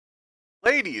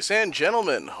Ladies and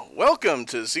gentlemen, welcome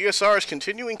to ZSR's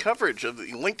continuing coverage of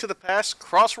the Link to the Past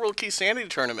Crossworld Keysanity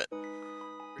tournament.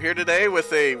 We're here today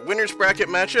with a winner's bracket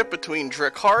matchup between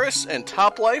Dracarys and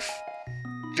topplife,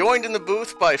 joined in the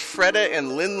booth by Freda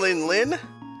and Lin.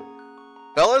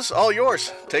 Fellas, all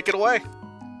yours. Take it away.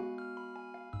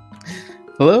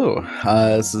 Hello,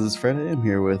 this is Freda. I'm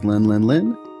here with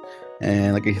Lin.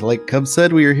 And like Cub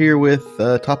said, we are here with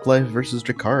topplife versus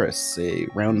Dracarys, a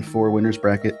round 4 winner's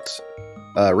bracket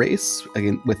race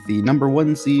again with the number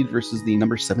 1 seed versus the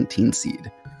number 17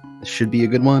 seed. This should be a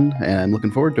good one, and I'm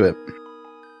looking forward to it.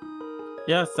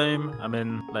 Yeah, same. I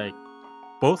mean, like,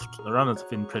 both runners have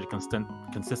been pretty consistent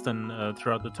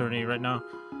throughout the tourney right now,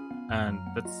 and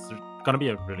that's gonna be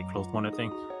a really close one, I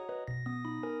think.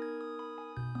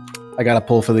 I got to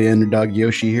pull for the underdog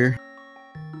Yoshi here,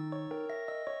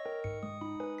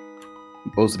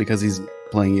 mostly because he's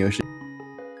playing Yoshi.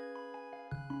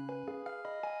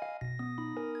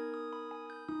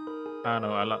 I don't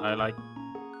know. I like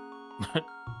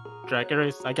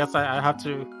Dracarys. I guess I have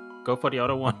to go for the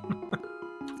other one.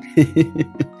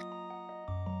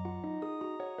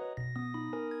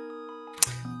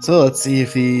 So let's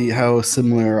see how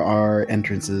similar our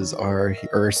entrances are,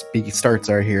 or starts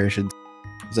are here.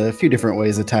 There's a few different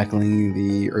ways of tackling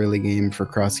the early game for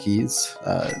cross keys.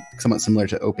 Somewhat similar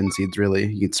to open seeds, really.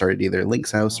 You can start at either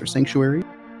Link's House or Sanctuary.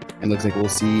 And looks like we'll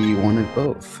see one of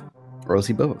both. Or we'll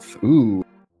see both. Ooh.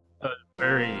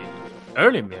 Very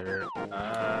early mirror.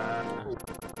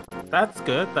 That's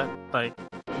good.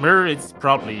 Mirror is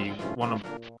probably one of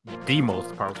the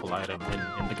most powerful items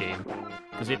in the game,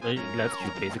 because it lets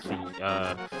you basically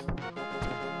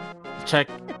check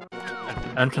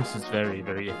entrances very,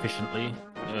 very efficiently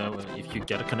if you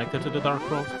get it connected to the Dark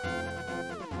World.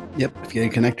 Yep, if you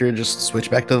get a connector, just switch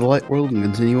back to the Light World and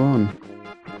continue on.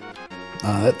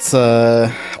 That's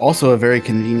also a very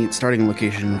convenient starting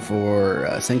location for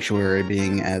Sanctuary,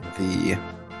 being at the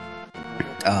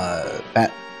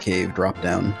Bat Cave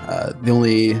drop-down. The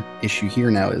only issue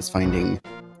here now is finding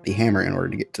the hammer in order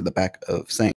to get to the back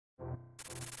of Sanct.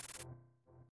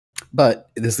 But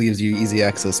this gives you easy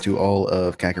access to all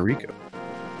of Kakariko.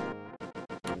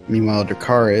 Meanwhile,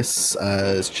 Dracarys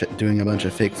is doing a bunch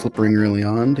of fake flippering early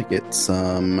on to get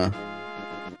some...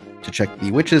 to check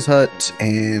the Witch's Hut,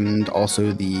 and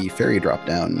also the Fairy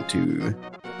drop-down, to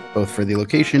both for the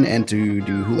location and to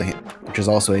do Hula Hand, which is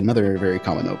also another very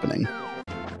common opening.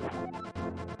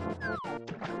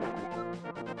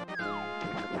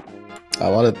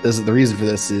 The reason for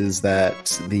this is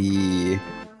that the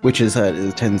Witch's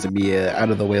Hut tends to be an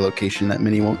out-of-the-way location that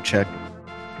many won't check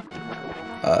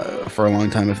for a long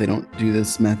time if they don't do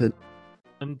this method.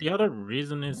 And the other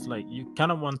reason is, like, you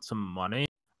kind of want some money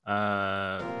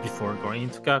before going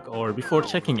into CAC, or before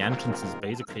checking entrances,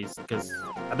 basically, because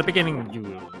at the beginning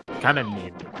you kind of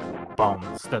need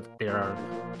bombs that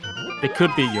they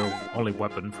could be your only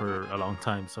weapon for a long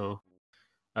time. So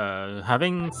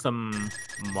having some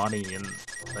money and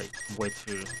like way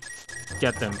to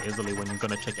get them easily when you're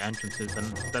gonna check entrances, and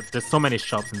that there's so many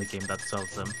shops in the game that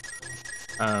sells them,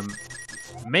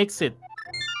 makes it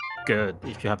good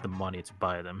if you have the money to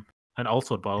buy them. And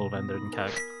also, bottle vendor in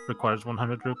CAC requires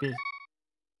 100 rupees.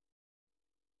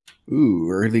 Ooh,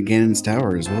 early Ganon's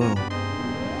Tower as well.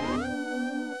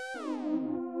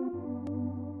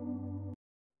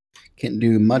 Can't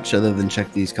do much other than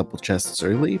check these couple chests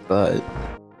early, but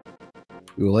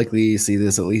we will likely see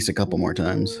this at least a couple more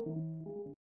times.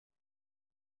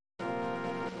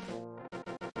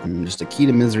 Just a key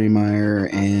to Misery Mire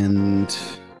and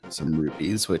some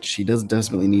rupees, which he does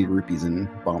desperately need rupees and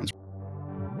bombs.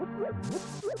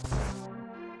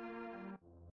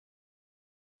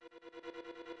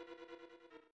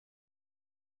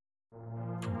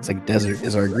 It's like desert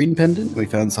is our green pendant. We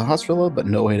found Sahasrara, but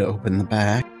no way to open the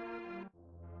back.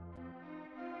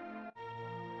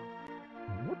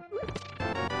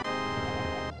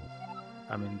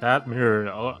 I mean, that mirror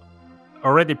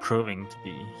already proving to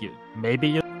be here.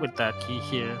 Maybe with that key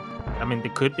here. I mean,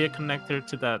 there could be a connector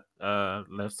to that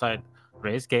left side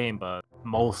race game, but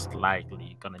most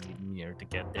likely gonna need mirror to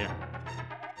get there.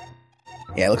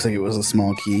 Yeah, it looks like it was a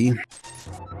small key.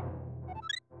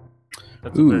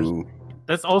 Ooh.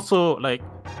 That's also, like,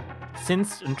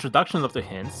 since introduction of the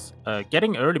hints,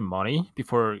 getting early money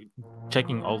before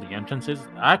checking all the entrances,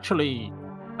 actually,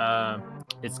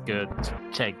 it's good to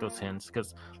check those hints,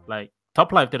 because, like,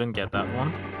 topplife didn't get that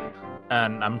one,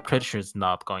 and I'm pretty sure it's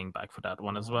not going back for that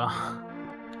one as well.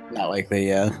 Not likely,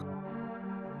 yeah.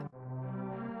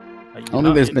 I don't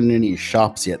think there's been any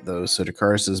shops yet, though, so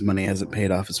Dracarys' money hasn't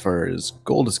paid off as far as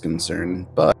gold is concerned,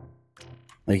 but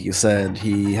like you said,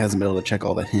 he hasn't been able to check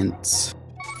all the hints.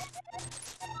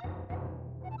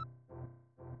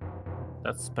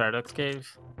 That's Paradox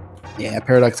Cave. Yeah,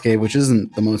 Paradox Cave, which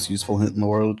isn't the most useful hint in the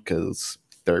world because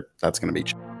that's going to be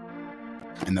cheap.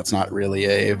 And that's not really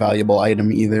a valuable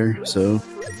item either, so...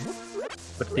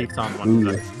 But the sound one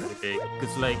is pretty big.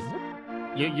 Because, like,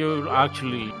 you'll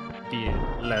actually be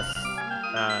less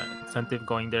incentive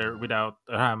going there without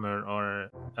a hammer or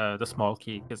the small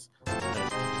key. Because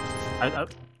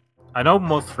I know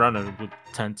most runners would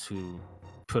tend to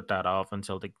put that off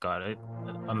until they got it,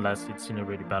 unless it's in a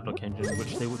really bad location,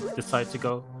 which they would decide to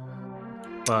go.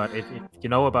 But if you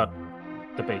know about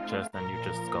the bait chest, then you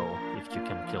just go if you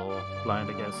can kill blind,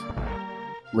 I guess.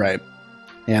 Right.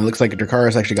 Yeah, it looks like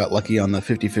Dracarys actually got lucky on the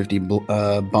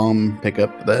 50-50 bomb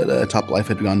pickup that topplife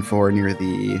had gone for near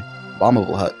the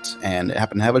bombable hut, and it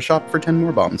happened to have a shop for 10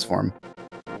 more bombs for him.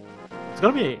 It's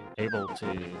gonna be able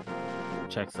to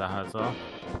check Zaha as well.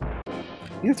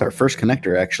 I think it's our first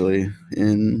connector, actually,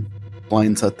 in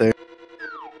Blind's hut there.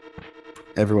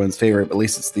 Everyone's favorite, but at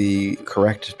least it's the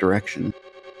correct direction.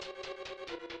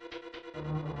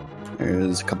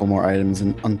 There's a couple more items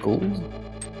in Uncle's.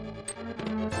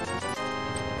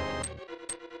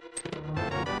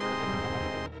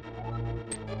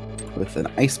 With an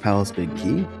Ice Palace big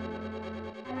key.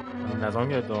 And as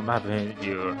long as you don't have it,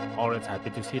 you're always happy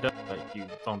to see that, but you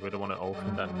don't really want to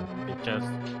open that big chest.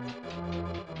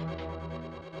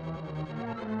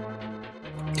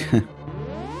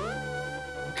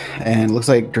 And it looks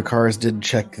like Dracarys did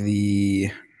check the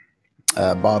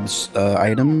Bob's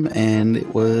item, and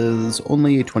it was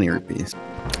only 20 rupees.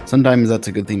 Sometimes that's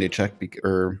a good thing to check,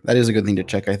 or that is a good thing to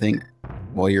check, I think,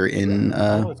 while you're in...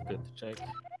 always good to check.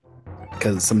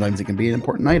 Because sometimes it can be an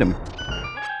important item,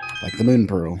 like the Moon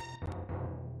Pearl.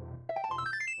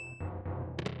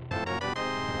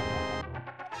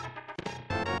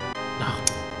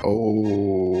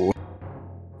 Oh,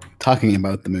 talking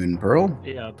about the Moon Pearl.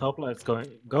 Yeah, toplife's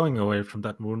going away from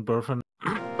that Moon Pearl,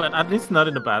 but at least not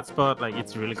in a bad spot. Like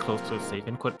it's really close to a safe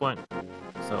and quit point.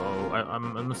 So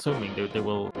I'm assuming they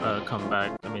will come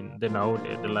back. I mean, they know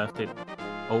they left it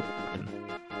open,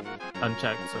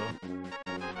 unchecked. So.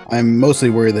 I'm mostly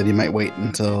worried that he might wait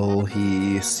until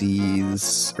he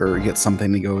sees or gets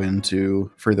something to go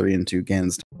into further into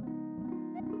Gan's.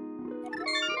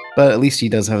 But at least he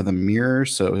does have the mirror,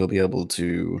 so he'll be able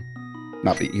to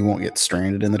he won't get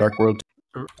stranded in the Dark World.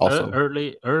 Also,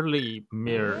 early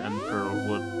mirror and pearl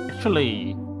would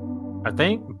actually. I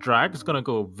think Drag's gonna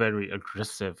go very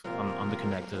aggressive on the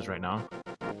connectors right now.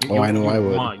 I know I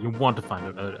would. You want to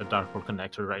find a Dark World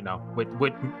connector right now. With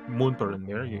Moon Pearl and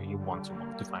Mirror, you want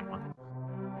to find one.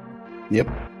 Yep.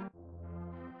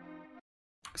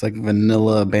 Looks like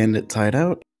Vanilla Bandit tied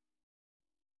out.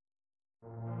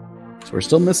 So we're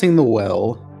still missing the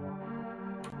well.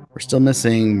 We're still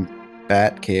missing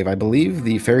Bat Cave. I believe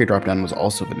the fairy drop down was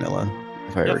also vanilla,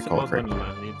 if I recall correctly.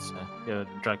 Vanilla. It's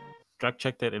Drag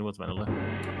checked it. It was vanilla.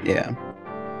 Yeah.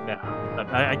 Yeah,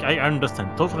 I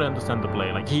understand. Totally understand the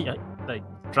play. Like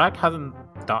Drag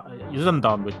isn't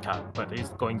done with Cat, but he's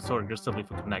going so aggressively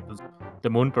for connectors. The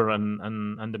Moon Pearl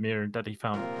and the mirror that he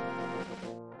found.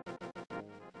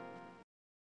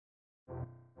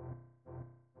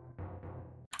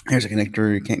 Here's a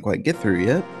connector you can't quite get through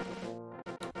yet.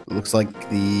 It looks like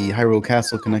the Hyrule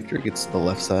Castle connector gets to the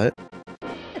left side.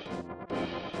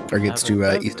 Or gets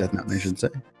to East Death Mountain, I should say.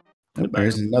 Oh,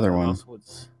 there's another one.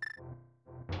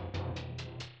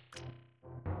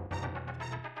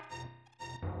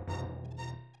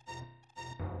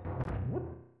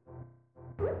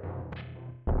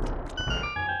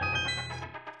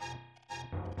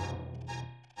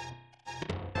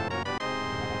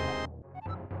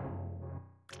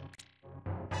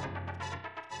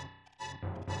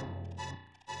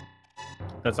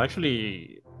 That's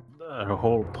actually a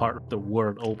whole part of the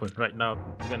world open right now.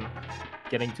 Even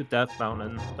getting to Death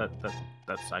Mountain,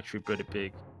 that's actually pretty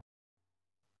big.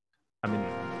 I mean,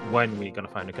 when we're gonna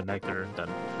find a connector that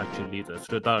actually leads us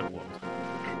to the Dark World?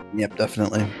 Yep,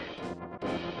 definitely.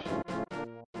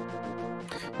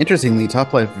 Interestingly,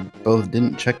 Toplife both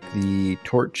didn't check the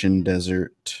Torch in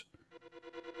Desert,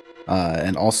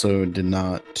 and also did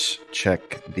not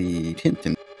check the Tint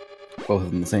in both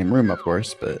in the same room, of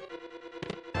course, but...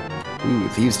 Ooh,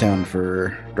 Thieves Town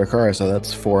for Dracarys, so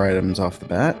that's 4 items off the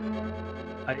bat.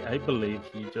 I believe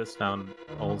he just found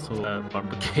also a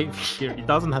Bumper Cave here. He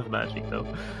doesn't have magic though.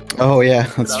 Oh yeah,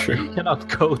 that's true. He cannot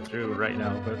go through right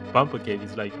now, but Bumper Cave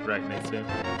is like right next to him.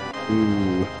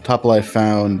 Ooh, Toplife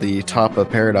found the top of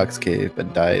Paradox Cave,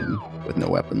 but died with no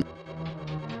weapon.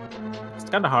 It's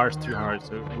kind of hard, too hard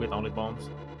with only bombs.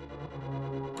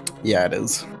 Yeah, it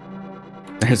is.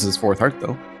 There's his 4th heart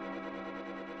though.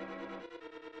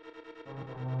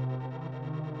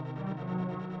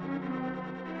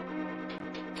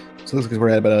 So it looks like we're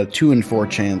at about a 2 in 4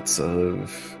 chance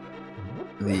of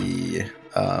the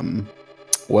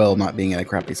well not being in a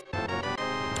crappy spot.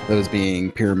 Those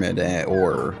being Pyramid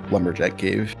or Lumberjack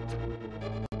Cave.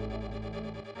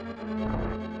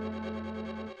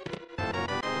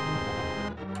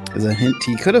 As a hint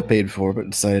he could have paid for, but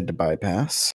decided to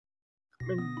bypass. I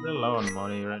mean, they're low on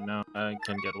money right now. I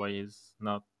can get why he's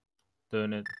not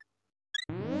doing it.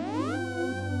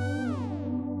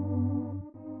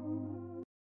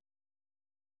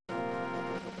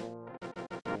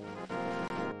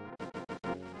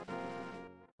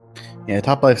 Yeah,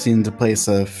 Top Life seems to place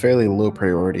a fairly low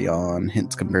priority on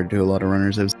hints compared to a lot of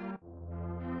runners. Okay,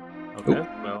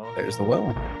 well, There's the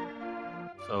well.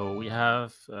 So we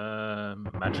have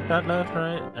Magic Dad left,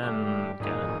 right? And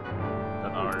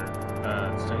that are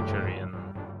Sanctuary and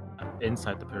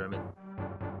inside the pyramid.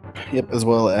 Yep, as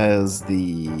well as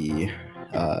the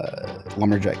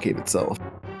Lumberjack Cave itself.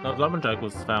 No, Lumberjack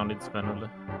was found in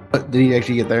Spencerle. But did he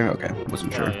actually get there? Okay,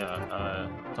 wasn't sure. Yeah.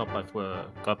 Top Life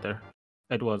got there.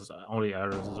 It was only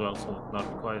arrows as well, so not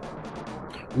required.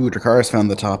 Ooh, Dracarys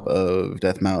found the top of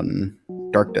Death Mountain,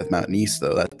 Dark Death Mountain East,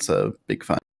 though. That's a big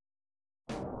find.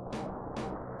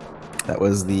 That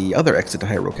was the other exit to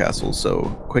Hyrule Castle, so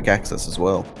quick access as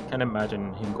well. Can't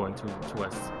imagine him going to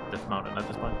West Death Mountain at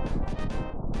this point.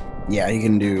 Yeah, he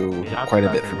can do quite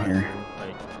a bit from here.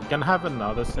 Like, you can have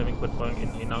another saving quit point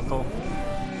in Uncle,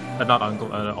 not Uncle,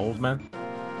 Old Man.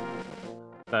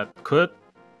 That could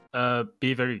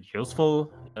be very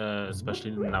useful,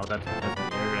 especially now that he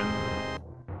has Mirror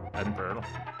and Pearl.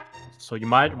 So you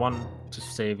might want to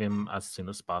save him as soon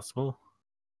as possible.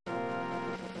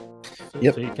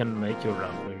 Yep. So you can make your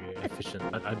route very efficient.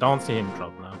 I don't see him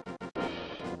drop now.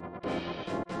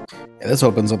 Yeah, this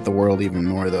opens up the world even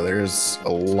more, though. There's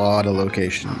a lot of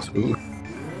locations. Ooh.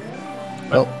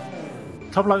 Well,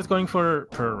 Top Life is going for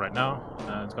Pearl right now.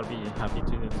 It's gonna be happy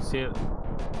to see it.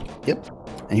 Yep.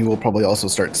 And he will probably also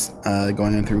start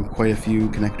going in through quite a few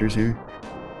connectors here.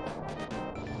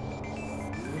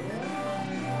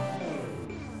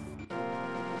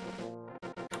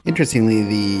 Interestingly,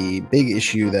 the big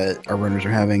issue that our runners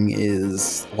are having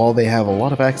is while they have a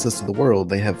lot of access to the world,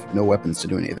 they have no weapons to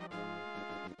do anything.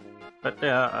 But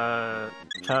yeah,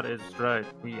 Chad is right.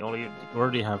 We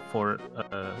already have 4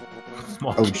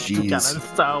 small cannons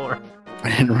tower. I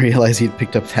didn't realize he'd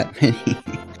picked up that many.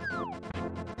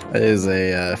 That is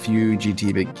a few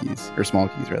GT big keys, or small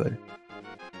keys rather.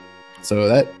 So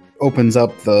that opens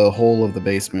up the whole of the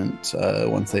basement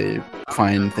once they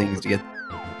find things to get.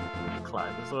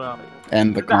 Climb as well.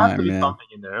 And the climb, there has to be something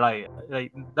in there. Like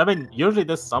I mean, usually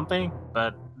there's something,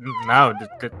 but now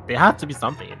there has to be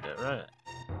something in there,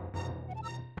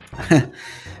 right?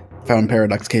 Found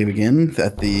Paradox Cave again.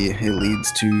 It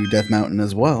leads to Death Mountain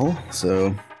as well.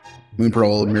 So Moon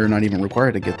Pearl and Mirror not even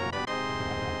required to get.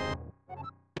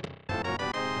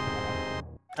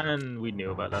 And we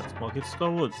knew about that small kid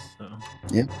Skull Woods. So.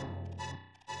 Yep.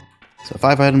 So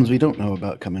 5 items we don't know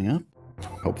about coming up.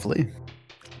 Hopefully.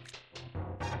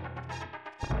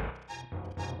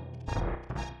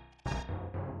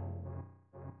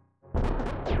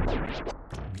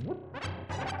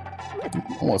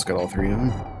 Almost got all 3 of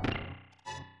them.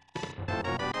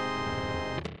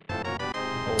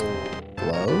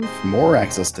 Glove, more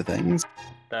access to things.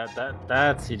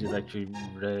 That seed is actually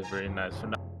very, very nice for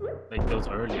now. Like those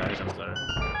early items are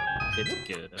pretty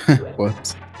good.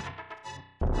 Whoops.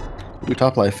 Ooh,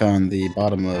 Top Life found the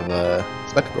bottom of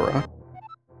Spectacle Rock.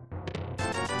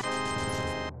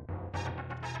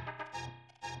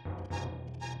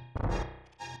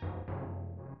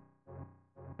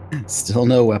 Still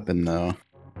no weapon though.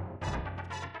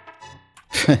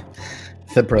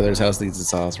 The brother's house leads to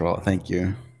sauce roll. Thank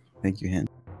you. Thank you, Hint.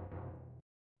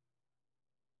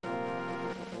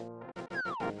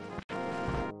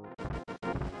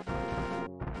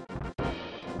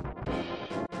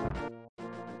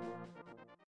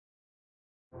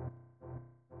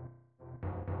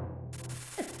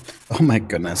 Oh my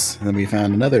goodness. And then we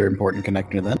found another important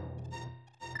connector then.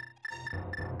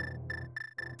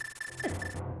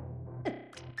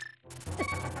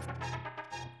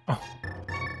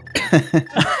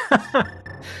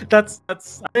 that's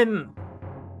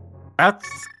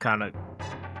kind of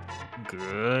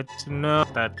good to know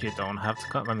that you don't have to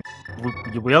come. I mean,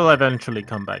 you will eventually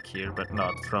come back here, but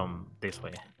not from this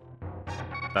way.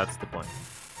 That's the point.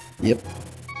 Yep.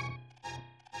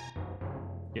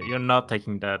 You're not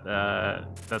taking that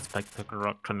Spectacle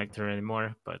Rock connector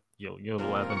anymore, but you'll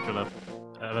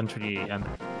eventually end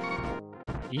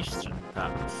Eastern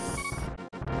Pass.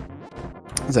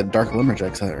 Is that Dark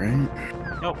Lumberjack set, right?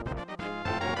 Nope.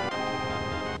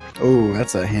 Oh,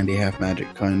 that's a handy half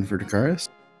magic coin for Dracarys.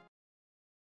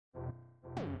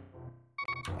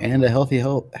 And a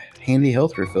handy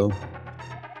health refill.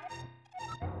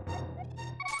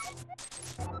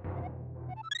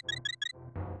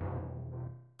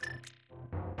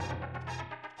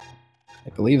 I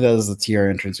believe that is the TR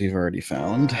entrance we've already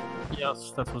found.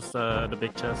 Yes, that was the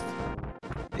big chest.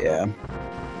 Yeah.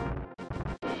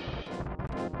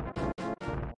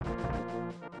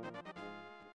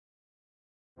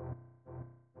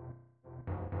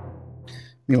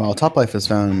 Meanwhile, Toplife has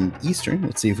found Eastern.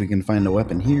 Let's see if we can find a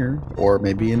weapon here, or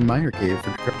maybe in Mire Cave.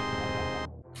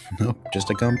 Nope, just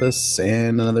a compass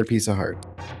and another piece of heart.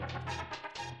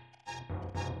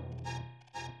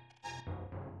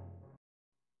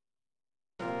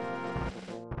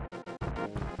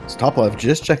 So Toplife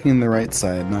just checking the right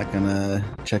side, not gonna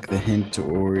check the hint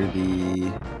or the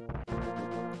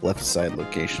left side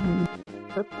location.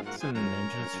 That's an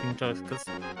interesting choice, because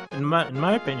in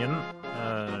my opinion,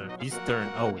 Eastern.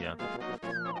 Oh yeah,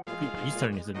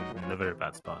 Eastern is in a very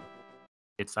bad spot.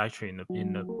 It's actually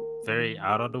in a very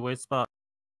out of the way spot.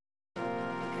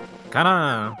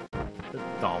 Kinda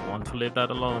don't want to leave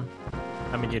that alone.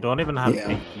 I mean, you don't even have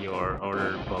Pinky or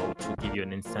Bow to give you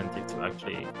an incentive to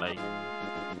actually like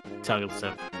tell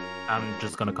yourself, I'm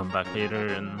just gonna come back later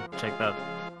and check that.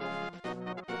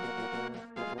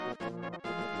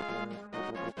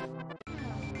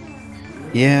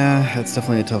 Yeah, that's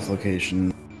definitely a tough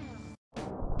location.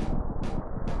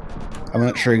 I'm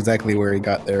not sure exactly where he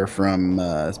got there from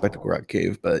Spectacle Rock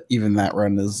Cave, but even that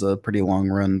run is a pretty long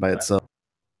run by itself.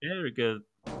 Very good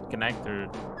connector.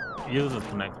 Uses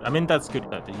connector. I mean, that's good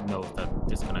that he knows that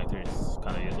this connector is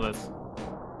kind of useless.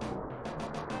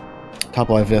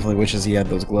 Toplife definitely wishes he had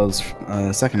those gloves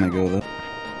a second ago, though.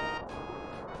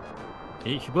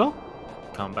 He will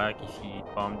come back if he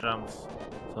bomb jumps,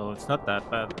 so it's not that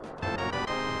bad.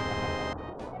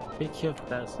 Speaking of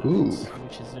deserts,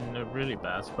 which is in a really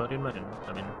bad spot in my opinion.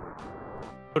 I mean,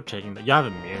 for checking that, you have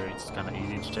a mirror, it's kind of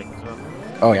easy to check as well.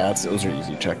 Oh yeah, those are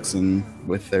easy checks and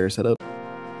with their setup.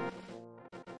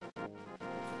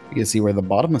 You can see where the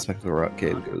bottom of Spectacle Rock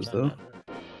Cave goes, though.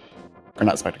 Or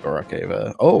not Spectacle Rock Cave,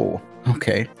 oh,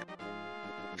 okay.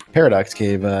 Paradox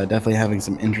Cave, definitely having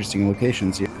some interesting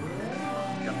locations here.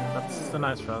 Yeah, that's a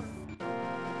nice route.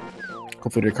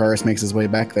 Hopefully Dracarys makes his way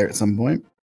back there at some point.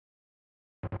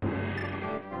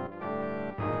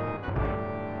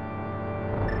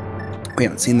 We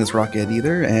haven't seen this rock yet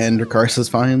either, and Dracarys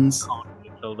finds...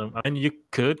 I mean, you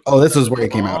could... Oh, this is where he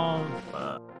came out.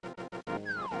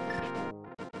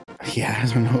 Yeah,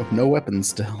 there's no weapons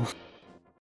still.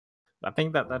 I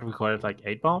think that requires like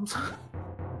 8 bombs.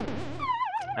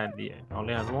 And he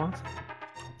only has 1.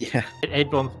 Yeah. 8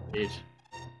 bombs each.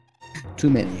 Too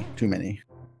many.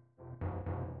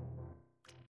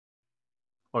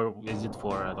 Or is it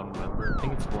 4? I don't remember. I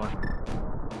think it's 4.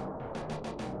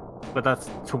 But that's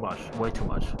too much. Way too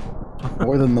much.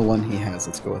 More than the one he has.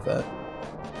 Let's go with that.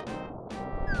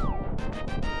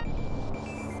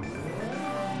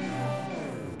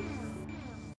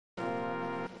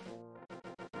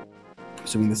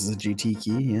 Assuming this is a GT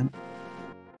key, yeah.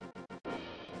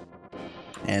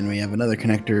 And we have another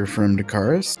connector from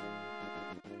Dracarys.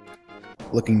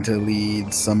 Looking to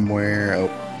lead somewhere. Oh,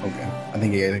 okay. I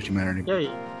think it actually mattered.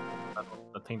 Yeah.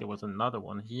 I think there was another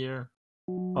one here.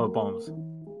 Oh, bombs.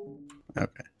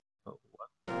 Okay. Oh, what?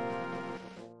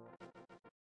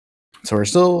 So we're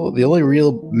still... The only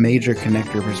real major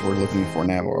connectors we're looking for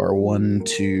now are one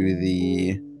to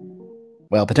the...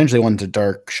 Well, potentially one to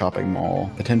Dark Shopping Mall,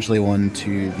 potentially one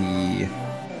to the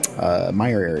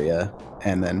Mire area,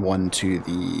 and then one to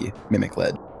the Mimic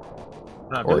Ledge.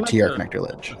 Or like TR Connector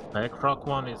Ledge. The Back Rock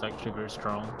one is actually very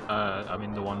strong. I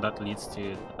mean, the one that leads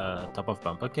to top of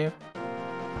Bumper Cave.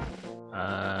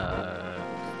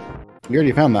 You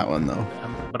already found that one, though.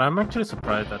 But I'm actually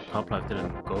surprised that Toplife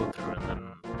didn't go through and then,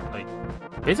 like,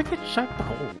 basically check the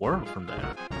whole world from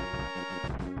there.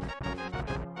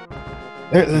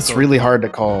 It's really hard to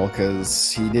call,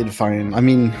 because he did find... I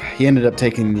mean, he ended up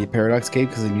taking the Paradox Cave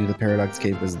because he knew the Paradox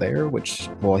Cave was there, which,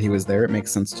 while he was there, it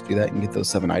makes sense to do that and get those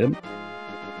 7 items.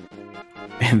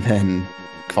 And then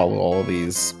follow all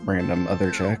these random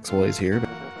other checks while he's here. But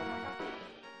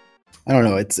I don't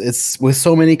know, it's with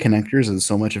so many connectors and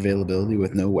so much availability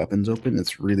with no weapons open,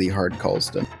 it's really hard calls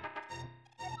to...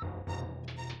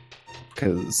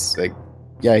 Because, like,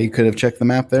 yeah, he could have checked the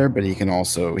map there, but he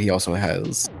also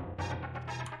has...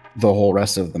 the whole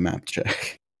rest of the map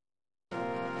check.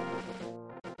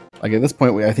 Like at this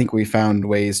point, I think we found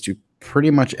ways to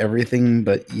pretty much everything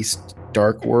but East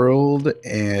Dark World,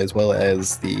 as well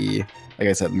as the, like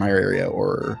I said, Mire area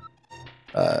or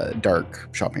Dark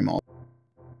Shopping Mall.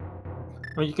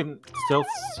 Well, you can still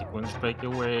sequence break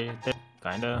your way there,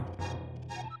 kinda.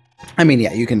 I mean,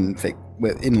 yeah, you can fake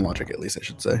in logic at least, I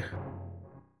should say.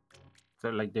 So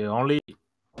like the only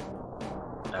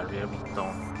area we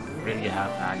don't really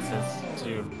have access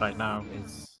to right now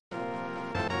is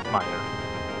Mire.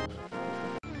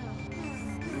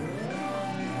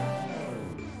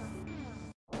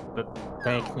 But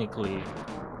technically,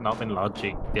 not in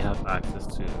logic, they have access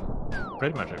to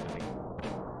pretty much everything.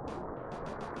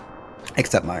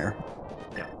 Except Mire.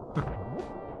 Yeah.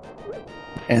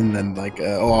 And then, like,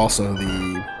 also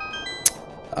the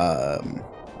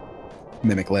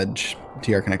Mimic Ledge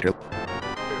TR connector.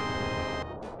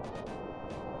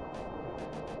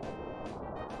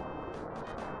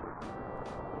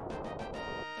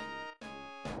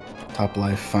 Top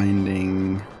life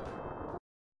finding.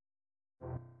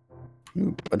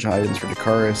 Ooh, bunch of items for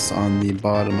Dracarys on the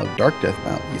bottom of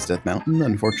East Death Mountain.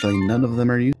 Unfortunately, none of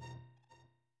them are used.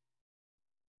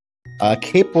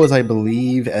 Cape was, I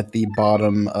believe, at the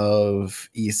bottom of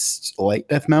East Light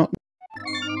Death Mountain.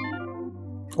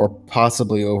 Or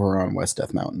possibly over on West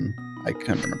Death Mountain. I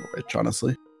can't remember which,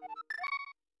 honestly.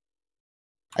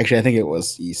 Actually, I think it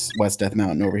was West Death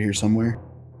Mountain over here somewhere.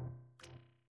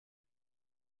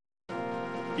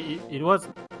 It was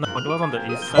on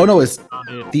the east side. Oh no, it's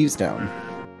Thieves Town.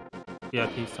 Yeah,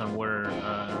 Thieves Town, where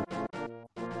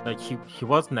like he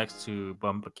was next to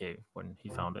Bumper Cave when he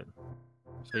found it.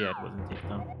 So yeah, it was in Thieves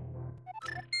Town.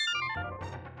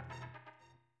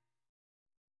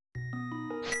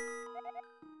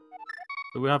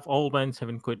 So we have all bands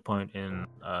having quit point in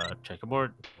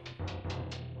checkerboard.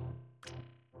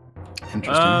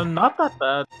 Interesting. Not that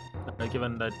bad,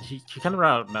 given that he can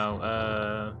route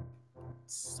now.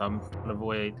 Some kind of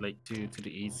way, like to the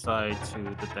east side to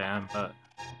the dam, but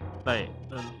like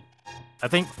I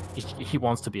think he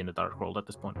wants to be in the Dark World at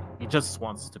this point. He just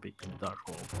wants to be in the Dark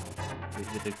World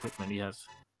with the equipment he has.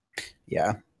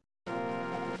 Yeah.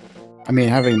 I mean,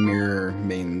 having mirror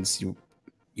means you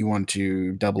want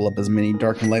to double up as many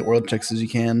Dark and Light World checks as you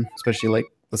can, especially like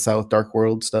the South Dark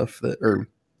World stuff or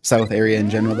South area in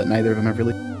general that neither of them have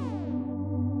really.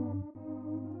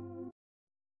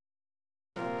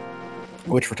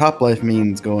 Which for Top Life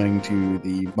means going to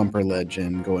the Bumper Ledge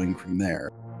and going from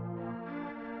there.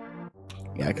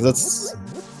 Yeah, because that's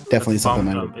definitely something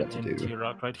I would want to do.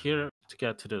 T-Rock right here to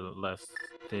get to the left,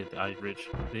 the Eye Ridge,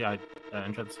 the Eye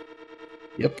entrance.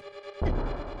 Yep.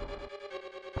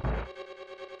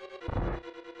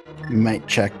 You might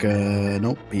check.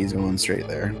 Nope, he's going straight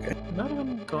there. Okay. Not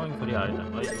even going for the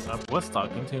item. Like I was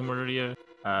talking to him earlier.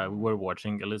 We were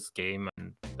watching Illy's game,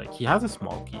 and like he has a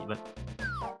small key,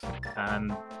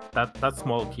 and that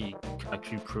small key can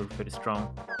actually prove pretty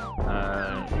strong.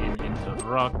 In the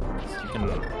rock, you can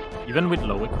even with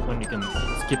low equipment, you can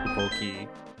skip the full key.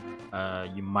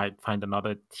 You might find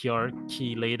another TR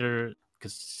key later,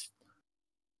 because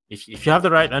if you have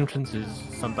the right entrances,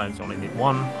 sometimes you only need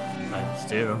one, and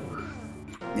still.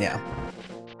 Yeah.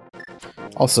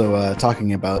 Also,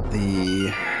 talking about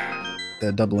the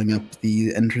doubling up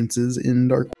the entrances in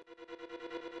Dark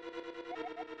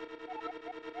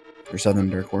or Southern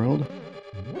Dark World.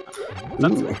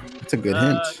 Ooh, that's a good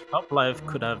hint. Top Life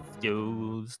could have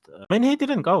used. I mean, he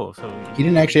didn't go, so he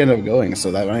didn't actually end up going.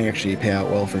 So that might actually pay out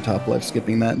well for Top Life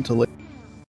skipping that until later.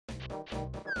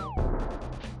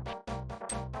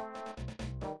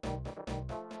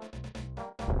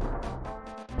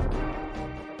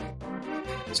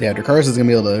 So yeah, Dracarys is going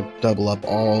to be able to double up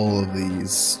all of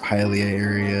these Hylia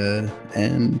area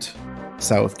and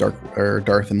South Dark or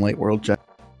Darth and Light World checks.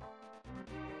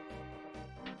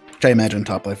 Which I imagine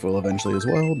Top Life will eventually as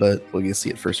well, but we'll get to see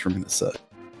it first from this side.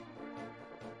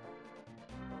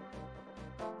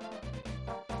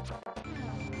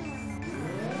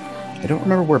 I don't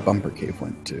remember where Bumper Cave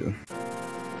went to.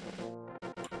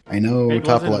 I know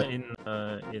Top Life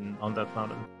in on that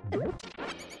mountain.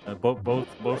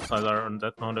 Both sides are on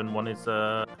that mountain. One is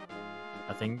I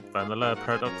think Vanilla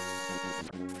Paradox,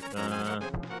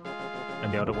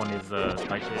 and the other one is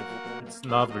Spike Cave. It's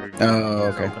not very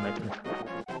okay. connected.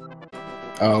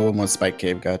 Oh, one was Spike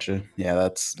Cave. Gotcha. Yeah,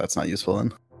 that's not useful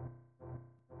then.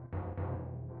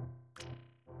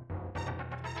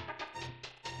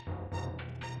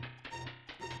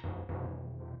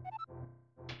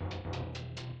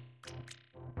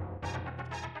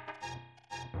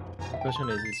 The question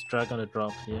is Drag gonna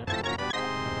drop here?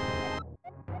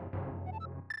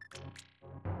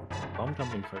 Bomb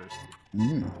jumping first.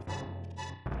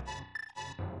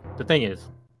 The thing is,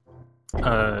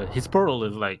 his portal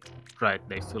is like right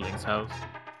next to Link's house.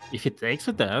 If he takes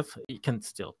a death, he can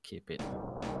still keep it,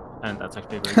 and that's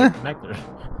actually a very good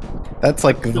connector. That's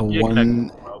like the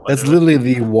one. That's literally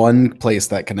the one place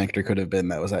that connector could have been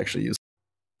that was actually used.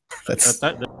 That's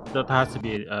that has to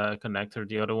be a connector.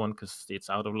 The other one, because it's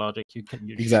out of logic, you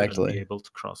shouldn't exactly. be able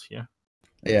to cross here.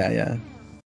 Yeah.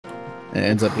 It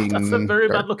ends up being That's a very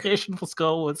dark. bad location for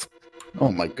Skullwoods.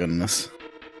 Oh my goodness.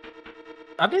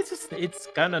 I mean, it's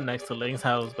kind of next to Link's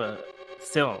house, but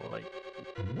still, like.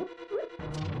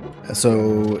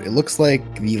 So it looks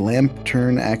like the lamp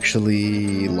turn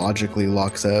actually logically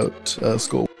locks out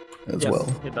Skull as well.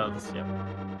 It does, yeah.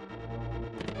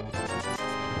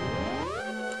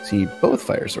 So you need both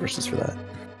fire sources for that.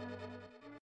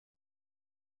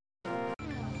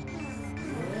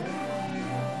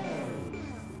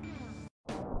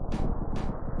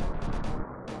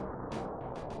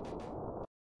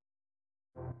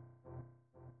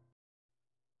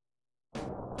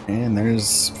 And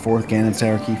there's 4th Ganon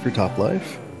Tower key for top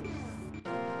life.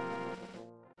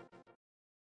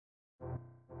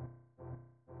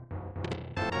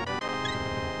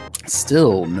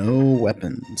 Still no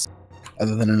weapons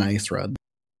other than an ice rod,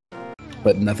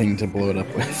 but nothing to blow it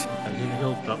up with.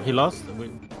 He'll drop. He lost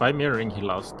by mirroring. He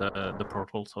lost the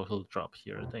portal, so he'll drop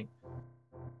here, I think.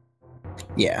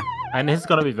 Yeah, and he's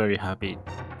gonna be very happy.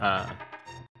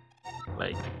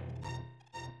 Like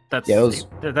that's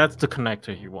that's the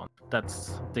connector he wants.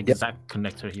 That's the exact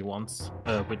connector he wants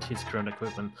with his current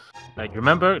equipment. Like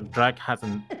remember, Drac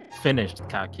hasn't finished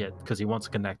CAC yet because he wants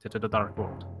to connect it to the Dark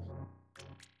World.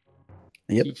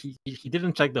 Yep. He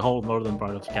didn't check the whole northern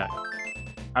part of CAC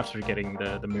after getting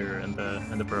the mirror and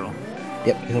the pearl.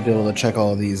 Yep, he'll be able to check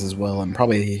all of these as well, and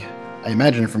probably, I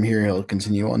imagine from here he'll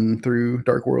continue on through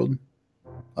Dark World.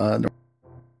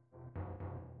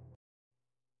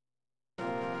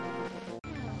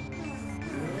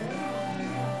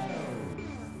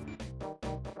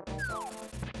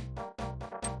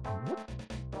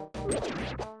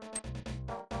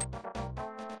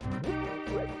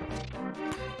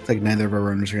 It's like neither of our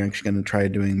runners are actually going to try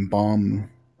doing bomb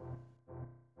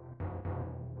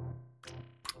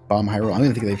Hyrule. I don't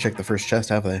even think they've checked the first chest,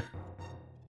 have they?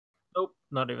 Nope,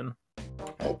 not even.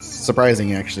 It's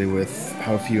surprising, actually, with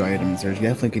how few items there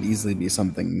definitely could easily be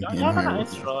something in Hyrule.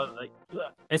 Ice Rod, like,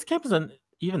 escape isn't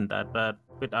even that bad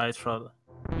with Ice Rod.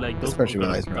 Like those especially with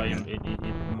Ice Rod,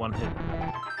 in one hit.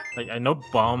 Like I know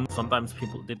bomb. Sometimes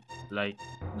people did like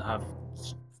have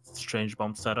strange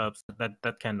bomb setups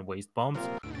that can waste bombs.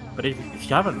 But if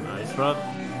you have an Ice Rod,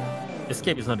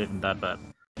 escape is not even that bad.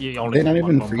 You only They're not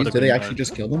even freeze. Did they actually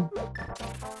just kill them?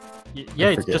 Yeah,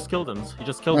 it just killed them. You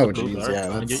just killed the blue guard.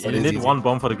 Yeah, and you need one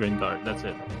bomb for the green guard. That's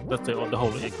it. That's the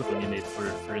whole equipment you need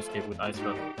for escape with Ice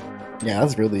Rod. Yeah,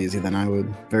 that's really easy. Then I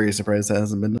would very surprised that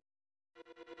hasn't been done.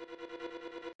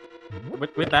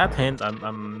 With that hint,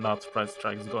 I'm not surprised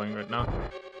Strike is going right now.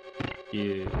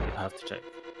 You have to check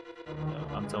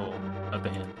until at the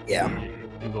hint. Yeah.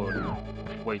 You go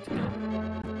way too hint.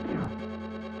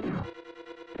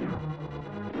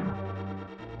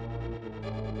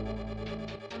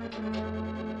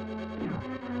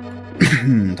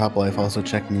 Top Life also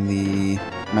checking the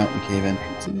mountain cave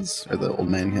entrances, or the old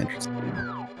man entrance.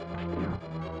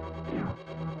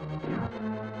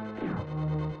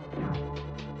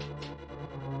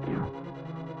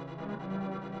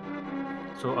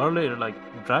 So earlier, like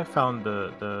Drag found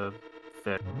the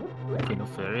King of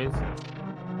Fairies,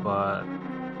 but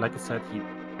like I said, he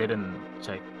didn't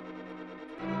check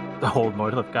the whole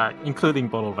north of CAC, including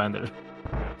Bottle Vander.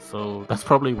 So that's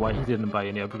probably why he didn't buy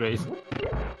any upgrades.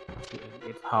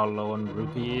 With how low on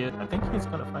rupee he is, I think he's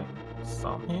gonna find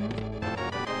some here.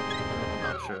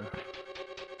 Not sure.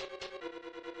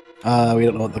 We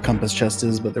don't know what the compass chest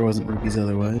is, but there wasn't rupees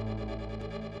otherwise.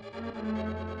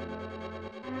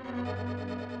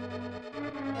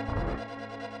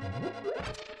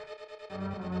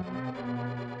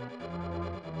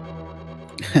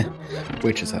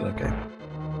 Witch's head, okay.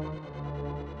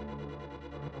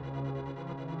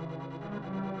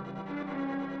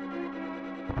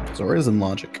 Zora's in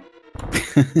logic.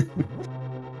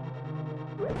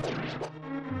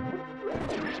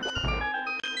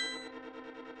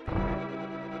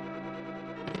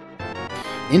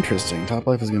 Interesting. Top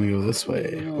Life is going to go this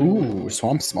way. Ooh,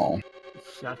 Swamp Small.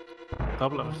 Yeah,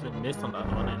 Top Life actually missed on that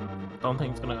one, and don't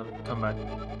think it's gonna come back.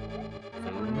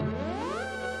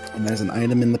 And there's an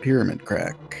item in the pyramid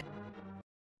crack.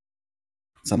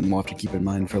 Something we'll have to keep in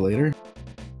mind for later.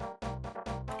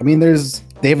 I mean, they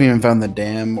haven't even found the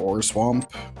dam or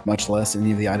swamp, much less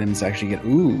any of the items to actually get.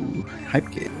 Ooh, Hype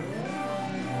Cave.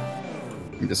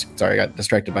 Sorry, I got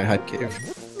distracted by Hype Cave.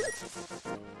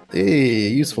 Hey,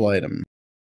 useful item.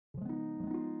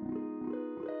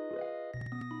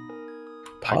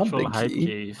 Actual Hype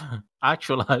Cave.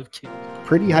 Actual Hype Cave.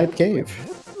 Pretty Hype Cave.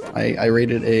 I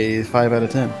rated a 5 out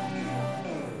of 10.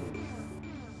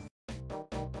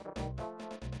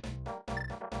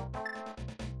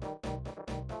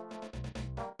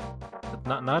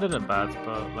 not in a bad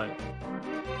spot. Like,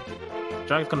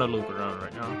 Jack's gonna loop around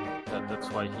right now. That's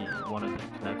why he wanted to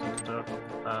connect into Dark.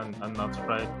 And I'm not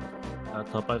surprised.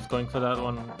 Toplife's going for that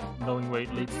one, knowing where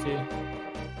it leads to.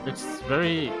 It's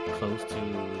very close to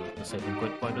the saving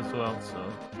quit point as well, so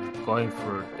going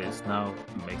for this now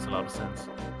makes a lot of sense.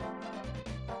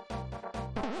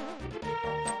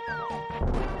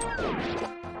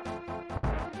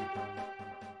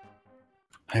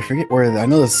 I forget where. I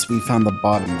know this. We found the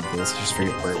bottom of this. I just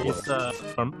forget where it was. It's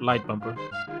a light bumper.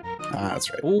 Ah, that's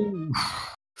right. Ooh.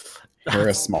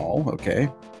 Para small. Okay.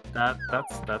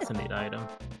 That's a neat item.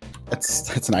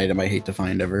 That's an item I hate to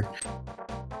find ever.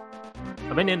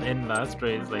 I mean, in last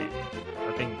race, like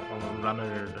I think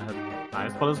runner had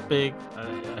nice but as big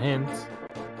a hint.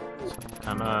 So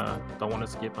kinda don't want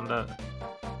to skip on that.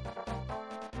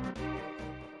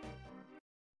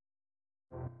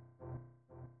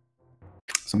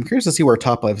 So I'm curious to see where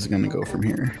Toplife is going to go from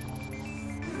here.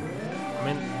 I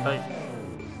mean, like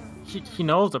he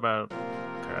knows about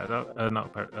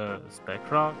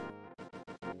Spectrock.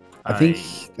 I think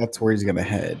that's where he's going to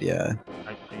head. Yeah.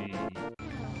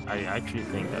 I actually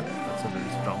think that's a very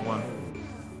strong one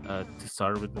to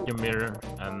start with your mirror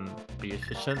and be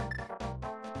efficient.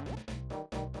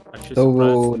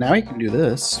 So now he can do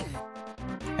this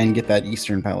and get that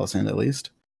Eastern Palace in at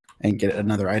least, and get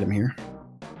another item here.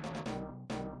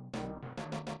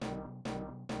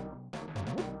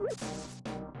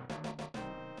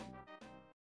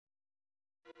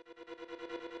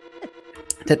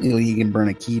 Technically, you can burn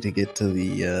a key to get to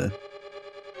the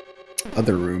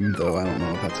other room, though I don't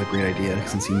know if that's a great idea,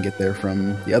 since you can get there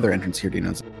from the other entrance here, do you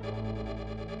know?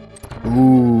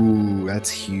 Ooh, that's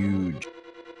huge.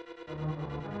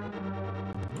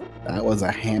 That was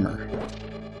a hammer.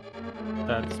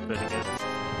 That's pretty good.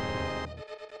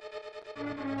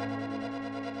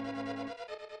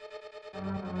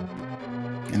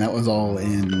 And that was all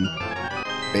in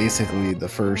basically the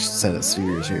first set of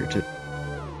spheres here, too.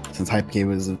 Since Hype-K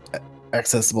was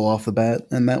accessible off the bat,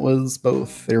 and that was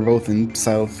both. They were both in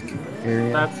south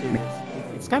area. That's it.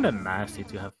 It's kind of nasty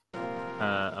to have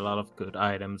a lot of good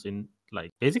items in,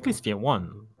 like, basically Sphere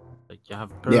 1. Like, you have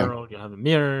Pearl, you have a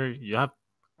mirror, you have...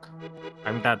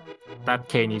 I mean, that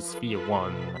cane is Sphere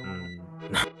 1, and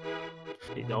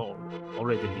it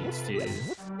already leads to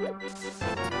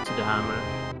the hammer.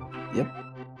 Yep.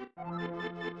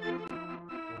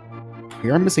 We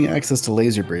are missing access to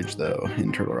Laser Bridge, though,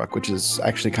 in Turtle Rock, which is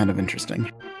actually kind of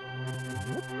interesting.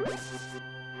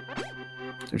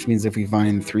 Which means if we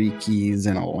find 3 keys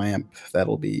and a lamp,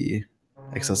 that'll be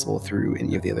accessible through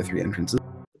any of the other 3 entrances.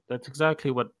 That's exactly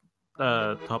what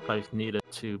Toplife needed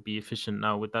to be efficient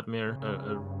now with that mirror.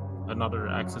 Another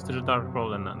access to the Dark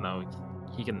World, and now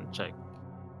he can check.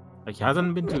 Like, he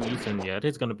hasn't been to Eastern yet,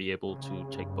 he's gonna be able to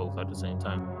check both at the same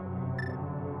time.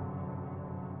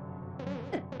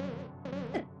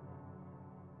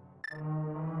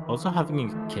 Also, having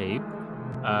a cape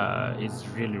is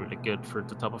really, really good for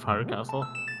the top of Hyrule Castle.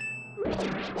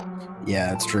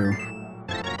 Yeah, that's true.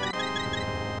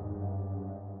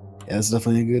 Yeah, that's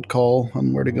definitely a good call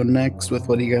on where to go next with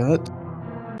what he got.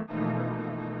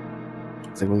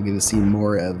 Looks like we'll get to see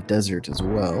more of Desert as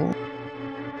well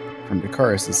from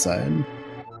Dracarys' side.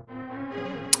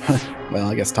 Well,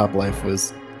 I guess Toplife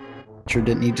was sure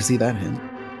didn't need to see that hint.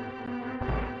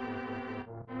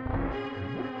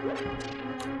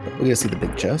 But we'll get to see the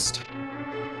big chest.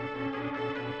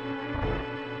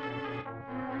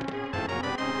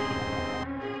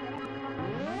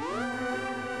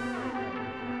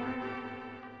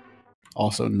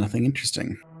 Also, nothing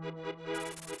interesting.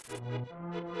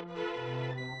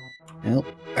 Well,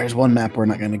 there's one map we're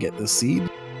not going to get this seed.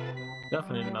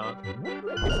 Definitely not.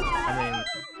 I mean,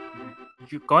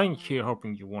 you're going here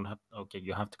hoping you won't have... Okay,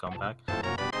 you have to come back.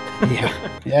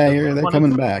 Yeah, they're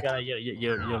coming back. Yeah,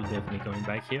 you're definitely coming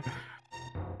back here.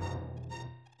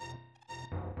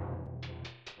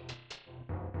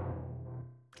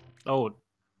 Oh,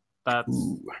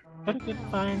 that's pretty good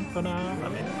find for now. I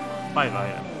mean, 5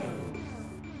 items.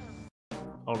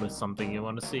 Always something you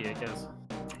want to see, I guess.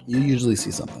 You usually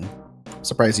see something. I'm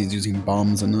surprised he's using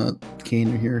bombs and not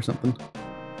cane here or something.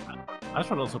 Ice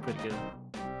Rod also pretty good.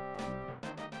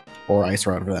 Or Ice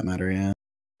Rod for that matter, yeah.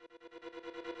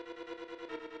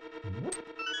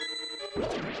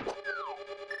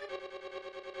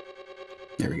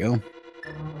 There we go.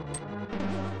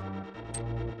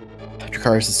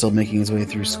 Dracarys is still making his way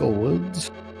through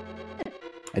Skullwoods.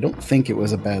 I don't think it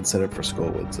was a bad setup for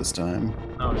Skullwoods this time.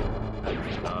 No,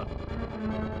 actually not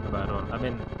a bad one. I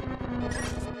mean,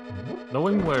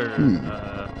 knowing where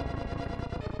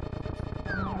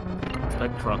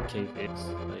Spectral Cave is.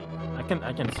 Like,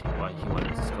 I can see why he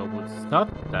wanted to scope woods. It's not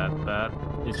that bad.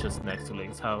 It's just next to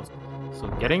Link's house. So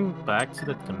getting back to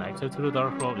the connector to the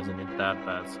Dark World isn't it that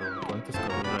bad. So going to scope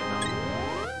right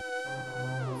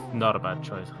now, not a bad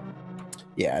choice.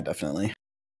 Yeah, definitely.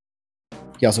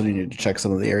 He also needed to check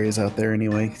some of the areas out there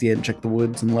anyway, because he hadn't checked the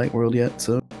woods and Light World yet.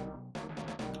 So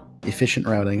efficient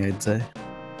routing, I'd say.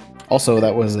 Also,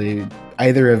 that was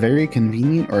either a very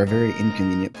convenient or a very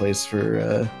inconvenient place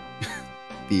for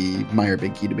the Meyer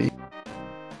Big Key to be.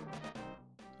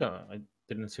 Yeah, I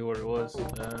didn't see where it was.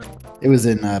 It was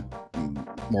in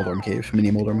Moldorm Cave,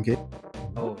 mini Moldorm Cave.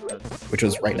 Oh, which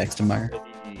was right next to Meyer.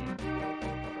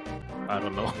 I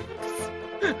don't know.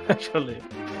 Actually,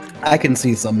 I can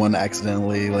see someone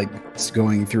accidentally like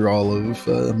going through all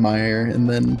of Meyer and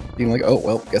then being like, "Oh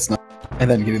well, guess not," and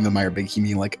then getting the Meyer Big Key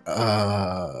being like,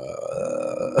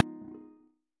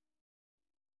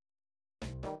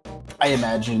 I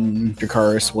imagine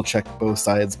Dracarys will check both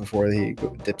sides before he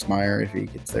dips Meyer if he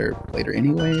gets there later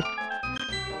anyway.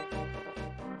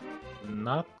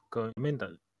 not going. I mean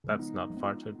that's not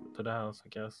far to the house. I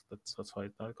guess that's why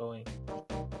it's not going.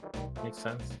 Makes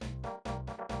sense.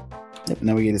 Yep.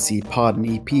 Now we get to see Pod and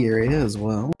EP area as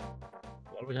well.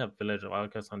 Well, we have Village of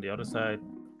Outcasts on the other side.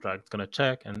 Drag's gonna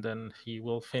check, and then he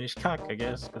will finish CAC, I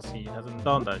guess, because he hasn't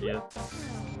done that yet.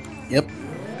 Yep.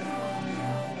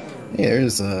 Hey,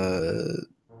 there's a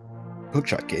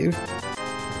Hookshot Cave.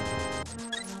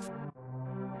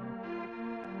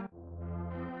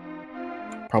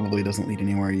 Probably doesn't lead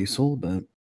anywhere useful, but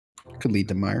could lead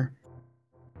to Meyer.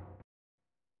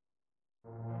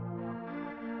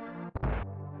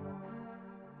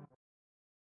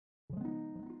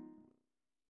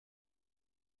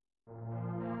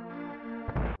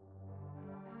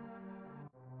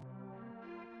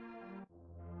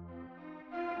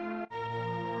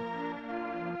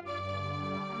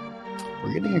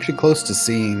 We're getting actually close to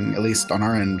seeing, at least on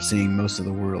our end, seeing most of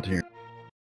the world here.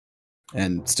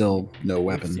 And still no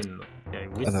weapons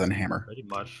other than hammer. Pretty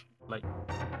much. Like,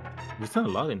 we've done a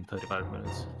lot in 35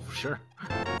 minutes, for sure.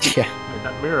 Yeah. Like,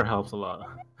 that mirror helps a lot.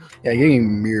 Yeah,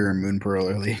 getting Mirror and Moon Pearl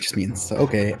early just means,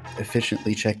 okay,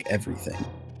 efficiently check everything.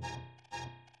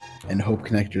 And hope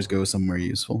connectors go somewhere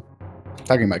useful.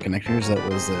 Talking about connectors, that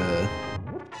was,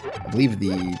 I believe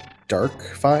the Dark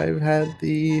 5 had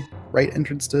the right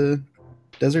entrance to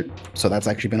Desert, so that's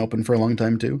actually been open for a long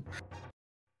time too.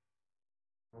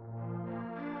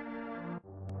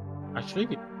 Actually,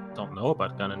 we don't know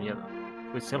about Ganon yet.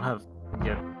 We still have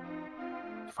yet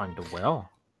to find the well.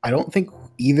 I don't think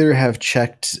either have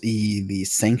checked the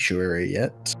Sanctuary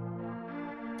yet.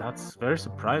 That's very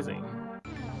surprising.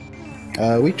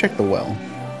 We checked the well.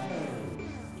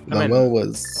 The well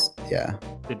was, yeah.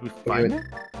 Did we find it?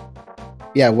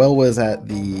 Yeah, well was at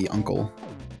the Uncle,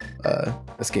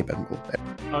 Escape Uncle.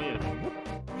 Oh yeah.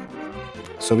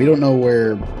 So we don't know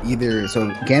where either. So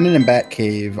Ganon and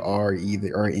Batcave are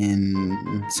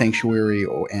in Sanctuary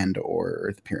or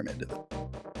the Pyramid.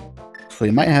 So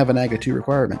you might have an Aga 2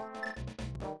 requirement.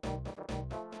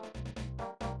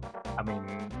 I mean,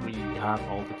 we have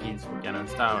all the keys for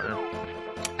Ganon's Tower.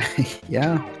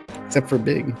 Yeah, except for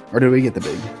Big. Or did we get the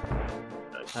Big?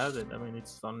 Drag has it. I mean,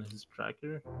 it's on his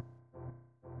tracker.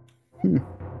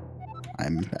 I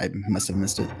must have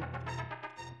missed it.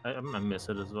 I miss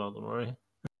it as well. Don't worry.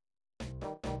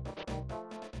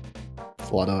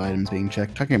 A lot of items being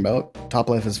checked. Talking about,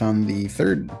 Toplife has found the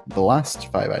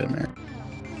last 5 item there.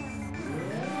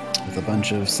 With a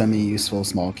bunch of semi-useful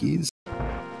small keys.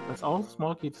 That's all the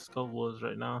small key to Skull was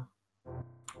right now.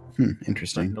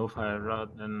 Interesting. Like no fire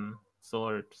rod and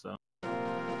sword, so.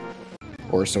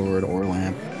 Or sword, or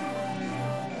lamp.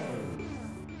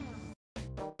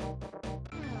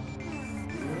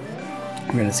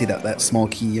 We're gonna see that small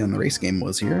key on the race game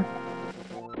was here.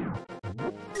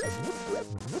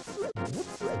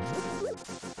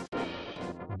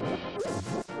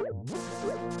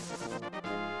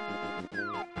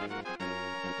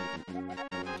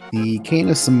 The Cane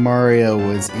of Samaria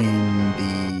was in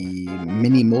the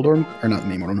mini Moldorm, or not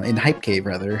mini Moldorm, in Hype Cave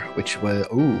rather, which was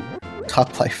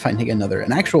Toplife finding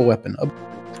an actual weapon.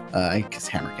 I guess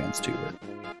hammer counts too, but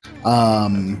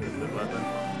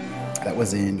that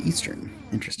was in Eastern.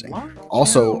 Interesting. What?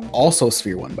 Also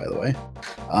Sphere 1, by the way.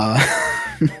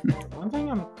 One thing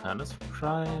I'm kind of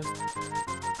surprised.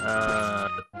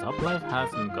 Toplife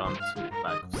hasn't gone to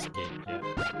back of Escape yet.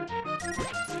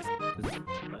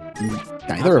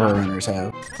 Neither of our runners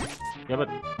have. Yeah, but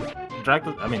Drag,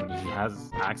 I mean, he has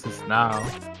access now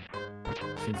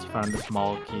since he found the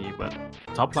small key, but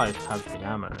Toplife has the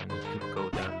hammer and he could go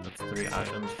there. That's 3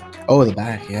 items. Oh, the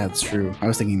back. Yeah, that's true. I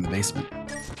was thinking the basement.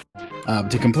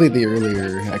 To complete the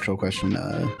earlier actual question,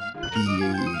 the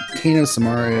Kano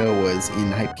Samaria was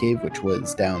in Hype Cave, which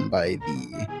was down by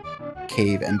the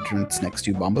cave entrance next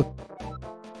to Bomba,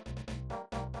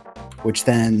 which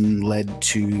then led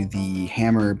to the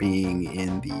hammer being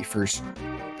in the first,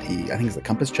 I think it's the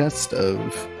compass chest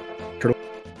of Turtle.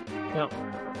 Yep.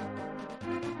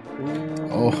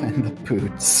 Oh, and the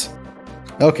boots.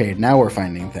 Okay, now we're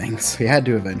finding things. We had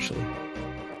to eventually.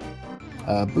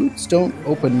 Boots don't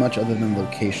open much other than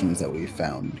locations that we've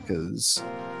found, because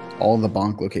all the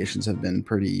bonk locations have been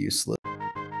pretty useless.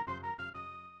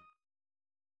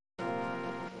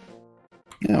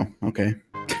 Oh, okay.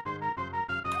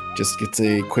 Just gets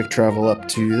a quick travel up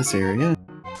to this area.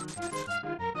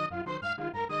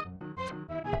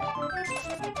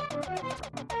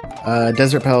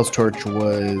 Desert Palace Torch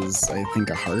was, I think,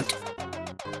 a heart.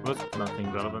 Was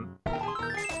nothing relevant.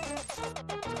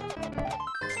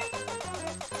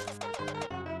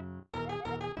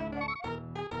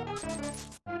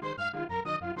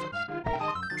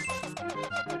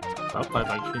 Topplife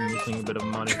actually missing a bit of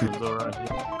money for Zora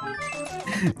here.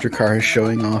 Dracarys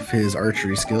showing off his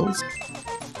archery skills.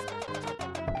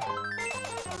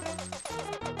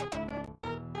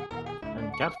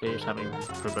 And Catfish having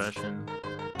progression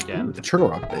again. Ooh, the Turtle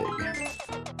Rock big.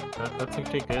 That's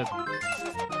actually good.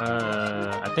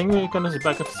 I think we're gonna see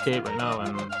back up escape right now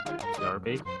and see our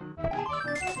big.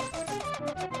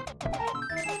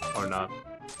 Or not.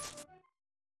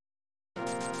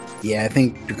 Yeah, I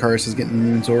think Dracarys is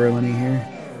getting Zora money here.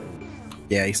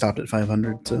 Yeah, he stopped at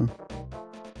 500, so.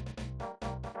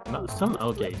 No, still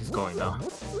okay, he's going now.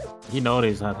 He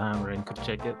noticed that hammer and could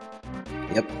check it.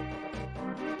 Yep.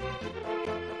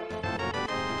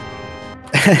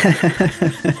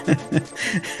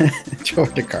 Joe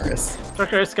Dracarys.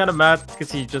 Dracarys kind of mad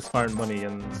because he just farmed money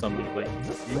and somebody like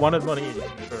he wanted money. He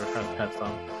sure have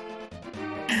some.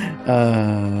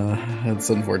 That's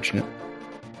unfortunate.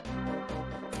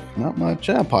 Not much.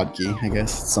 Podkey, I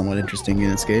guess. Somewhat interesting in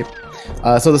Escape.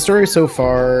 So the story so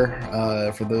far,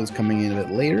 for those coming in a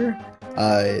bit later,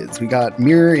 is we got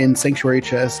Mirror in Sanctuary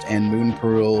Chest and Moon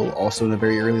Pearl also in a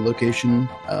very early location.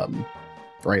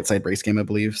 Right side brace game, I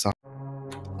believe. So,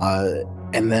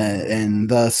 and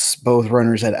thus both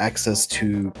runners had access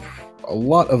to a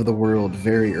lot of the world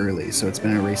very early. So it's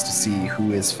been a race to see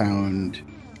who has found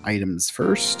items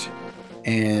first.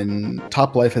 And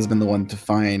Topplife has been the one to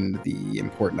find the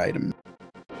important item.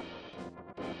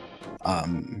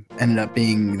 Ended up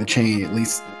being the chain, at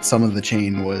least some of the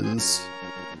chain was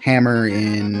hammer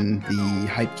in the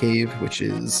Hype Cave, which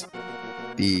is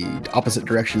the opposite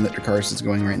direction that Dracarys is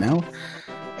going right now.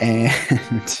 And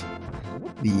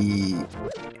the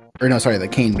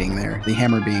cane being there, the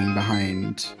hammer being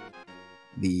behind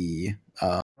the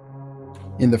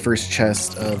in the first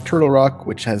chest of Turtle Rock,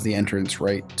 which has the entrance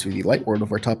right to the light world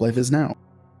of where Topplife is now.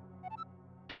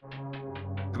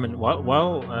 I mean, while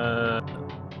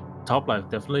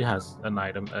Topplife definitely has an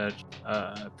item edge,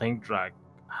 I think Drag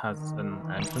has an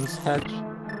entrance hedge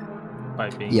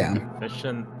by being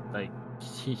efficient. Like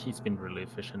he's been really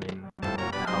efficient in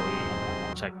how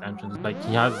he checked entrance. Like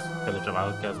he has Village of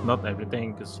Outcast, not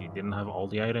everything because he didn't have all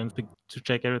the items to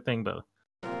check everything, but.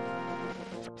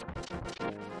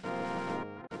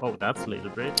 Oh, that's laser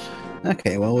bridge.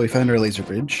 Okay, well, we found our laser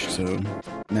bridge, so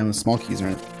now small keys are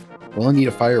in it. We'll need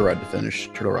a fire rod to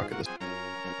finish Turtle Rock at this.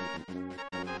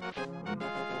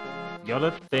 The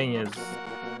other thing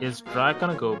is Drag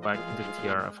gonna go back into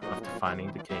TR after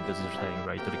finding the cane because he's heading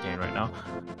right to the cane right now?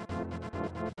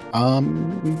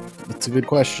 That's a good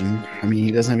question. I mean,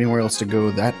 he doesn't have anywhere else to go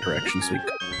that direction, so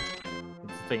That's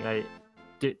the thing,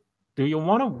 do you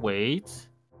want to wait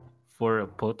for a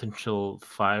potential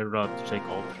fire rod to check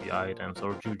all 3 items,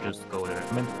 or do you just go there?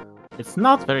 I mean, it's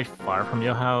not very far from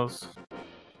your house.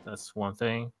 That's one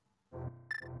thing.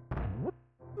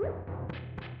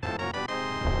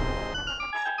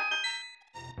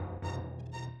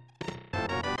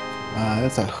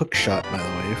 That's a hook shot, by the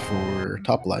way, for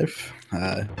Topplife,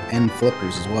 and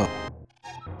flippers as well.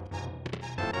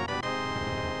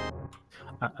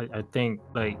 I think,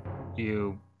 like,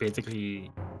 you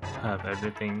basically have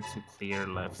everything to clear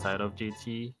left side of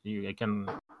GT. You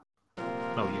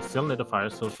still need a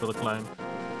fire source for the climb.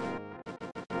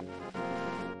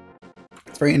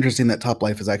 It's very interesting that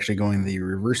Topplife is actually going the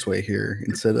reverse way here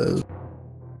instead of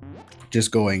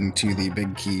just going to the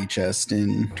big key chest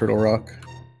in Turtle Rock.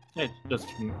 Yeah, it's just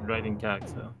right in CAC,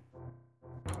 so.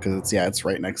 Because it's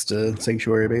right next to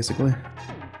Sanctuary, basically.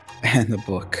 And the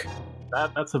book.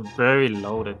 That's a very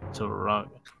loaded Turtle Rock.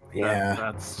 Yeah.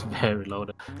 That's very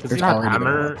loaded. Because you have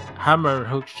hammer,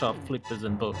 hook shot, flippers,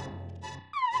 and book.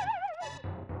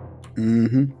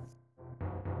 Mm-hmm.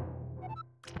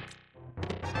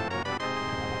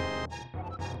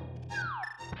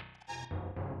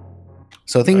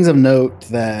 So things of note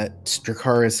that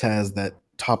Dracarys has that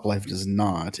Top Life does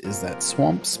not is that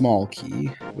Swamp Small Key,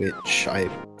 which I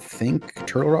think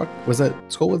Turtle Rock was that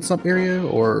Skullwood Swamp area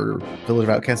or Village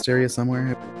of Outcast area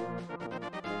somewhere.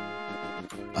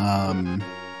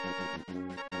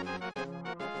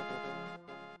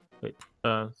 Wait,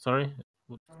 sorry.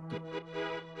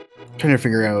 Trying to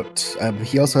figure out.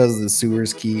 He also has the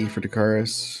Sewers Key for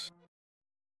Dracarys,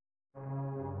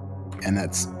 and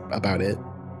that's about it.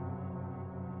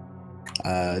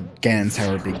 Ganon's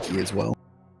Tower Big Key as well.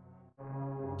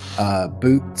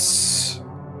 Boots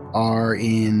were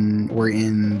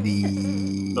in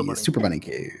the Super Bunny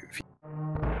Cave.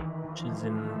 Which is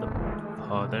in the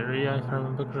pod area, if I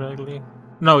remember correctly.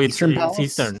 No, it's Eastern it's Palace?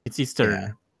 Eastern. It's Eastern.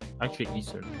 Yeah. Actually,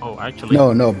 Eastern. Oh, actually.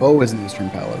 No, Bo is in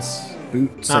Eastern Palace.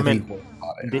 Boots, No, I I think, mean, were in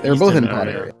Pod the area. They're both in Eastern Pod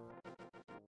area.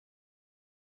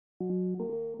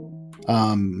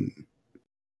 area.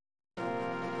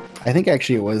 I think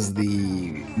actually it was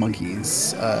the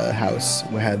Monkey's house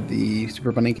who had the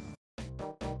Super Bunny.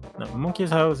 No, Monkey's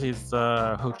house is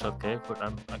Hookshot Cave, but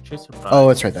I'm actually surprised. Oh,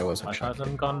 that's right, that was I Hookshot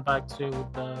hasn't gone back to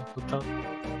the Hookshot,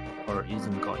 or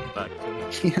isn't going back to.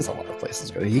 He has a lot of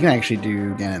places to go. He can actually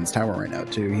do Ganon's Tower right now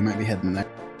too. He might be heading there.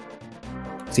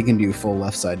 So he can do full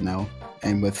left side now,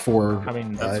 and with 4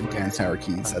 Ganon's Tower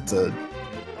keys, that's a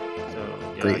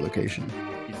great location.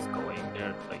 He's going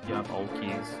there. Like you have all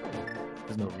keys.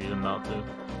 There's no reason not to.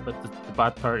 But the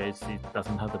bad part is he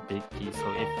doesn't have the big key.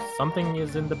 So if something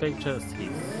is in the big chest, he's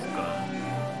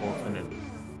gonna orphan it.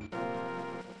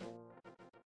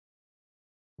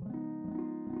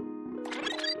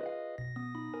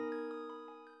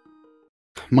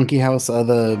 Monkey House,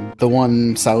 the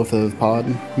one south of Pod,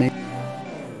 maybe.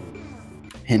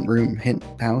 Hint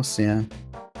house, yeah.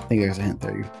 I think there's a hint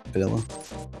there, Vanilla.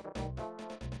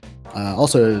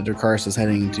 Also, Dracarys is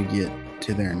heading to get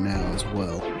to there now as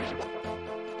well.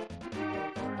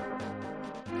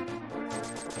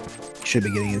 Should be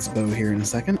getting his bow here in a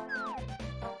second.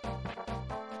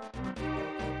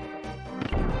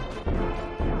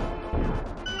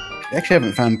 We actually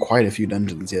haven't found quite a few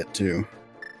dungeons yet, too.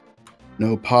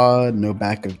 No pod, no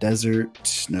back of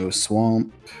desert, no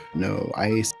swamp, no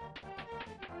ice.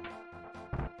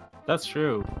 That's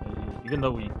true. Even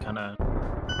though we kind of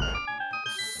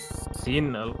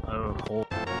seen a whole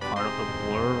part of the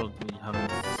world, we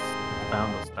haven't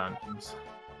found those dungeons.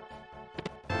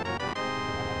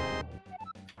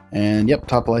 And yep,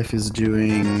 Top Life is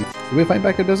doing. Did we find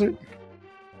back of desert?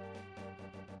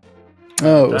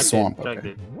 Oh, it was swamp.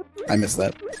 Okay. I missed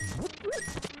that.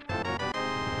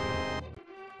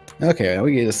 Okay, now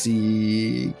we get to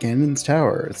see Ganon's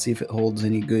Tower. Let's see if it holds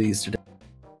any goodies today.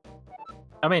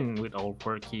 I mean, with all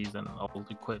 4 keys and old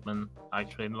equipment,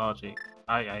 actually in logic,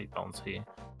 I don't see.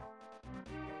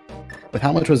 With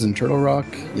how much was in Turtle Rock,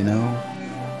 you know?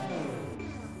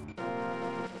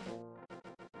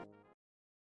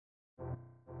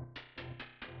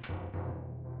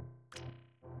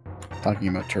 Talking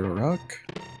about Turtle Rock.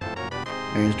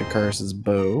 There's Dracarys'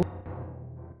 bow.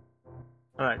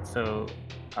 Alright, so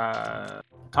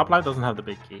Top Life doesn't have the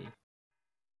big key.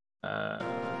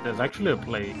 There's actually a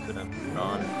play you could have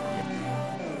done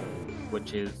here,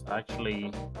 which is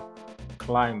actually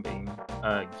climbing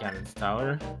Ganon's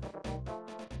Tower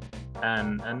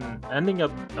and ending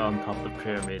up on top of the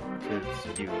pyramid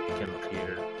because you can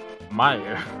clear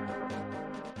Mire.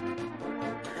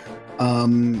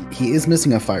 He is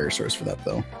missing a fire source for that,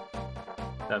 though.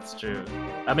 That's true.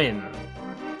 I mean,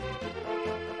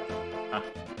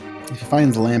 if he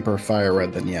finds lamp or fire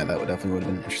red, then yeah, that would definitely would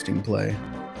have been an interesting play.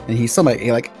 And he's still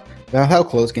like how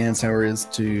close Ganon's Tower is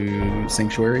to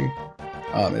Sanctuary.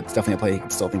 It's definitely a play he can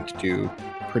still think to do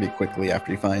pretty quickly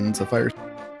after he finds a fire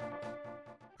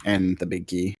and the big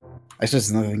key. I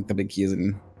just don't think the big key is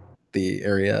in the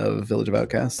area of Village of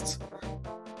Outcasts.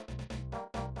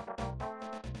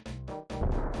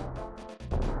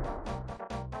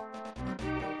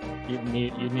 you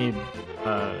need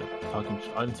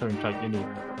answering track. You need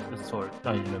the sword,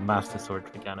 the master sword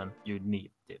for Ganon. You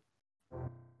need it.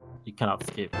 You cannot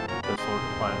skip the sword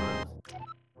requirement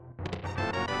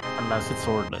unless it's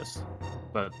swordless,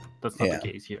 but that's not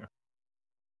the case here.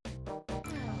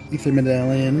 Ether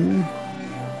Medallion,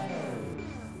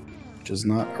 which is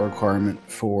not a requirement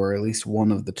for at least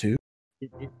one of the 2.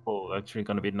 It's actually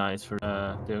going to be nice for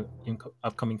the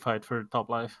upcoming fight for Top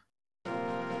Life.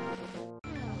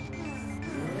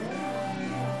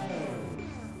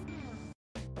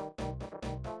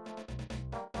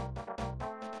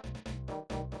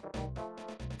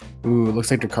 Ooh, looks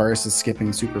like Dracarys is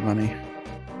skipping Super Bunny.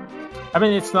 I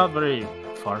mean, it's not very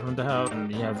far from the house,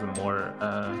 and he has a more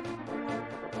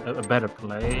a better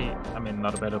play. I mean,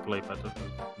 not a better play, but a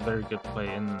very good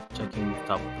play in checking the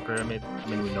top of the pyramid. I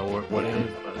mean, we know what it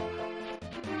is, but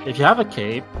if you have a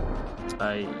cape,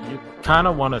 you kind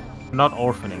of want to not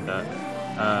orphaning that.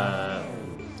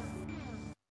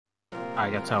 I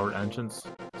got tower entrance,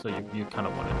 so you kind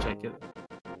of want to check it.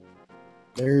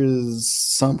 There's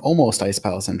some almost Ice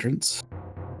Palace entrance.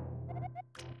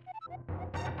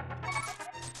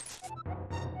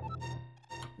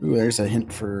 Ooh, there's a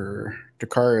hint for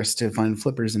Dracarys to find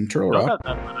flippers in Turtle Rock.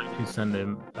 That might actually send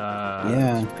him.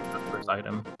 Yeah. To take that first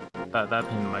item. That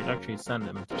hint might actually send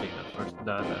him to take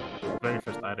that very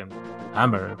first item,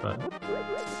 hammer. But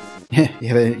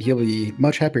Yeah, he'll be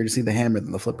much happier to see the hammer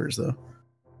than the flippers, though.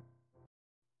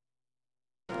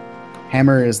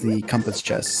 Hammer is the compass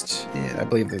chest. Yeah, I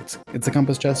believe it's a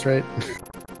compass chest, right?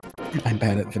 I'm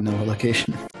bad at vanilla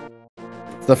location.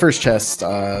 It's the first chest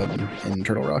in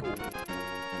Turtle Rock.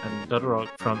 And Turtle Rock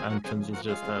front entrance is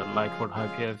just a Lightward High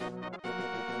PF.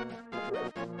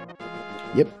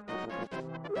 Yep.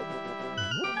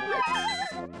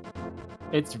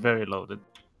 It's very loaded.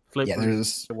 Flipper, Yeah,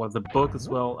 there's... There was a book as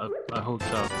well, a hook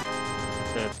shot,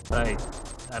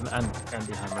 and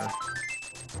the hammer.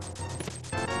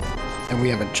 And we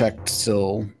haven't checked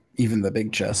still even the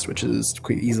big chest, which is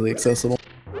quite easily accessible.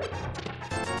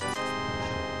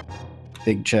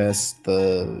 Big chest,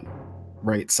 the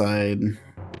right side,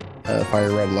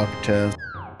 fire red lock chest,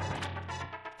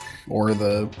 or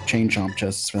the chain chomp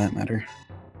chests for that matter.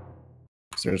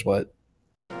 So there's what?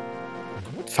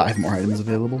 5 more items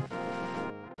available.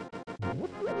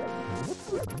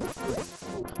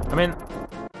 I mean,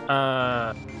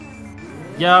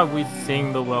 yeah, we're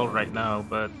seeing the well right now,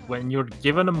 but when you're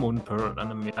given a moon pearl,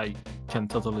 and I can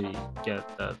totally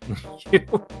get that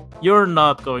you're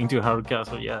not going to Hard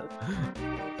Castle yet.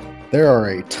 There are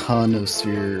a ton of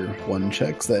Sphere 1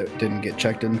 checks that didn't get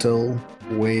checked until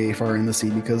way far in the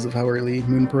sea because of how early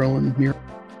Moon Pearl and Mirror,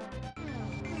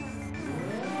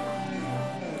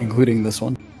 including this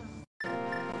one.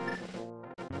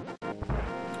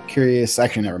 Curious,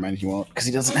 actually never mind, he won't, because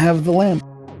he doesn't have the lamp.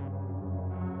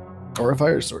 Or a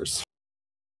fire source.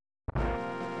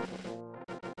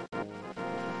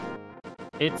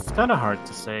 It's kind of hard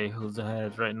to say who's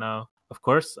ahead right now. Of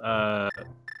course,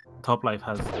 Topplife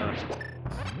has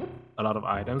a lot of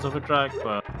items over Drag,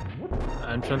 but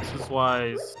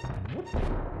entrances-wise,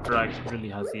 Drag really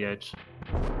has the edge.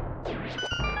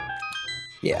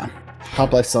 Yeah.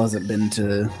 Topplife still hasn't been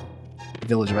to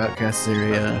Village of Outcasts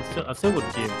area. I still would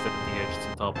give the edge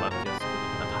to Topplife just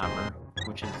with that hammer,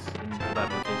 which is in that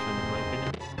location in my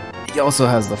opinion. He also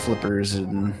has the flippers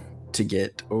and to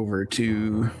get over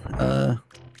to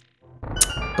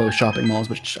both shopping malls,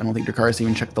 which I don't think Dracarys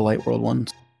even checked the Light World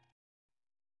ones.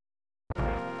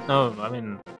 No, I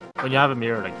mean, when you have a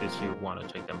mirror like this, you want to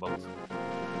check them both.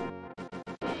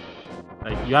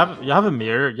 Like you have a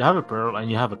mirror, you have a pearl, and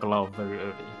you have a glove very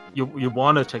early. You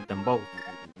want to check them both.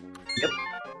 Yep.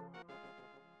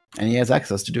 And he has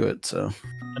access to do it, so.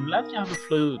 Unless you have a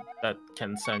flute that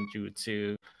can send you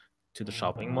to the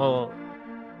shopping mall,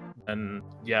 then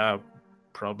yeah,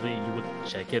 probably you would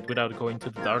check it without going to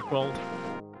the Dark World.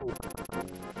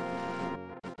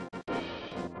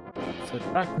 So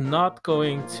Drac not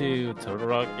going to Turtle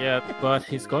Rock yet, but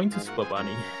he's going to Super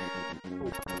Bunny.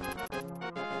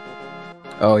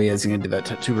 Oh, yeah, he's gonna do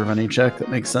that Super Bunny check. That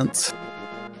makes sense.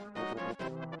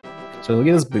 So look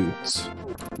at his boots,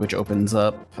 which opens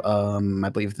up, I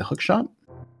believe, the hook shot.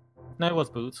 No, it was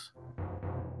boots.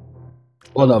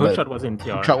 Well, no, hook but shot was in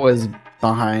TR. Hook shot was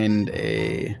behind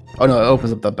a. Oh no, it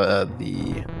opens up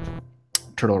the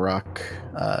Turtle Rock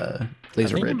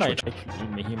laser bridge,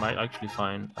 he might actually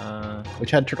find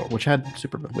which had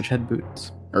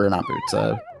boots or not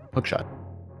boots, hook shot.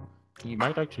 He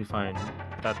might actually find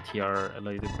that TR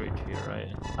laser bridge here,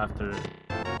 right? After.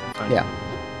 Yeah,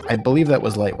 I believe that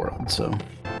was Light World. So.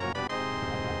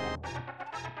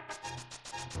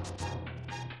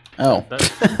 Oh.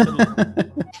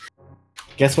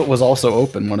 Guess what was also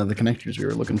open? One of the connectors we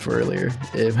were looking for earlier.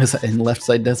 It was in Left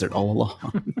Side Desert all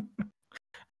along.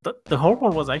 The whole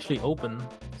world was actually open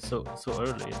so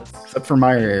early. Except for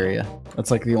my area.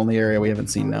 That's like the only area we haven't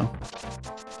seen now.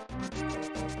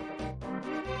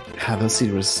 Ah, that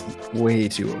seed was way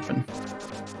too open.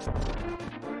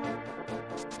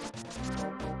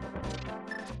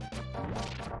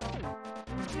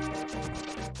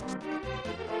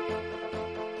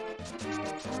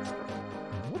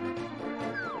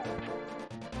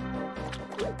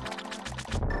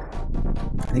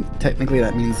 I think technically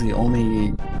that means the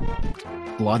only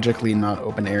logically not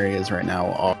open areas right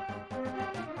now are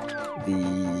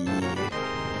the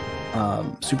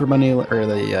Super Bunny or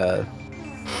the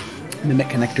Mimic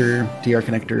connector, TR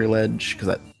connector ledge, because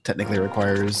that technically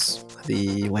requires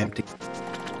the lamp to...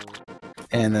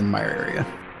 And then mire area.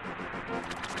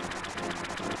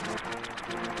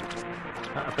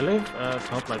 I believe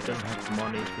topplife didn't have the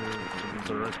money to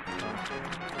resurrect.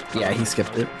 Yeah, he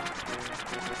skipped it.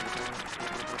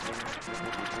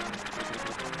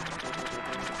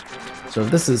 So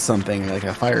if this is something like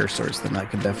a fire source, then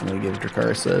that could definitely give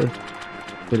Dracarys a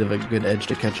bit of a good edge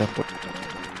to catch up with.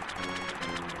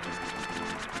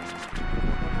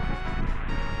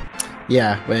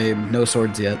 Yeah, wait, no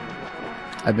swords yet.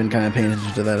 I've been kind of paying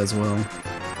attention to that as well.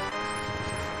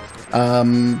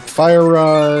 Fire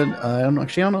Rod, I don't know.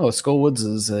 Skullwoods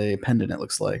is a pendant, it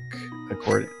looks like,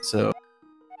 according, so.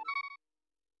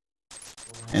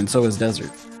 And so is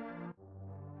Desert.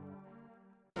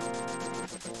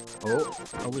 Oh,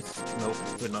 no,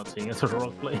 we're not seeing it as a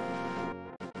roleplay.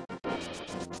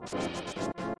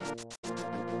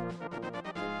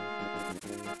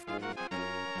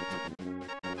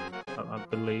 I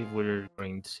believe we're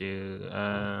going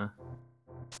to.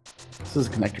 This is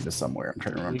connected to somewhere. I'm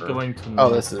trying to remember. We're going to. Oh,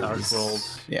 this is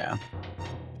Crossworld. Yeah.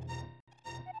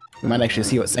 We might actually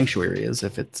see what Sanctuary is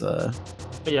if it's.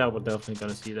 Yeah, we're definitely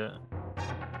gonna see that.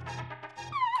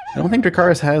 I don't think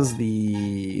Dracarys has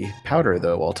the powder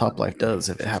though, while Toplife does.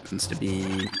 If it happens to be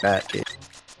Batgate.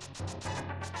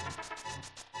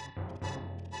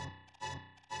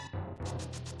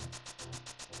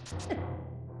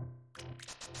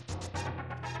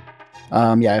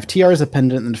 Yeah, if TR is a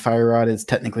pendant, then Fire Rod is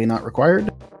technically not required.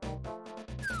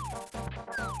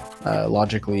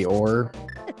 Logically or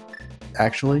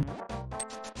actually.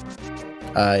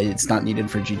 It's not needed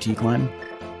for GT climb.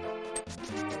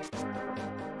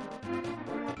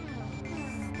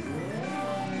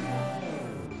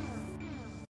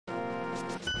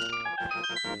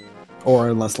 Or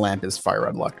unless Lamp is Fire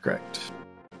Rod locked correct.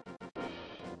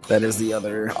 That is the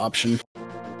other option.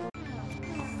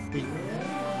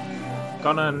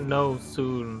 Gonna know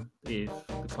soon if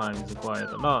the climb is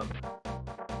required or not.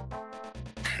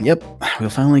 Yep, we'll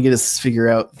finally get to figure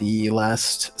out the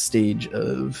last stage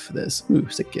of this. Ooh,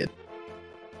 sick kid.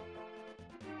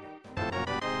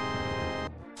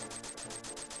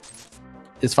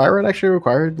 Is Fire Rod actually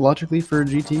required logically for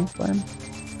GT climb?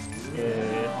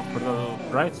 For the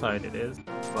right side it is,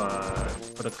 but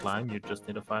for the climb you just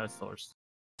need a fire source.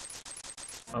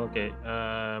 Okay,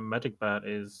 Magic Bat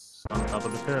is on top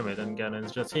of the pyramid and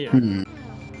Ganon's just here.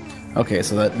 Okay,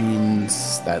 so that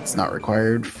means that's not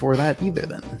required for that either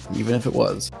then, even if it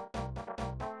was.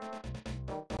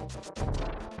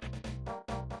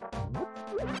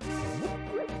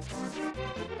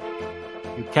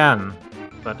 You can,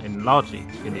 but in logic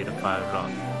you need a fire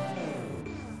rod.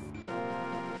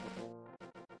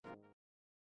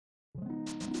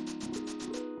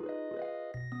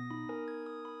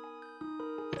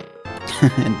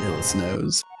 And Illis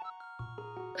knows.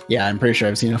 Yeah, I'm pretty sure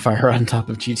I've seen a fire on top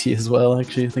of GT as well,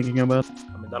 actually, thinking about it.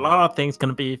 I mean, a lot of things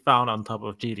can be found on top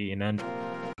of GT, and then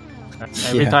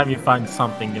every time you find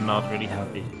something, you're not really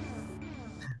happy.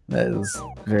 That is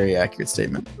a very accurate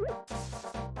statement.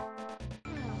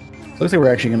 Looks like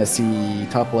we're actually going to see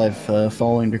Toplife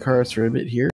following Dracarys for a bit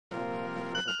here.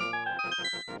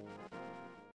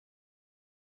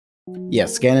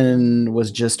 Yes, Ganon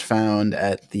was just found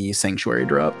at the Sanctuary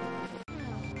drop.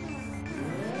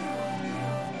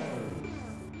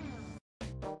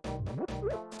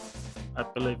 I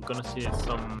believe we're gonna see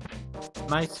some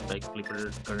nice spike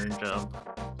flipper current jump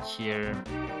here.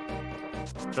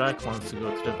 Drac wants to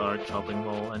go to the dark chopping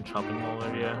wall and chopping wall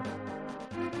area.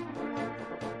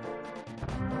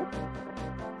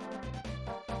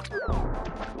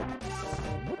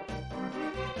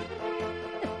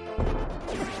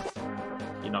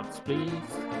 Enox, please.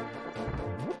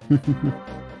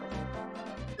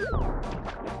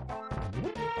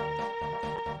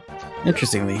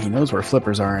 Interestingly, he knows where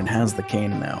flippers are and has the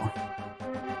cane now.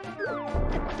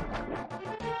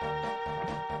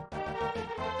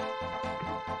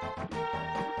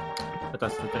 But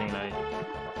that's the thing,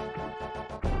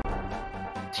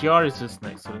 TR is just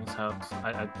next to his house.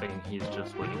 I think he's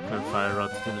just waiting for Fire Rod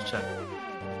to do the check.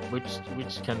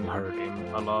 Which can hurt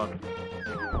him a lot.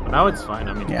 But now it's fine,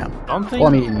 I mean, yeah. Don't think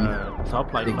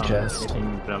Toplife big found chest.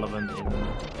 anything relevant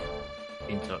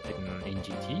in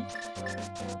GT?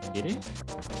 Did he?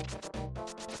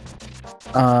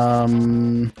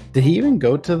 Did he even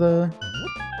go to the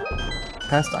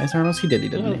past Ice Armors? He did,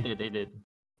 didn't he? Yeah, he did.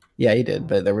 Yeah, he did,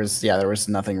 but there was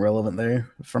nothing relevant there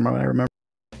from what I remember.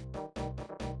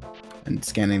 And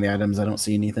scanning the items, I don't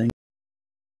see anything.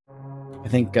 I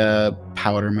think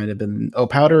powder might have been... Oh,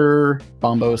 powder,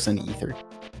 bombos, and ether.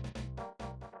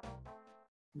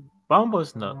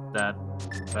 Bombo's not that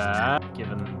bad,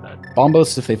 given that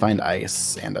Bombos if they find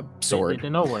ice and a sword. They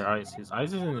know where ice is.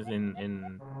 Ice is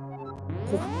in...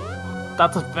 Ooh,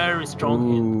 that's a very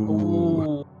strong hit.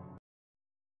 Ooh.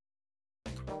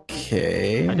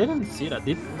 Okay. I didn't see that.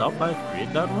 Did topplife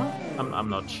read that one? I'm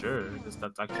not sure, because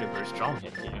that's actually a very strong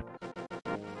hit here.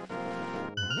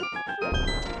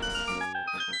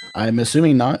 I'm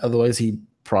assuming not, otherwise he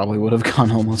probably would have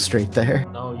gone almost straight there.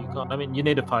 No, you can't. I mean, you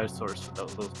need a fire source for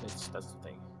those hits. That's the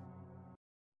thing.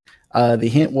 The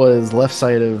hint was left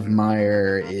side of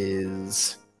Meyer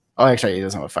is... Oh, actually, he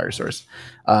doesn't have a fire source.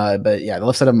 But yeah, the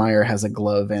left side of Meyer has a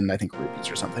glove and I think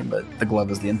rupees or something, but the glove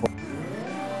is the important.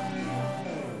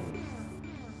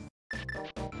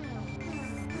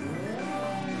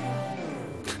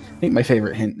 I think my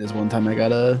favorite hint is one time I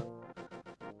got a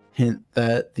hint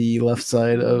that the left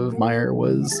side of Meyer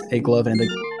was a glove and a...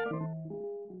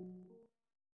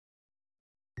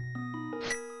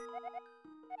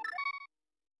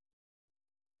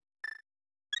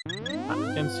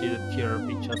 I can see the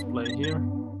TRP chest play here.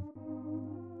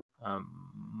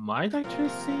 Might actually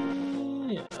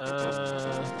see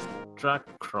Drac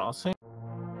crossing.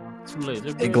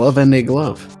 A glove and a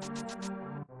glove.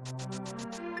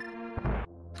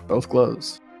 Both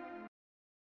gloves.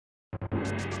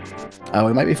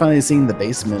 We might be finally seeing the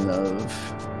basement of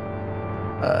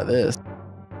this.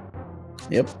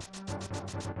 Yep.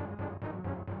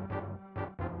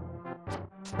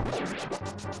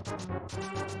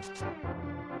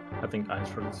 I think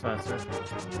ice runs faster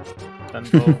than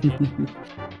both.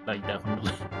 Like,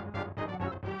 definitely.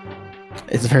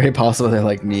 It's very possible they're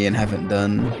like me and haven't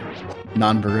done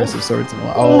non-progressive swords in a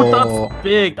while. Oh, that's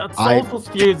big. That's almost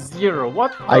speed 0.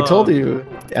 What? I told you.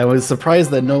 I was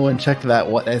surprised that no one checked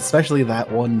that one, especially that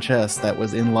one chest that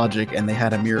was in logic and they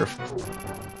had a mirror.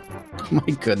 My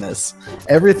goodness.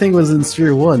 Everything was in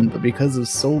sphere 1, but because of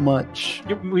so much...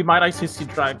 We might actually see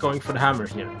Drag going for the hammer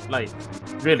here. Like,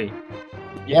 really.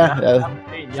 You have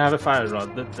a fire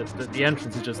rod. The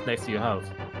entrance is just next to your house.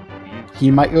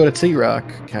 He might go to T-Rock,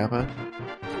 Kappa.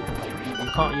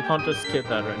 You can't just skip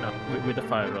that right now with the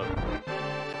fire rod.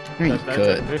 I mean, That's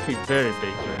could. very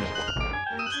big for him.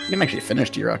 You can actually finish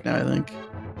T-Rock now, I think.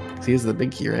 He has the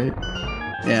big key, right?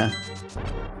 Yeah.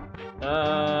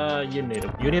 You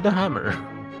need a hammer.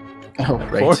 Oh,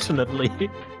 right. Unfortunately.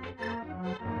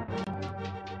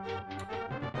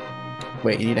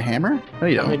 Wait, you need a hammer? No,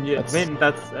 you don't.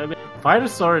 I mean, fire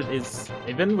sword is,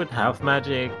 even with half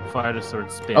magic, fire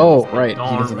sword spins. Oh, right.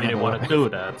 I don't really want to do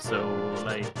that, so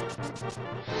like.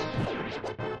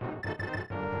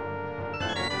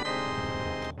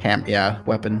 Yeah,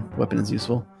 weapon is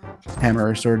useful. Hammer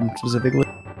or sword specifically.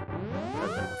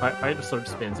 Fire sword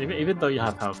spins, even though you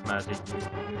have half magic.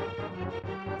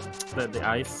 The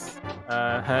ice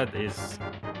head is.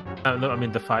 No, I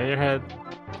mean the fire head.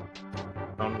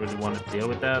 Don't really want to deal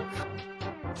with that.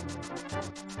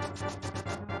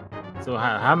 So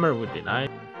hammer would be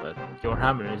nice, but your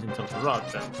hammer is into the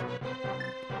rock then.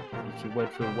 If you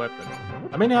wait for a weapon.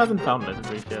 I mean, he hasn't found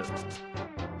legendary yet.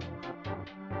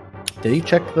 Did he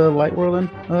check the light world in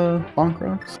Bonk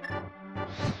Rocks?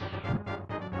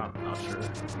 I'm not sure.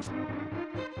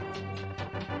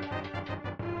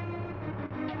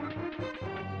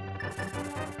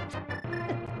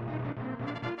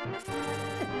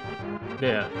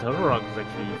 Yeah, the rock is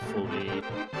actually fully... You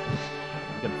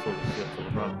can fully feel the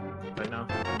rock right now.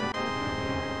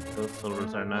 Those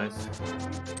silvers are nice.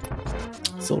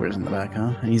 Silver's in the back,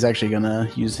 huh? And he's actually gonna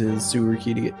use his sewer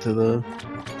key to get to the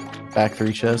back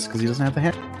 3 chests because he doesn't have the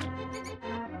hammer.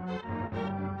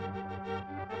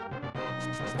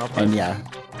 And yeah.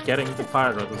 Getting the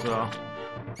fire rod as well.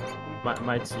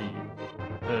 Might see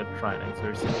Trinax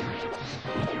or something.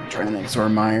 Trinax or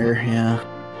Meyer, yeah.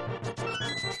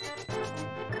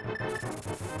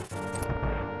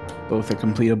 Both are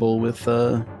completable with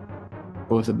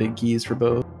both the big keys for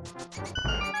both.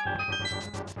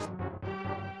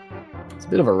 It's a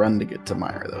bit of a run to get to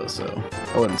Meyer though, so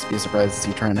I wouldn't be surprised to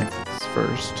see Trinax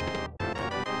first.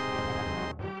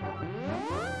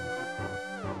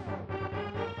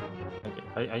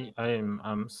 Okay,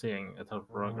 I'm seeing a top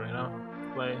rock right now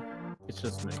play. It's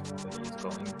just me. He's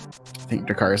going. I think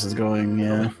Dracarys is going,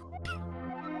 yeah.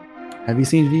 Have you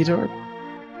seen Vitor?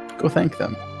 Go thank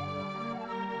them.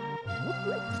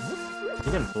 He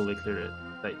can fully clear it.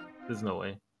 Like, there's no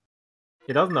way.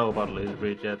 He doesn't know about laser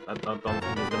bridge yet. I don't think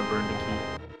he's gonna burn the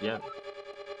key yet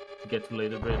to get to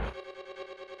laser bridge.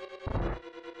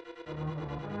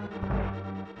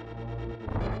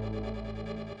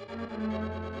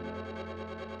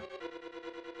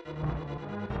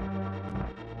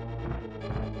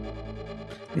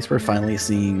 At least we're finally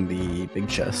seeing the big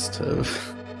chest of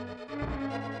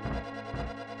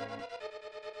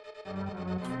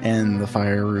and the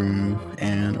fire room,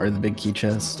 or the big key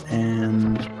chest,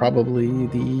 and probably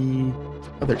the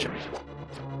other chest.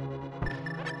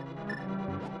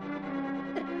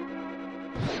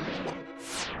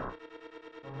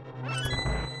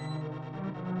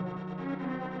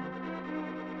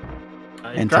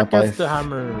 And Drac gets the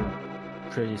hammer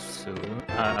pretty soon.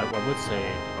 I would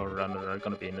say our runner are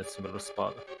gonna be in a similar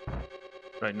spot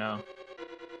right now.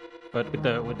 But with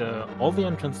the all the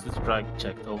entrances Drag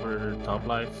checked over top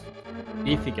life,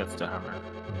 if he gets the hammer,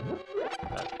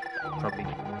 that probably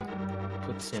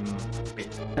puts him a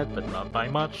bit ahead, but not by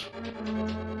much.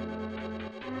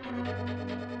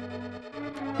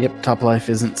 Yep, top life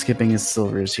isn't skipping his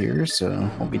silvers here, so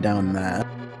we'll be down that.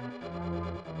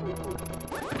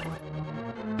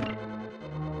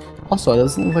 Also, it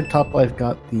doesn't look like Top Life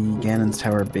got the Ganon's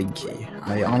Tower big key.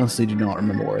 I honestly do not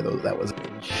remember where that was.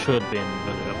 Should be in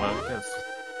the about this.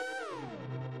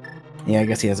 Yeah, I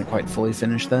guess he hasn't quite fully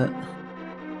finished that.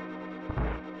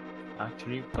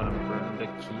 Actually, gonna burn the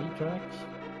key track.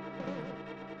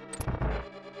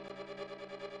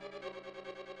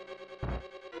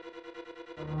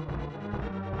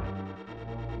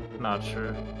 Not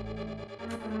sure.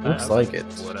 Looks like it.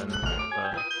 Wouldn't,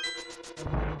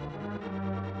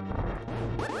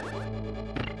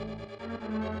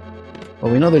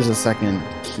 Well, we know there's a second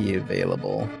key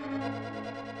available.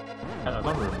 I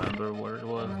don't remember where it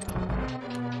was.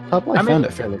 Top Life found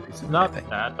it fairly recently. It's not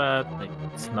that bad. Like,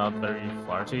 it's not very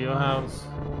far to your house,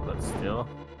 but still.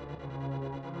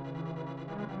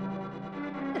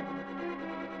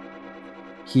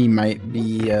 He might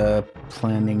be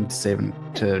planning to save him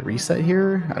to reset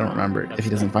here. I don't remember if he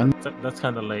doesn't find. That's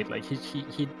kind of late. Like he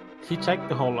checked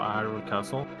the whole Hyrule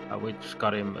Castle, which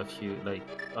got him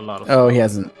a lot of. Oh, he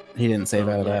hasn't. He didn't save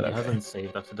out of that. He hasn't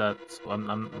saved after that. So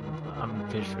I'm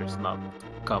pretty sure it's not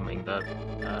coming. That.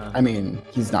 I mean,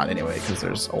 he's not anyway because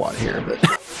there's a lot here, but.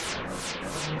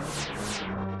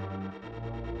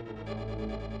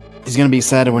 He's gonna be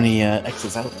sad when he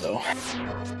exits out, though.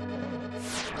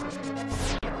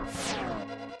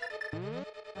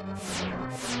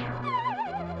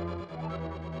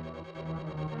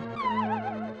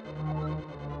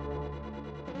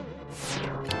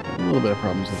 A little bit of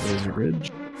problems with the laser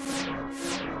bridge.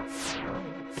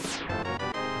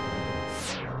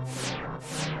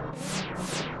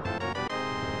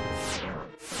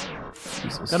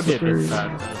 Gotta be a bit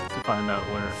sad to find out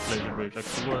where laser bridge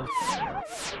actually was.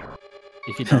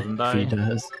 If he doesn't die. If he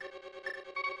does.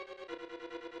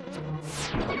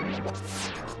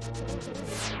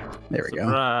 There we go.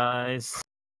 Surprise!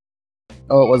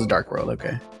 Oh, it was a Dark World,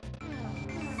 okay.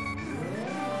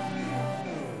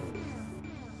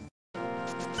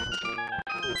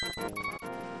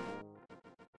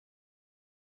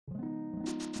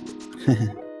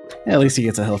 At least he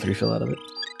gets a health refill out of it.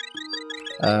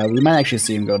 We might actually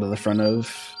see him go to the front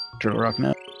of Turtle Rock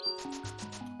now.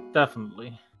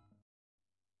 Definitely.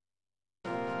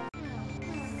 Or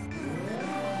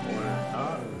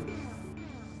not.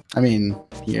 I mean,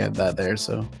 he had that there,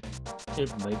 so...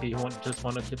 Maybe he just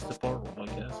want to keep the portal, I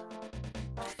guess.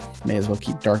 May as well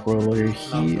keep Dark World where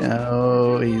he...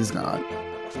 Oh, he's not.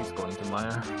 He's going to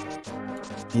Mire.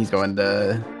 He's going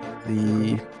to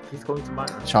the... He's going to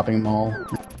Mire. Shopping mall.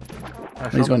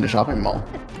 He's going to shopping mall.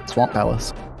 Swamp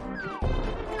Palace.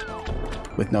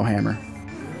 With no hammer.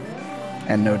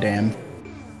 And no dam.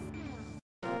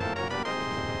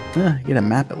 Get a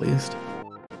map at least.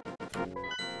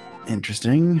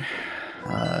 Interesting.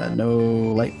 No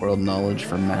Light World knowledge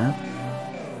for map.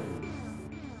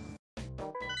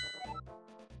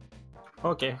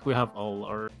 Okay, we have all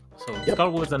our... So, Yep.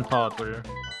 Skullwoods and Pod were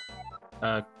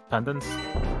pendants.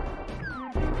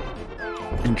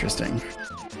 Interesting.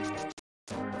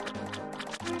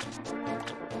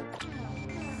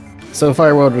 So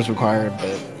Fire World was required,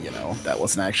 but, you know, that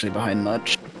wasn't actually behind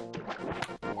much.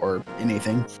 Or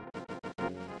anything.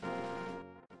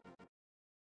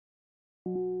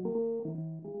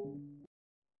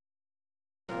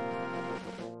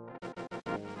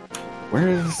 Where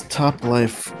does Top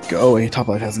Life go? Oh, Top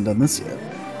Life hasn't done this yet.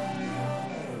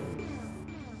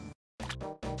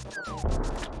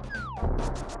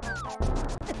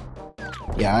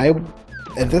 Yeah,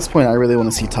 at this point, I really want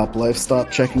to see Top Life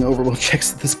stop checking overworld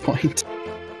checks at this point.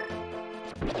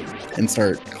 And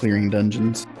start clearing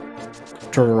dungeons.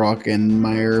 Turtle Rock and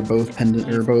Mire are both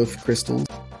both crystals.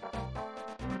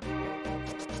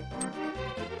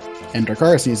 And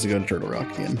Dracarys needs to go to Turtle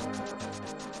Rock again.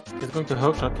 He's going to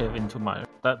hookshot cave into Mire.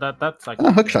 That's like...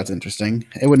 Hookshot's interesting.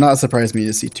 It would not surprise me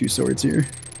to see two swords here.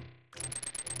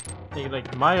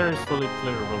 Like, Mire is fully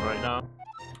clearable right now.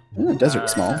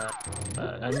 Desert's small.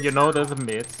 And you know there's a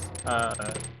myth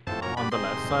on on the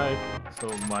left side, so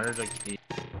Mire like a pretty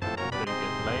good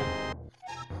play.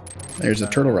 There's a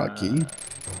Turtle Rock key.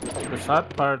 The sad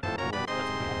part to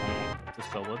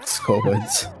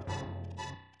Skullwoods.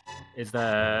 is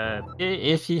that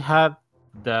if he had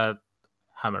that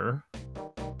hammer,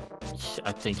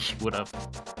 I think he would have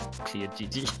cleared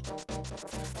GG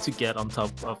to get on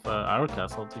top of our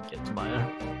castle to get to Mire.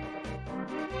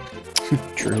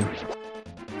 True.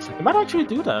 You might actually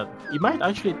do that. You might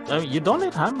actually. You don't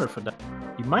need hammer for that.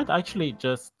 You might actually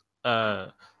just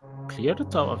clear the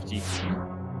top of GG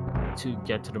to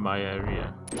get to the Maya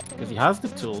area, because he has the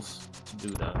tools to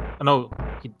do that. No,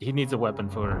 he needs a weapon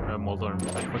for Moldorm.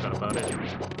 I forgot about it.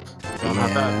 Don't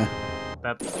have that.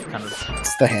 That's kind of.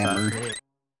 It's the hammer.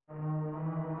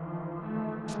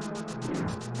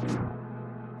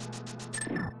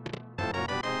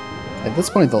 At this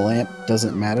point, the lamp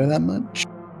doesn't matter that much.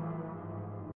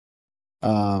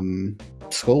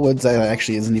 Skullwoods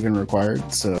actually isn't even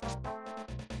required, so.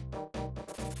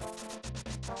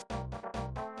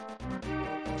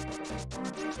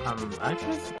 I'm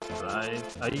actually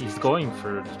surprised. He's going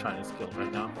for the Chinese skill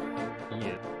right now. He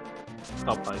is.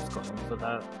 Topplife is going for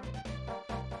that.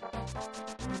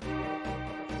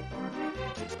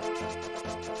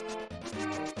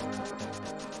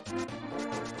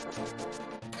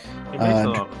 It makes a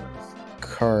lot of sense.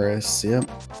 Dracarys, yep.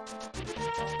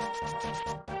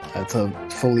 That's a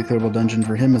fully clearable dungeon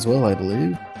for him as well, I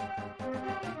believe.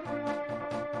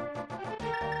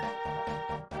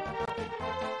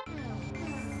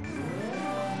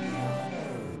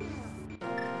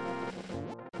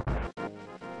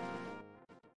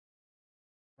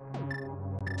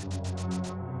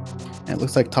 It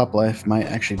looks like Topplife might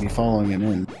actually be following him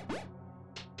in.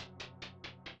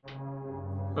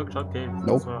 Hookshot Cave.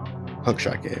 Nope. Well.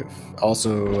 Hookshot Cave.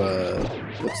 Also,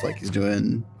 looks like he's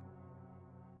doing.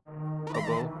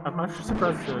 Oboe. I'm actually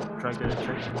surprised to try to get a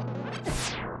check.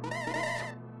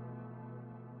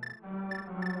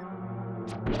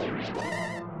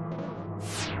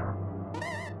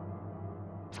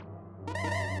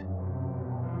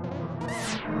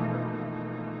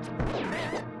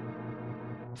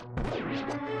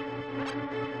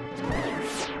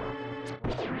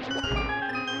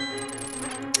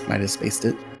 Might have spaced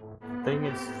it. Thing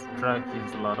is, Drac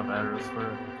uses a lot of arrows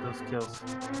for those kills.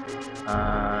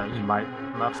 He might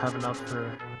not have enough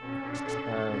for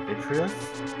Vitreous.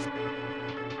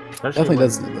 Definitely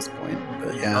doesn't at this point,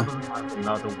 but he yeah. doesn't have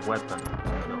another weapon to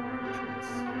kill Vitreous.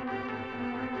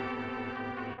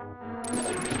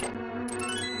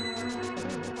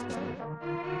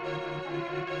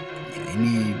 Yeah, you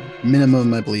need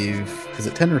minimum, I believe, is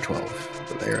it 10 or 12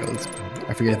 with arrows?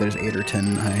 I forget if there's 8 or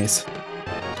 10 eyes.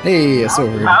 Hey, a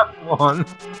sword. I have one,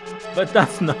 but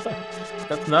that's not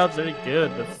very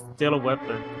good. That's still a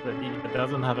weapon, but it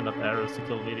doesn't have enough arrows to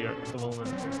kill Meteor at the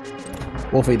moment.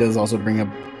 Wolfie does also bring up,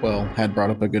 well, had brought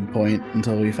up a good point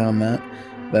until we found that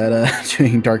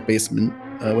doing Dark Basement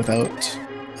without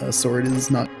a sword is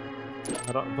not.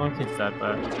 I don't think it's that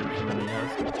bad too many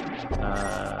has.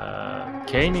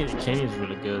 Kane is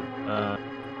really good.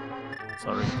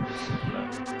 Sorry,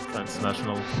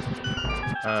 transnational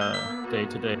day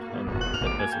today, and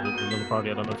there's a little party.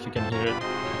 I don't know if you can hear it.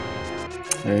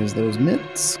 There's those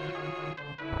mitts.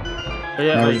 But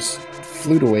yeah, now we just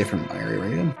flew away from my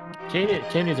area.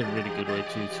 Kane is a really good way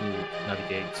to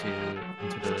navigate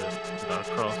into the Dark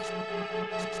Cross.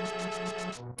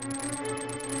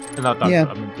 Not dark, yeah.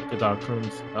 I mean the dark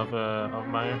rooms of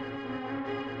Mire.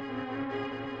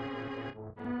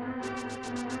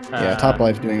 Yeah,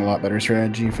 Topplife doing a lot better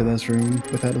strategy for this room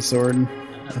without a sword,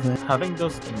 I think. Having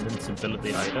those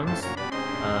invincibility items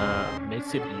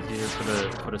makes it easier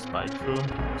for the spike room,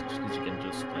 because you can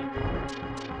just like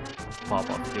pop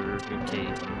off your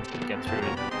cave and get through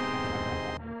it.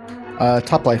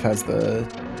 Topplife has the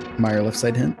Mire left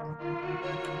side hint.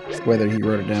 Whether he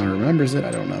wrote it down or remembers it,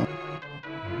 I don't know.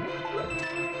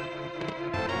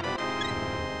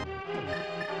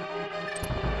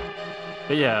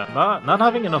 But yeah, not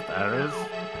having enough arrows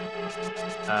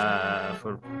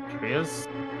for Dracarys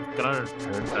gonna hurt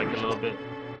Drake a little bit.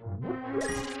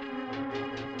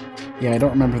 Yeah, I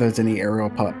don't remember if there's any arrow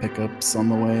pot pickups on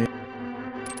the way.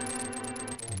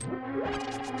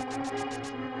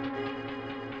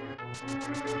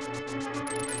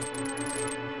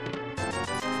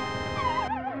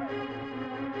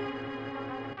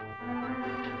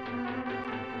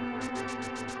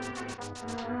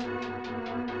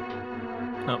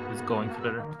 No, he's going for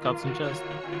the cups and chest.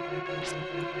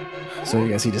 So I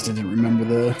guess he just didn't remember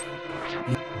the...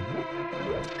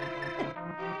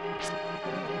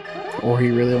 Or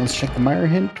he really wants to check the Mire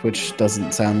hint, which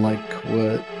doesn't sound like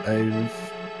what I've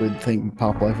would think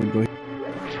Topplife would go.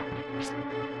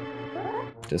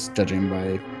 Just judging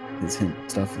by his hint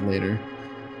stuff later.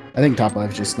 I think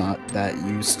Toplife's just not that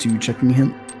used to checking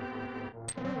hint,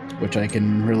 which I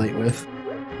can relate with.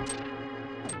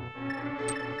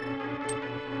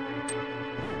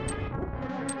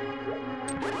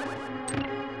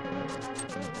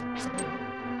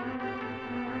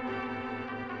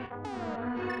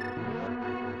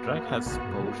 Drake has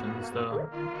potions though,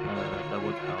 that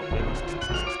would help him.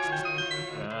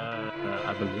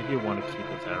 I believe you want to keep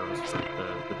his arrows for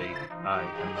the big eye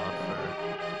and not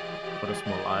for the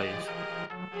small eyes.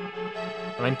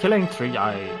 I mean, killing 3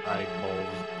 eyeballs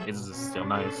is still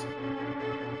nice.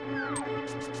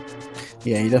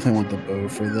 Yeah, you definitely want the bow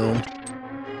for the...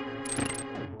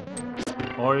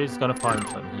 Or he's gonna farm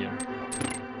some here.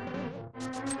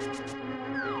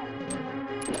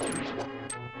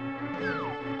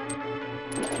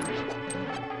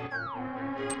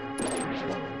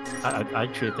 I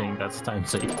actually think that's time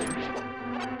safe.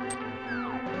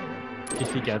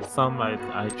 If he gets some, I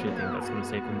actually think that's gonna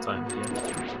save him time here.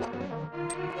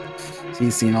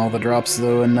 He's seen all the drops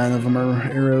though, and none of them are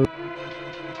arrows.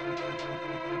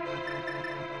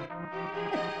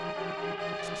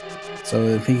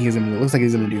 So I think he's gonna. It looks like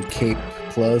he's gonna do cape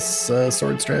plus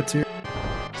sword strats here.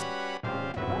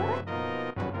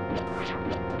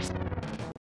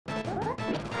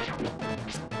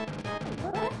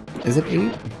 Is it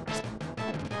 8?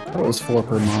 I thought it was 4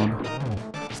 per mob.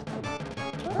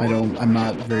 I'm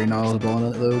not very knowledgeable on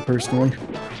it though, personally.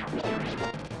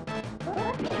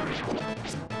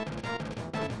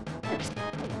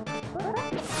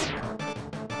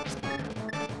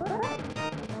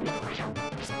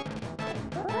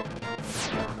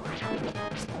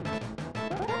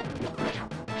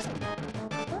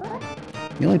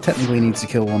 He only technically needs to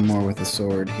kill one more with a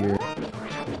sword here.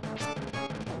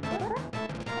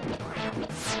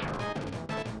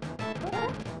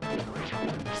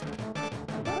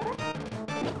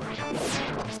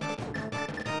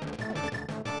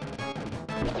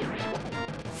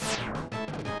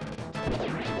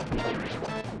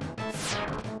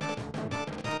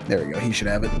 There we go, he should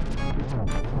have it.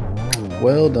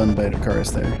 Well done by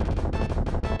Dracarys there.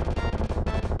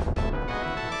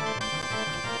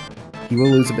 He will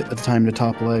lose a bit of time to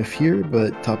Topplife here,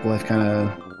 but Topplife kind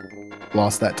of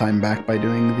lost that time back by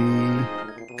doing the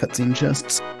cutscene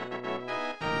chests.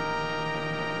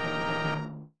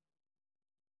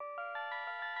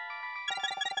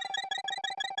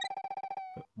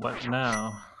 What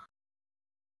now?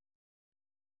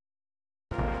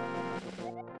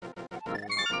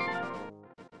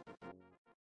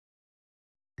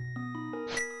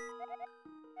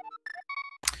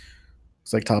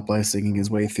 Looks like Topplife singing his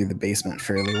way through the basement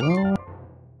fairly well.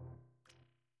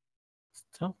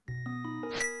 Still,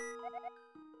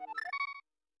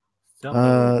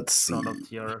 let's see. Round of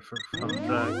tiara from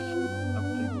Drag.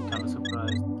 I'm kind of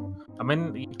surprised. I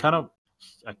mean, he kind of.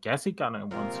 I guess he kind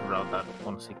of wants to route that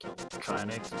once he kills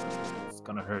Dracarys. It's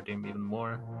gonna hurt him even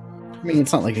more. I mean,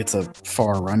 it's not like it's a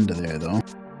far run to there, though.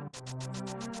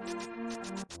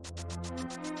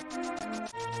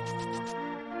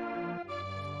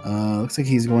 Looks like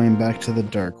he's going back to the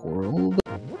Dark World.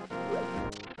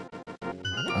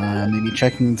 Maybe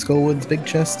checking Skullwood's big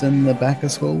chest in the back of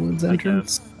Skullwood's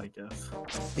entrance. I guess.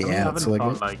 Yeah, that's like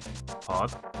found, like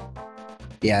Pod.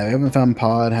 Yeah, we haven't found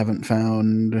Pod. Haven't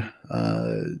found.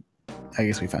 I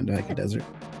guess we found Heka Desert.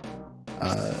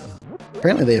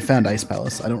 Apparently they have found Ice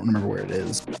Palace. I don't remember where it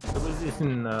is. It's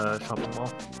in Shopping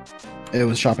Mall. It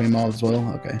was Shopping Mall as well.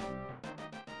 Okay.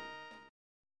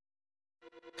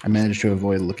 I managed to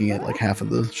avoid looking at like half of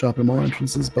the shopping mall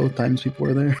entrances both times people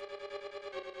were there.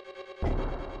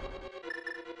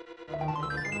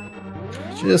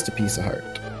 Just a piece of heart.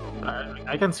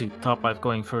 I can see Topplife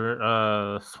going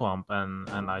for Swamp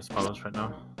and Ice Palace right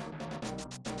now.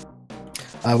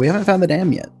 We haven't found the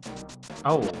dam yet.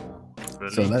 Oh,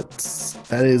 really? So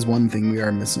that is one thing we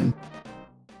are missing.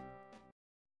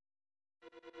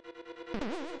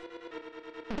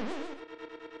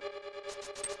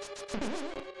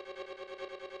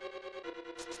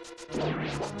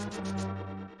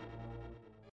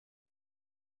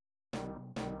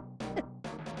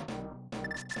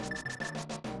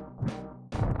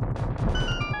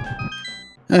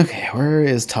 Okay, where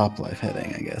is Topplife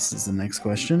heading, I guess, is the next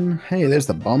question. Hey, there's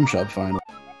the bomb shop finally.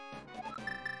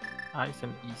 Ice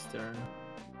and Eastern.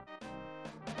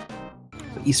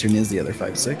 So Eastern is the other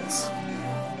 5-6.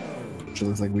 Which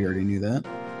looks like we already knew that.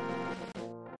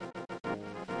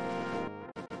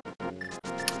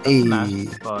 Hey.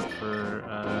 Nice spot for,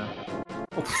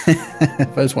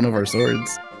 That was one of our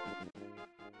swords.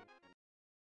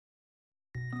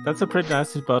 That's a pretty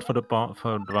nasty spot for the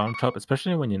bomb top,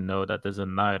 especially when you know that there's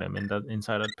an item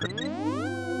inside that.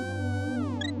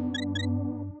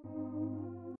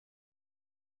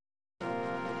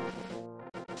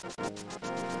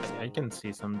 I can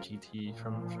see some GT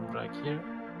from Drag here.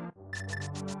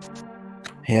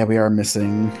 Yeah, we are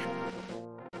missing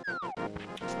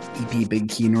EP big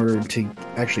key in order to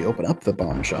actually open up the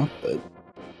bomb shop, but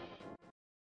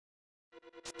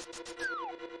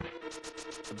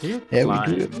yeah, we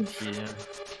do it. Here?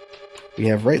 We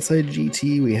have right side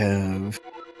GT. We have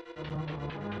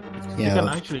you can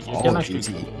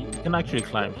actually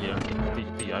climb here.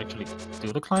 Do you actually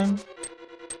do the climb,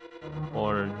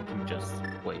 or do you just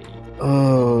wait?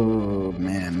 Oh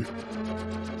man.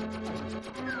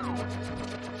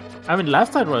 I mean,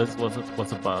 last side was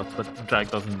about, but Drag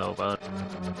doesn't know about.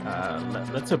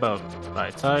 Let's about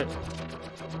right side.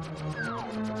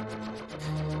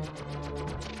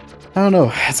 I don't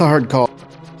know. It's a hard call.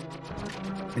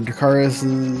 In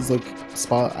Dracarys' like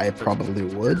spot, I probably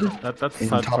would. That's in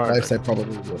top lives, I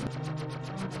probably would.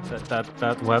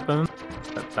 That weapon,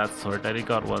 that sword that he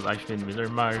got was actually in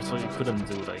Millermeyer, so you couldn't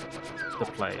do like the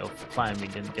play of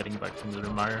climbing and getting back to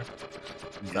Millermeyer.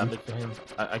 Sadly for him,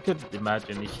 I could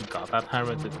imagine if he got that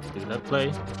hammer to do that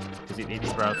play, because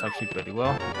it routes actually pretty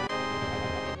well.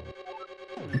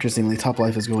 Interestingly, Top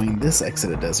Life is going this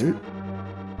exit of desert.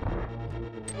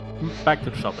 Back to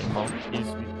the shopping mall.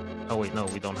 Oh wait, no,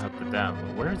 we don't have the dam.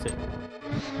 Where is it?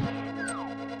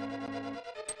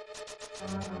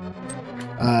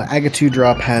 Aga2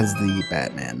 drop has the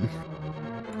Batman.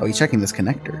 Oh, he's checking this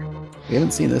connector. We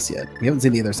haven't seen this yet. We haven't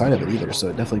seen the other side of it either, so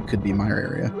it definitely could be my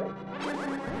area.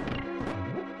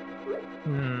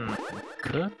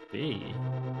 Could be.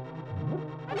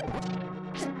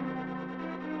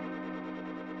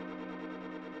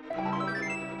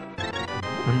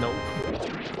 Nope.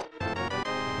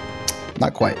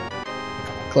 Not quite.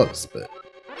 Close, but...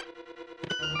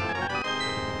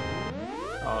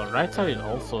 Right side is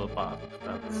also a bot.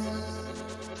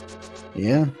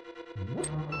 Yeah.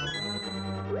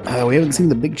 We haven't seen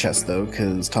the big chest, though,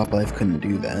 because Top Life couldn't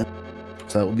do that.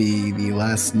 So that will be the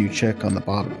last new check on the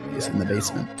bottom, at least, in the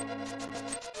basement.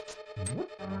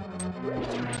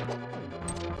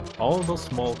 All those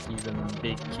small keys and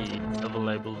big key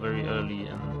available very early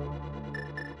and...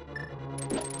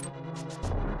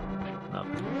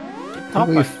 I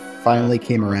think we finally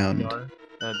came around.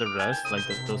 The rest, like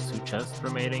those two chests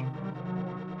remaining.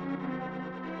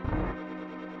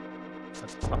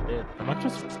 That's about it. I'm not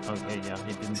just... Okay, yeah,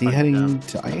 he didn't... Is he heading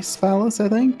to Ice Palace, I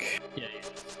think? Yeah.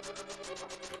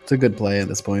 It's a good play at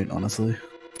this point, honestly.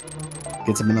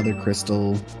 Gets him another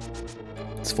crystal.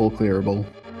 It's full clearable.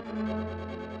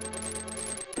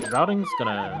 Routing's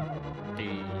gonna be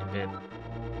a bit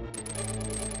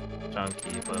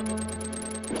chunky, but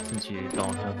since you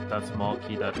don't have that small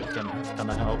key, that can kind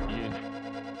of help you.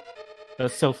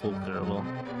 It's still full clearable.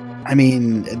 I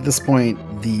mean, at this point,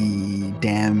 the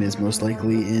dam is most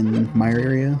likely in my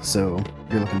area, so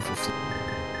you're looking for...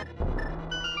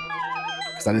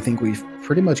 Because I think we've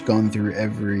pretty much gone through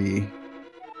every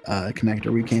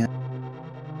connector we can.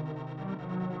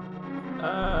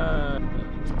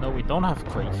 No, we don't have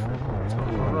Quake.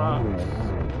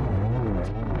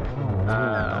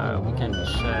 We can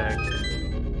check.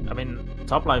 I mean,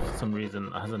 Top Life for some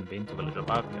reason hasn't been to Village of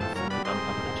Outcasts. We don't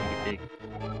have the Jiggy Pig.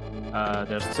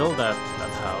 There's still that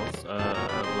house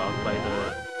locked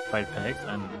by pegs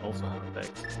and also have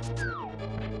pegs.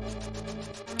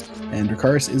 And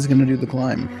Dracarys is going to do the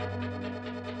climb.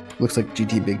 Looks like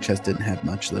GT Big Chest didn't have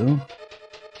much though.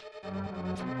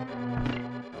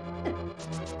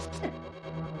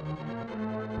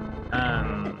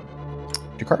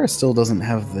 Dracarys still doesn't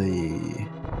have the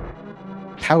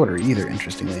powder either,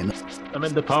 interestingly enough. I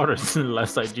mean, the powder is in the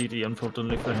left side GT,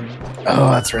 unfortunately for him.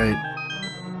 Oh, that's right.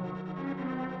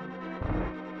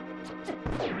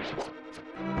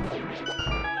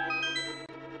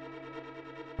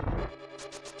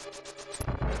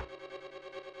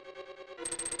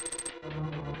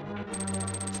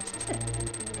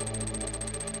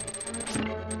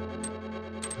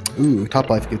 Ooh, Top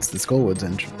Life gets the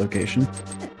Skullwoods location.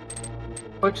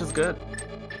 Which is good.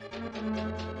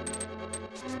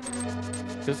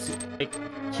 Because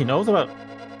he knows about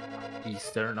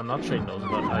Eastern. I'm not sure he knows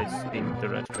about Ice being the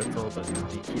red crystal, but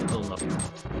he will know.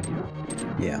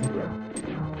 Yeah.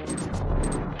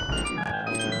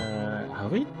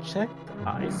 Have we checked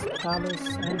Ice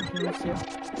Palace entrance yet?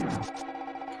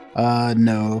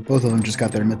 No. Both of them just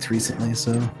got their mitts recently,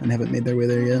 so and haven't made their way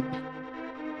there yet.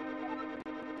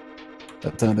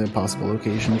 That's another possible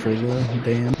location for the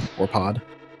dam or pod.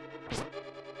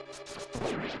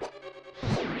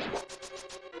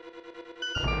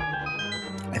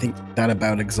 think that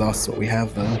about exhausts what we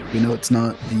have, though. We know it's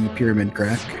not the pyramid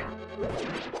crack.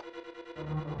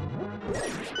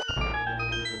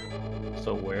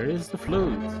 So where is the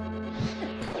flute?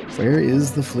 Where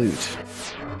is the flute?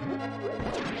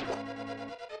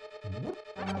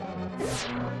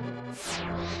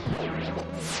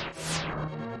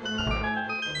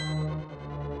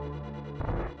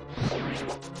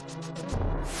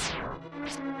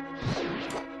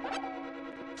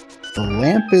 The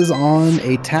lamp is on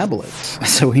a tablet,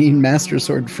 so we need Master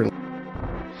Sword for...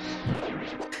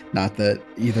 Not that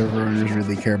either of our owners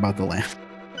really care about the lamp.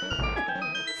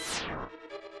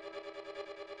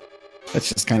 That's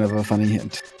just kind of a funny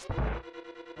hint.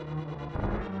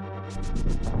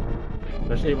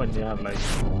 Especially when you have like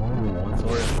one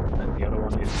sword and the other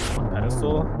one is on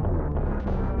pedestal.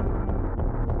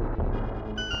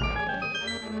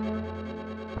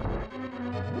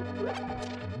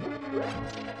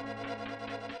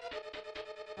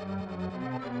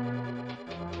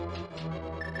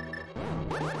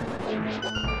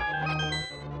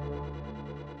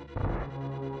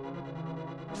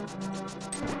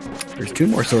 There's 2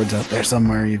 more swords out there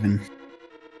somewhere, even.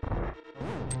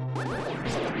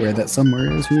 Where that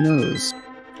somewhere is, who knows?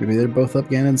 Maybe they're both up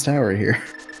Ganon's tower here.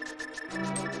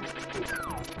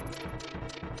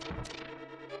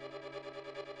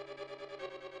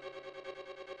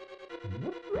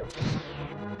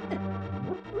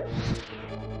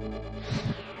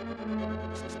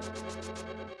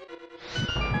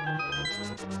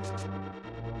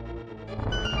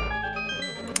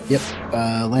 Yep,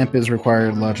 lamp is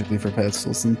required logically for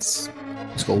pedestal since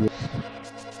Skull.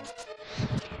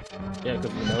 Yeah,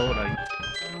 because we know like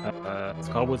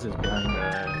Skullwoods is behind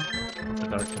the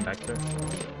dark connector.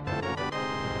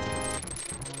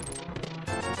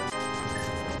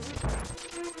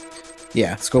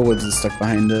 Yeah, Skullwoods is stuck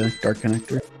behind the dark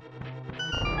connector.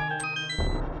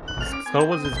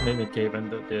 Skullwoods is Mimic Cave,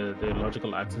 and the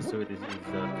logical access to it is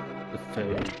the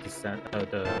Fey descent, the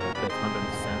basement and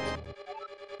descent.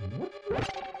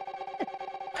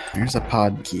 There's a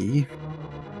pod key.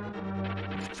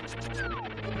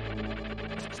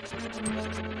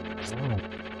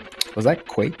 Was that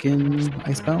Quake in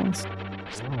Ice Balance?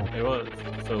 It was.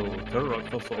 So Turtle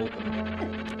Rock's also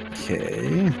open.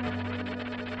 Okay.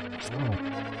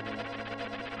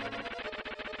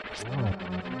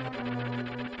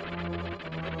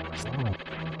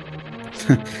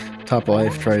 Top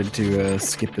Life tried to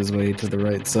skip his way to the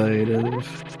right side of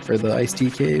for the Ice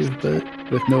Tea Cave, but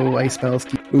with no Ice Palace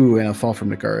key. Ooh, and a fall from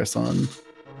Dracarys on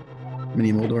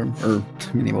Mini Moldorm, or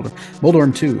Mini Moldorm,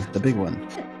 Moldorm 2, the big one.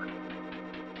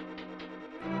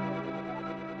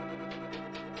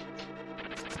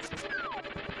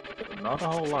 Not a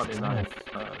whole lot in Ice,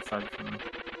 aside from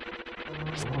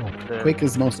Quake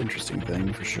is the most interesting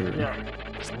thing for sure. Yeah.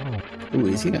 Ooh,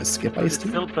 is he gonna skip Ice It's Tea?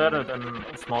 still better than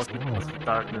small pieces of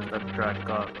darkness that Drag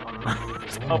got on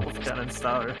top of Ganon's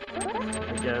tower,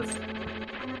 I guess.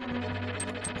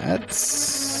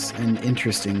 That's an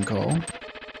interesting call.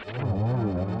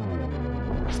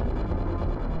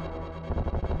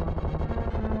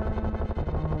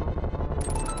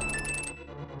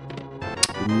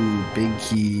 Ooh, big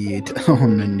key. Oh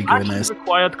my goodness.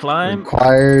 Required climb.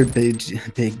 Required big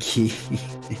key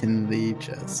in the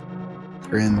chest.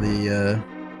 Or in the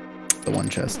one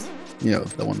chest. You know,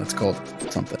 the one that's called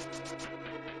something.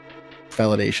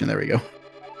 Validation, there we go.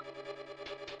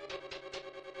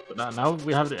 But now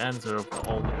we have the answer of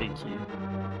all the big keys.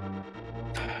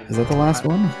 Is that the last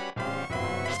one?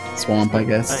 Swamp, I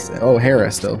guess. Oh, Hera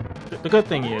still. The good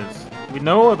thing is, we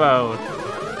know about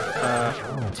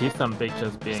teeth on big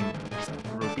chest being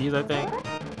rupees, I think.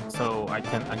 So I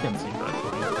can see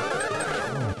that.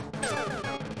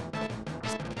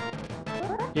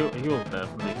 He will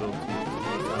definitely go to.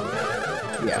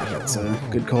 Yeah, that's a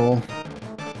good call.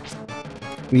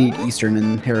 We need Eastern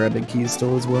and Hera big keys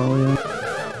still as well, yeah.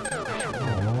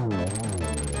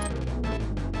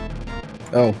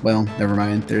 Oh, well, never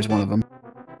mind. There's one of them.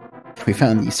 We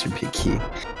found the Eastern big key.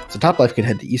 So Top Life could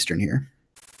head to Eastern here.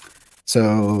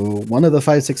 So one of the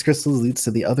 5-6 crystals leads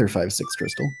to the other 5-6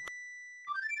 crystal.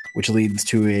 Which leads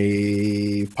to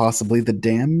a... possibly the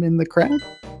dam in the crowd?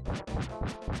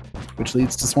 Which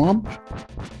leads to Swamp?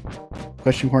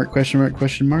 Question mark, question mark,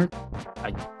 question mark?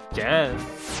 I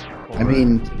guess. I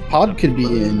mean, Pod could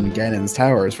be in Ganon's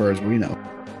tower as far as we know.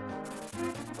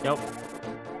 Yep.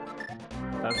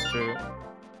 That's true.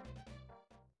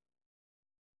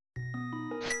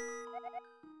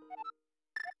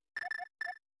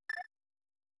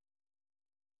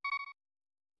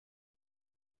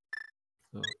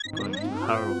 So, going to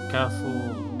Harrow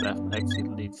Castle, left exit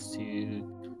leads to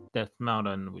Death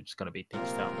Mountain, which is gonna be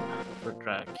Thieves Town for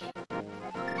Drac.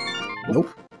 Nope.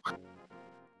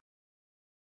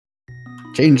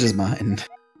 Changed his mind.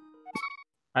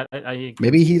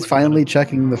 Maybe he's finally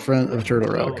checking the front of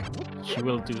Turtle Rock. He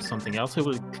will do something else. He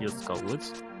will clear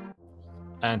Skullwoods,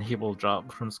 and he will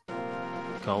drop from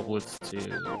Skullwoods to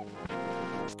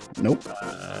Nope.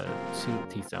 To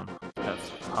Thieves Town. That's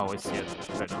how I see it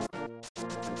right now.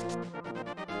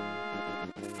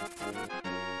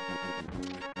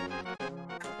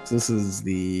 So this is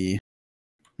the...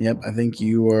 Yep, I think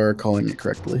you are calling it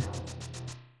correctly.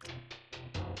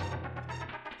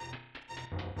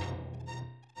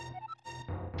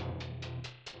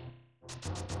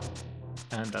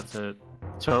 And that's a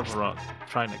Turtle Rock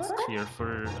Trinex clear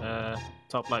for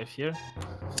top life here.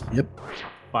 Yep.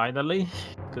 Finally,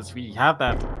 because we have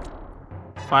that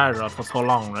fire rod for so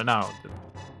long right now.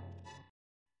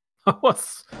 I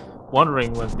was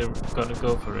wondering when they were gonna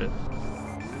go for it.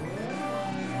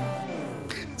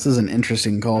 This is an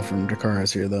interesting call from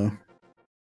Dracarys here, though.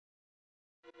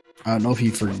 I don't know if he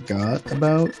forgot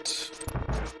about...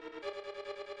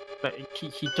 But he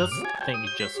just, I think he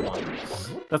just won.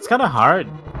 That's kind of hard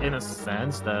in a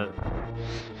sense that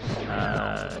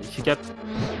if you get,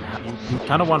 you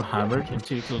kind of want hammered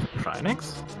until you kill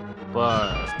Trinex,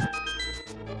 but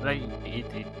like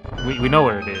we know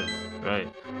where it is, right?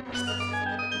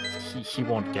 He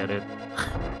won't get it.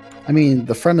 I mean,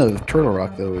 the front of Turtle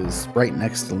Rock though is right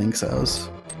next to Link's house,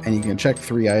 and you can check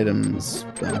 3 items,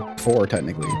 4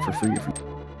 technically, for free.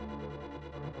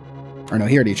 Or no,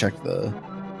 he already checked the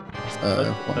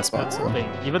one spot. So.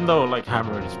 Even though like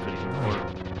hammer is pretty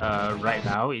important, right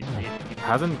now it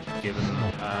hasn't given.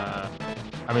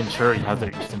 I mean, sure, he has the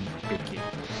recent big key,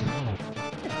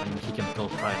 and he can kill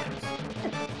Trinex,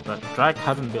 but Drac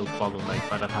hasn't built bottleneck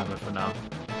by that hammer for now.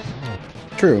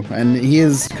 True, and he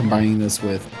is combining this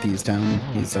with Thieves Town.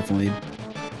 He's definitely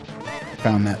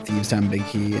found that Thieves Town big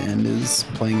key and is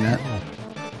playing that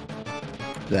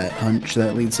hunch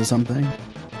that leads to something.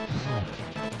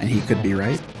 And he could be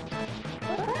right.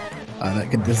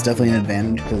 This is definitely an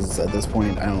advantage because at this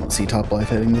point I don't see Top Life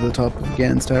heading to the top of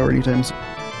Gan's Tower anytime soon.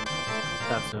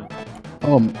 That's it.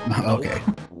 Oh, okay.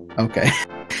 Okay.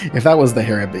 If that was the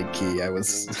Hera big key, I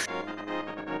was...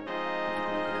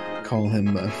 call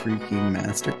him a freaking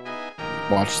master.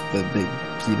 Watch the big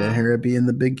key to Hera be in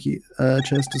the big key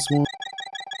chest as well.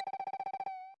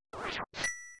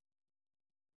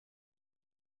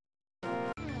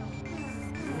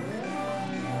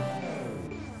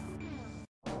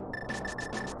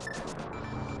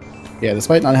 Yeah,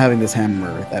 despite not having this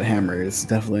hammer, that hammer is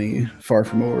definitely far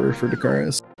from over for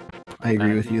Dracarys. I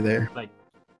agree with you there. Like,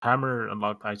 hammer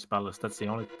unlocked Ice Palace, that's the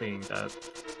only thing that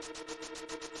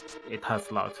it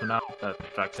has locked for now that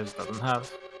Dracarys doesn't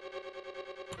have.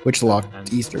 Which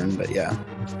locked Eastern, but yeah.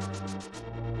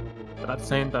 But at the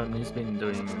same time, he's been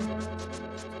doing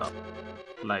stuff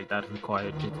like that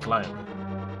required to climb.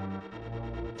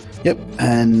 Yep,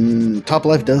 and Top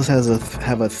Life does have a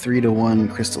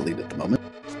 3-to-1 crystal lead at the moment.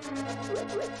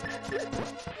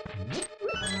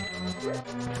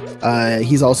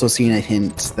 He's also seen a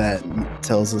hint that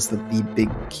tells us that the big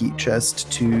key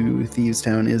chest to Thieves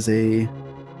Town is a...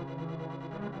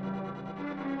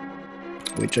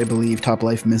 Which I believe Top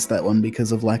Life missed that one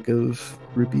because of lack of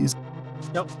rupees.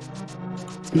 Yep.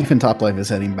 Even Top Life is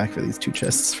heading back for these 2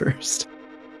 chests first.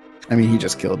 I mean, he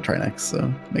just killed Trinex,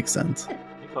 so makes sense.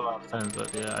 Makes a lot of sense,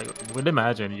 but yeah, I would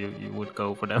imagine you would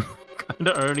go for them kind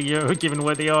of earlier, given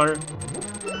where they are.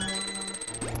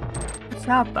 It's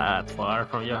not that far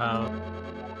from your house.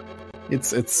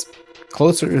 It's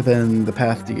closer than the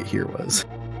path to get here was.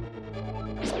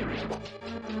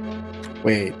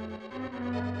 Wait.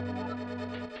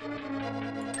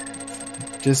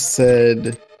 Just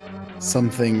said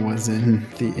something was in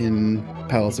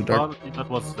Palace of Dark. That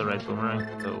was the red boomerang.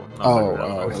 So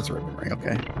oh, it was a red boomerang.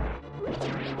 Okay.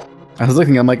 I was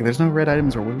looking. I'm like, there's no red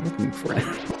items. Or what are we looking for?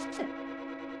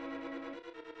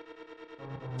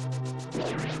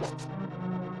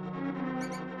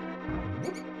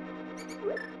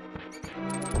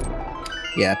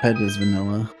 Yeah, pet is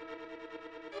vanilla.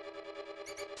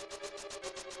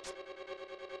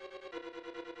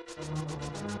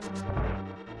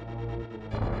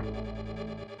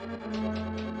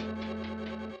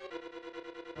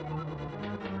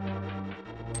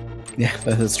 Yeah,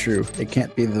 that is true. It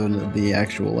can't be the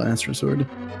actual Astra Sword,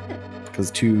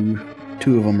 because two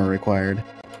of them are required,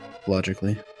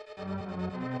 logically.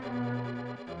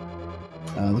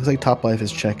 Looks like Top Life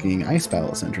is checking Ice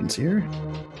Palace entrance here.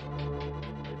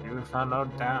 You found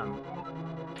out down.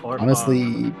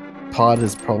 Honestly, pod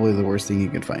is probably the worst thing you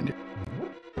could find.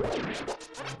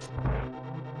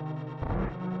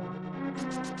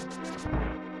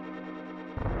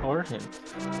 tower hint.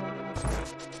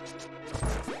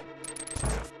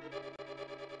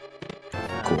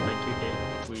 Cool. Thank you,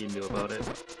 Kate. We knew about it.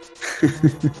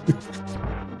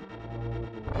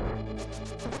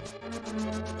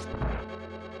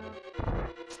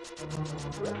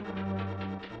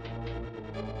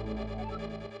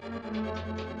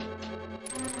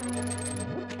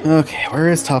 Okay, where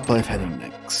is Top Life heading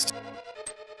next?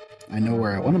 I know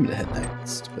where I want him to head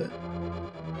next, but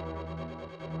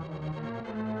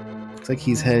looks like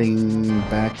he's heading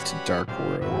back to Dark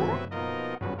World.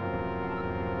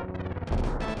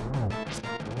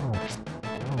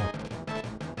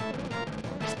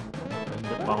 In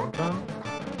the fountain?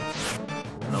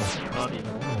 No, not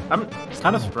even. I'm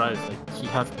kind of surprised. Like he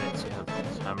has this, he has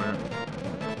this hammer.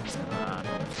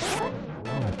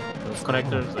 Those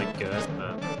connectors like good,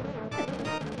 but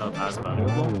not as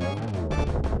valuable.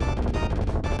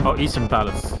 Oh, Eastern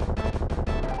Palace.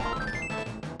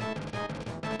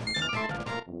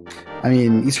 I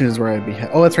mean, Eastern is where I'd be.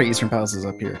 Oh, that's right. Eastern Palace is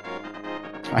up here.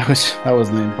 That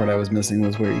wasn't the main part I was missing.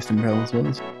 Was where Eastern Palace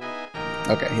was.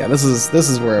 Okay, yeah, this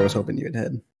is where I was hoping you'd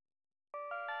head.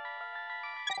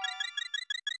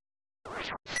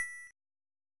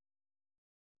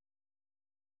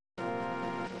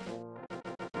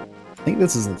 I think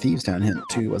this is the Thieves Town hint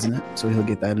too, wasn't it? So he'll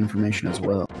get that information as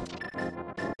well.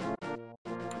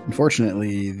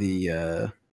 Unfortunately,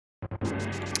 the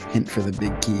hint for the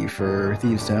big key for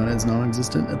Thieves Town is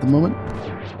non-existent at the moment.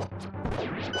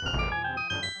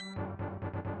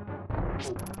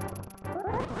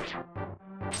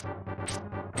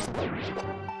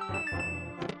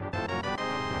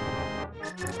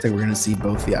 Looks like we're going to see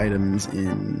both the items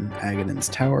in Agadin's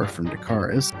Tower from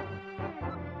Dracarys.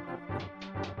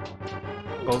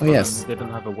 Both Oh, yes. of them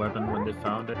didn't have a weapon when they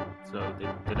found it, so they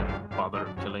didn't bother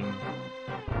killing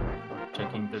or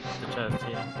checking the chest,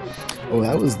 yeah. Oh,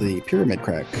 that was the pyramid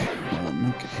crack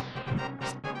one. Okay.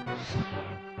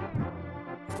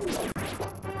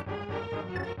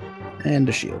 And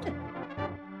a shield.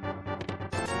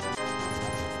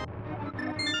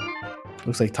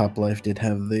 Looks like Top Life did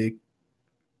have the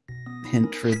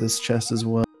hint for this chest as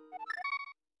well.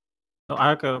 No,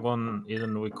 Aka one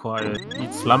isn't required.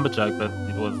 It's lumberjack, but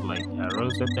it was like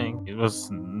arrows, I think. It was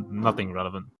nothing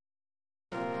relevant.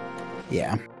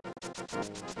 Yeah.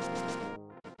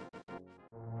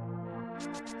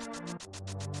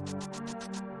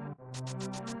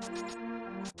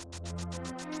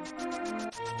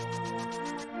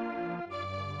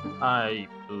 I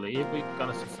believe we're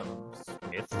gonna see some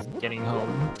smiths getting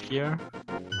home here.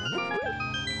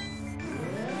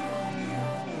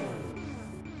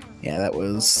 Yeah,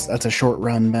 that's a short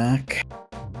run back.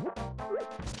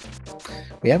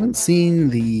 We haven't seen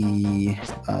the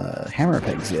hammer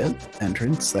pegs yet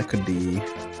entrance. That could be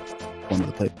one of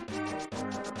the places.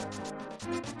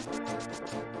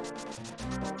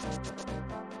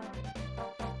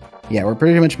 Yeah, we're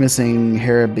pretty much missing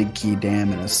Hera, Big Key,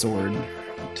 Dam, and a sword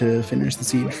to finish the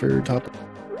siege for Top.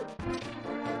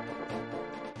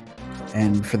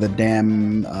 And for the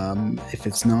Dam, if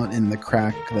it's not in the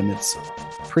crack, then it's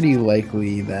pretty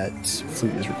likely that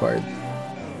flute is required.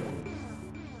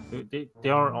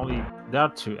 There are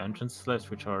two entrances left,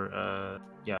 which are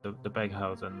yeah, the bag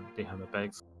house and the hammer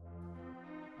bags.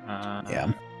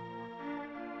 Yeah.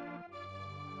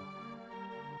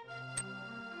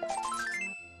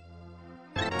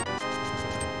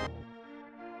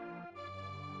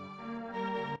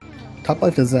 Top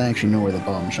Life doesn't actually know where the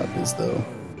bomb shop is though,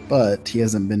 but he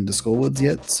hasn't been to Skullwoods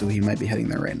yet, so he might be heading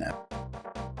there right now.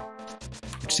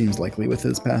 Which seems likely with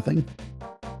his pathing.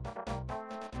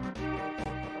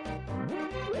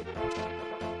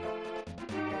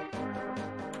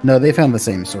 No, they found the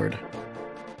same sword.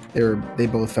 They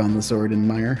both found the sword in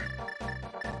Mire.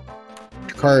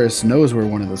 Dracarys knows where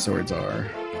one of the swords are.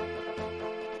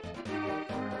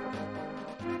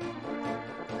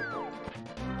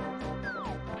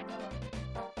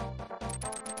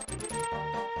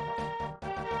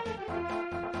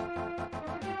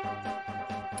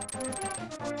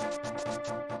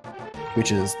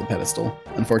 Which is the pedestal.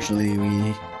 Unfortunately,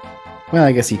 well,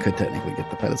 I guess he could technically get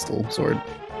the pedestal sword.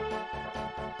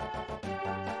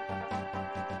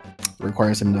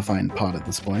 Requires him to find Pot at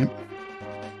this point.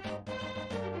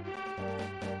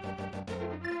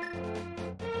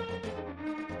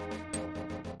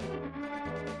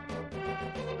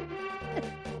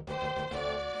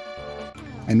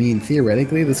 I mean,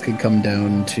 theoretically, this could come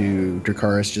down to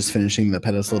Dracarys just finishing the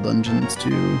pedestal dungeons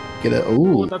to get a...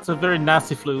 Oh, that's a very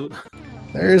nasty flute.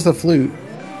 There's the flute.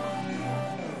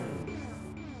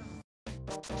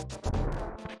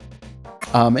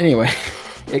 Anyway.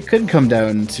 It could come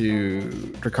down to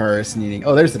Dracarys needing.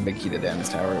 Oh, there's the big key to Dan's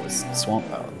tower. It was Swamp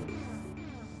Palace.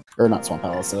 Or not Swamp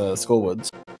Palace, Skullwoods.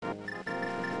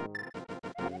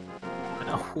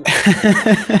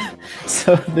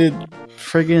 So the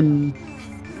friggin'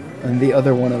 and the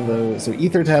other one of those. So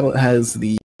Ether Tablet has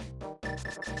the.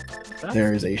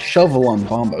 There's a shovel on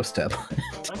Bombos Tablet.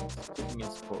 Taking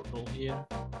his portal here.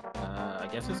 I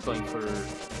guess it's going for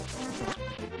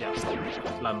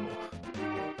Landmo.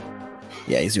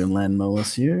 Yeah, he's doing land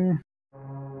molus here.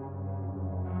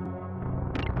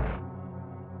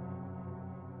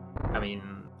 I mean,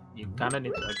 you kind of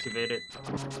need to activate it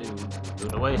to do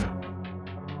it away.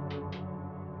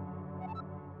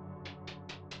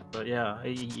 But yeah,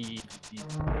 he's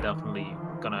definitely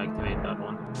gonna activate that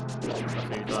one.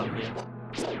 After you're done here.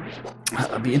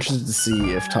 I'd be interested to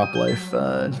see if Topplife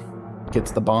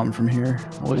gets the bomb from here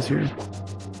while he's here.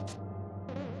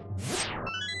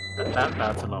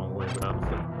 That's a long way without a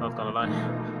flute, not gonna lie.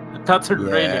 That's a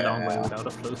really long way without a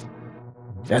flute.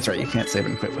 That's right, you can't save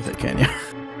and quit with it, can you?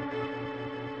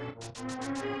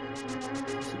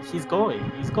 He's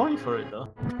going for it though.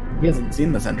 He hasn't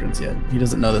seen this entrance yet. He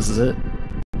doesn't know this is it.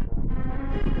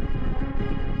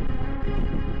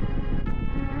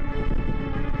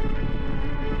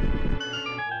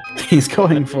 He's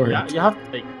going for it. You have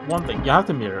to, like, one thing, you have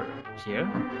to mirror here,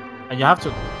 and you have to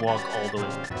walk all the way.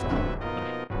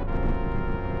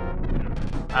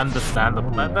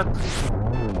 Understandable.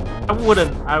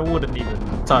 I wouldn't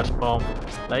even touch bomb.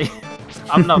 Like,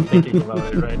 I'm not thinking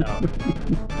about it right now.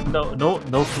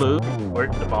 No flute. Where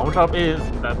the bomb drop is,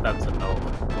 that's a no.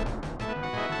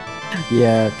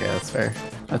 Yeah, okay, that's fair.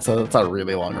 That's a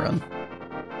really long run.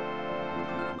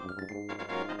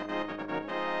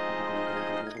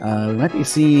 We might be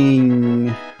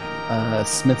seeing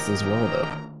Smiths as well, though.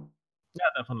 Yeah,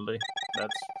 definitely.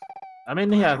 I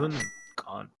mean, he hasn't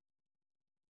gone.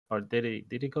 Or did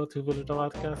he go to Village of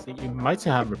Outcast? You might see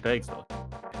Hammer Pegs, though.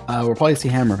 We'll probably see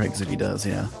Hammer Pegs if he does,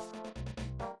 yeah.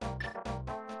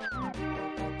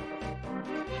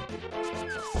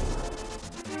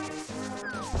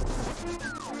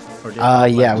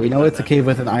 Yeah, we know it's a cave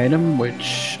with an item,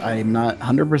 which I'm not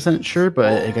 100% sure,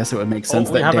 but I guess it would make sense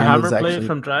that we have Dan a hammer is actually... play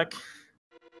from Drac.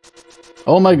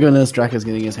 Oh my goodness, Drac is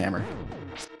getting his hammer.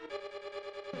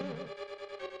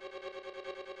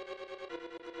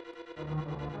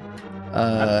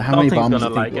 How many bombs do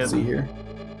you think we'll see here?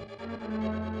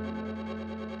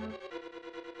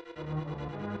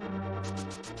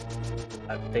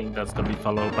 I think that's gonna be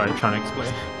followed by Tronic's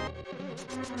play.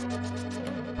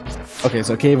 Okay,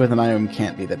 so cave with an item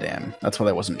can't be the dam. That's what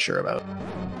I wasn't sure about.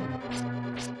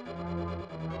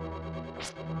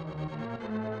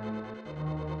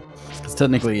 Because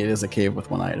technically it is a cave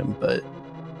with one item, but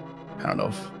I don't know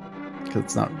if... because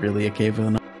it's not really a cave with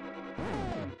an item.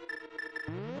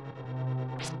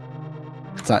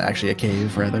 It's not actually a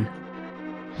cave, rather.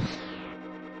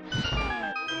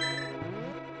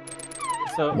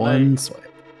 So, one swipe.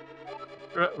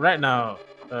 Right now,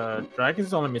 Drag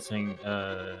is only missing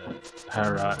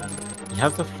Hera, and he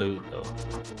has the flute though.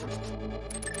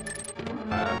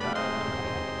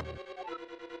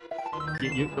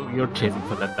 You're chasing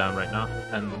for that down right now,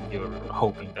 and you're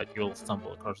hoping that you'll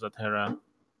stumble across that Hera.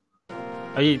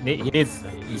 He needs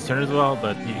Eastern as well,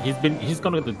 but he's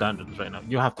gonna do dungeons right now.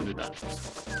 You have to do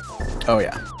dungeons. Oh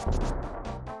yeah.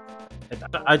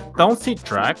 I don't see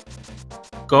Drag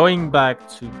going back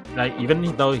to, like, even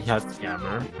though he has the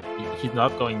hammer, he's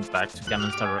not going back to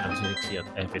Ganon's Tower until he cleared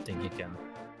everything he can.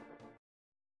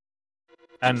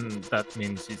 And that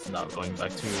means he's not going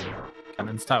back to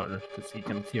Ganon's Tower, because he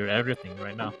can clear everything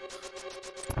right now.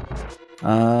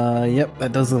 Yep,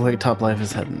 that does look like Topplife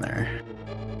is heading there.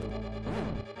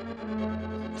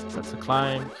 That's a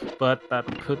climb, but that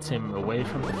puts him away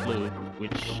from the flute,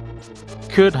 which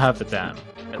could have the dam.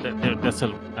 There's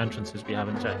still entrances we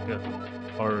haven't checked yet.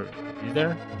 Or is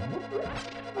there?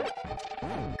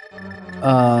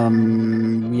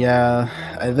 Yeah.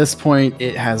 At this point,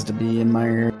 it has to be in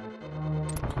my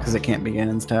because it can't be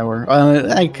Ganon's Tower.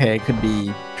 Okay, it could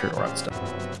be Turtle Rock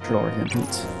stuff. Turtle Rock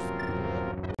entrance.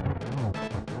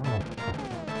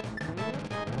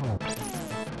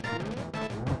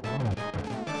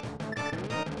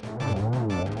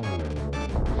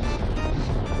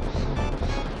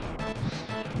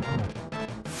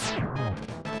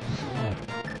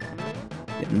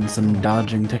 Getting some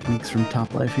dodging techniques from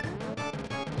Topplife here.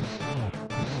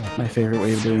 My favorite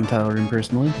way of doing towering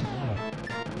personally.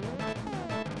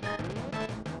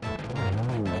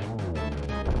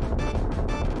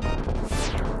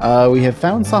 We have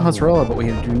found Sahasrara, but we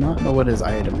do not know what his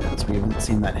item is. We haven't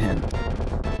seen that hint.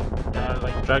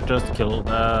 Like Drag just killed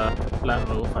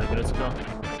Lambo 5 minutes ago.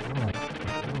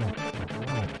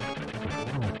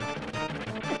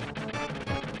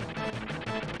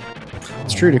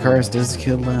 It's true, Dracarys does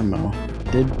kill Lambo.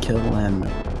 Did kill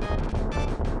Lambo.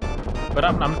 But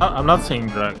I'm not saying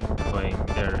Drag going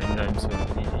there anytime soon.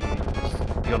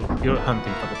 You're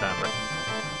hunting for the dam, right?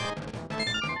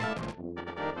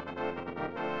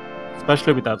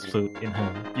 Especially with that flute in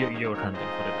hand, you're hunting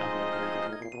for the dam.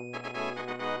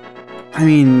 I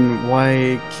mean,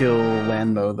 why kill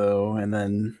Lambo though, and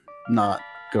then not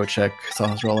go check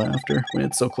Sauce Roll after when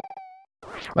it's so close?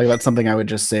 Like, that's something I would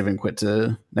just save and quit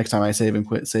to next time I save and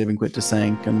quit to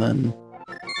Sank, and then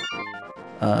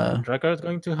Dracarys is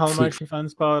going to Hallmark fan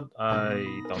spot?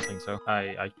 I don't think so.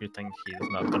 I actually think he's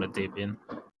not gonna dip in.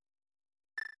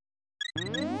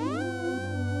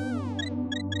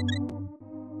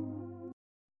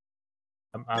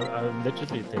 I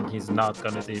literally think he's not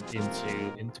gonna dip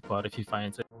into pot if he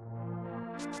finds it.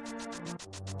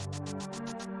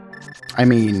 I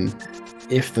mean,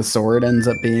 if the sword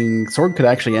could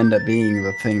actually end up being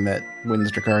the thing that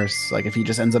wins Dracarys. Like, if he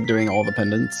just ends up doing all the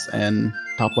pendants and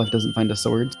top left doesn't find a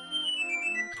sword.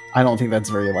 I don't think that's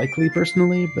very likely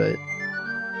personally, but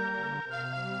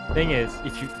thing is,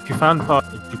 if you found pot,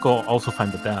 if you go also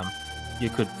find the dam, you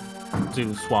could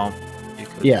do swamp. You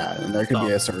could and there could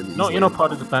be a sword. No, you know,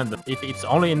 pot is dependent. If it's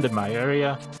only in the my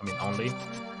area, I mean only.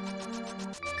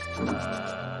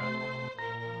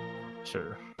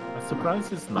 Sure. I'm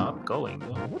surprised it's not going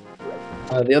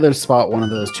though. The other spot, one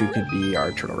of those two could be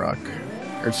our Turtle Rock,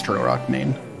 or it's Turtle Rock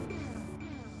main.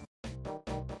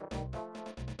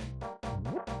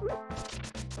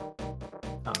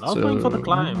 I'm not going for the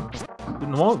climb.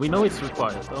 We know it's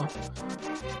required though.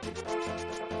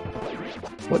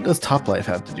 What does Top Life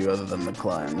have to do other than the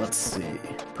climb? Let's see.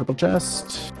 Purple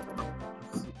chest,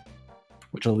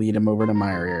 which will lead him over to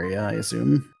my area, I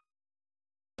assume.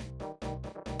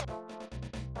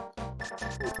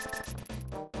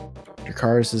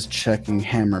 Dracarys is checking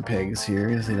hammer pegs here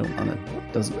because he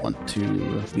doesn't want to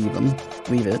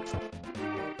leave it.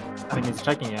 I think he's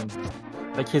checking in.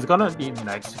 Like, he's gonna be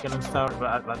Mexican and stuff, but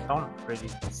I don't really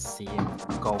see him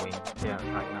going there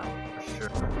right now for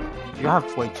sure. You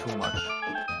have way too much.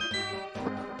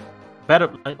 Better.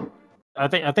 I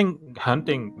think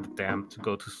hunting the dam to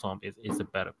go to swamp is a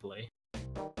better play,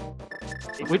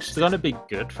 which is gonna be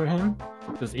good for him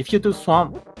because if you do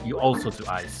swamp, you also do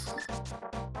ice.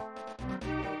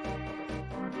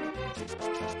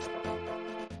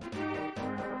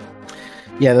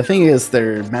 Yeah, the thing is,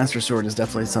 their Master Sword is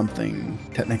definitely something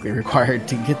technically required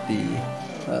to get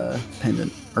the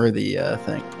pendant, or the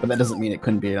thing. But that doesn't mean it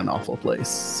couldn't be in an awful place,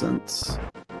 since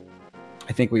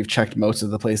I think we've checked most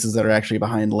of the places that are actually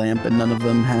behind Lamp, and none of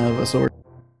them have a sword.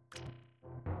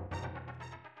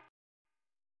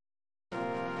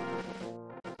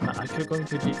 I could go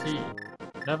into GT.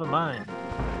 Never mind.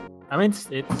 I mean,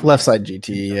 it's left side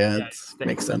GT, yeah, it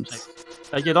makes sense.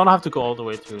 Like, you don't have to go all the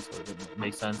way through, so it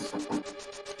makes sense.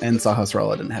 And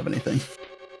Sahasrara didn't have anything.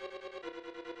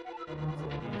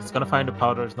 He's gonna find the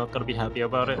powder, he's not gonna be happy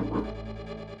about it.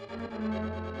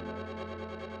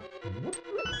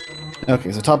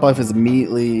 Okay, so Top Life is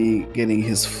immediately getting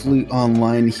his flute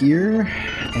online here,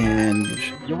 and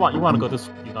you want to go to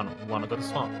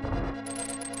swamp.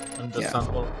 And the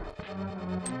sample.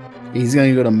 He's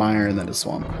gonna go to Mire and then to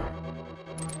swamp.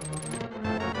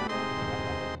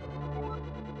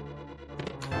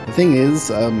 The thing is,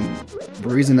 the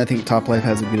reason I think Top Life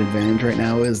has a good advantage right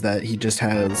now is that he just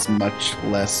has much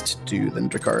less to do than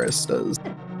Dracarys does.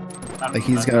 Like,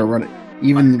 he's gonna run it,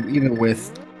 even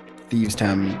with Thieves'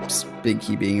 Town's big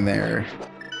key being there,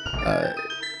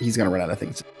 he's gonna run out of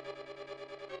things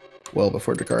well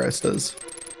before Dracarys does.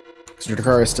 So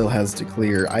Dracarys still has to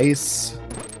clear ice.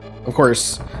 Of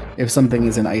course, if something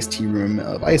is in Ice Tea Room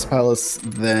of Ice Palace,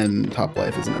 then Top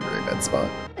Life is in a very bad spot.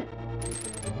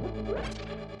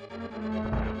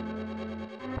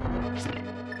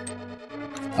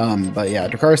 But yeah,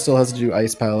 Dracarys still has to do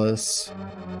Ice Palace,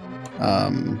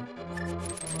 and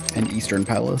Eastern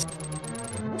Palace.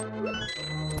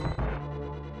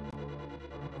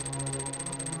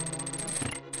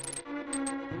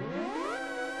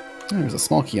 There's a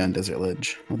small key on Desert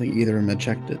Ledge. I don't think either of them had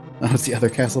checked it. Oh, it's the other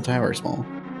castle tower small.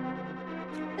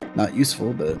 Not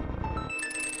useful, but...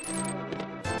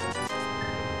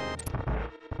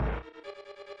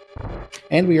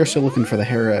 And we are still looking for the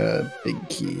Hera big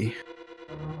key.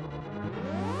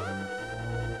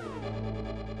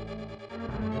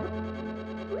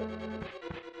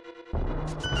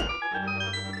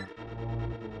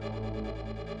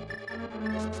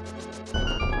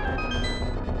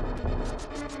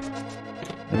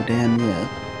 No damn yet.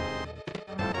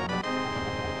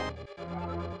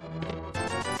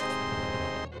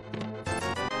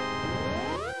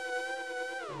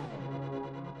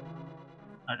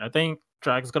 I think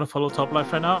Drag's gonna follow top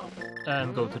life right now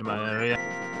and go to my area.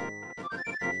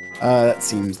 That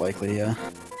seems likely, yeah.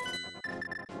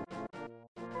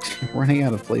 Running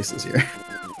out of places here.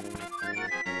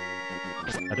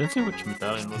 I didn't see which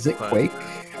medallion was Is it Quake?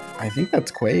 I think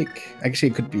that's Quake. Actually,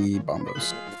 it could be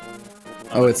Bombos.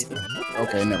 Oh, it's...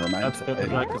 Okay, never mind. That's good,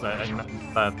 because I know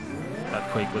that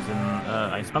Quake was in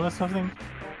Ice Palace, I think.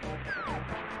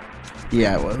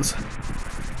 Yeah, it was.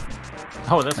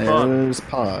 Oh, that's Pod. There's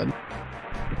Pod.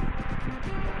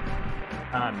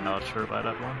 I'm not sure about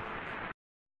that one.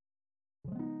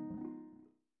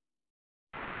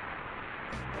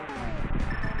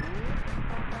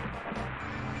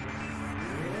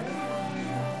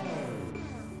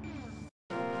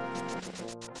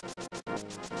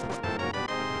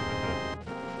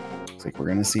 Looks like we're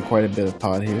gonna see quite a bit of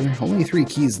Pod here. Only 3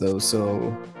 keys though,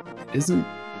 so it isn't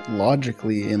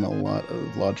logically in a lot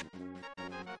of logic.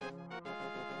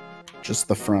 Just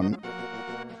the front.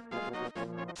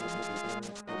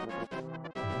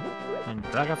 And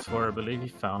Dragons 4, I believe he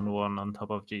found one on top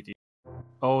of GT.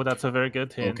 Oh, that's a very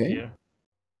good hint here.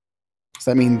 Does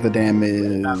that mean the dam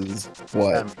is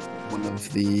what? One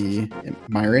of the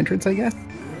Myra entrants, I guess?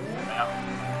 Yeah,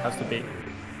 has to be.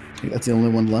 I think that's the only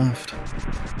one left.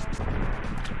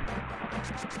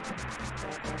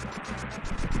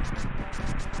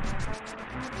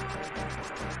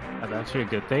 That's actually a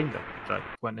good thing that Drag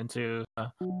went into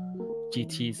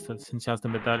GT since he has the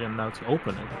medallion now to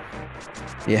open it.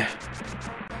 Yeah.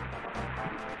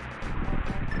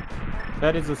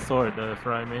 That is a sword,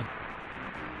 Fryme.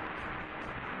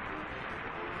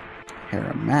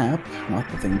 Hera map, not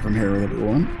the thing from Hera that we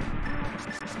want.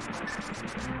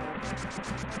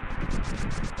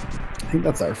 I think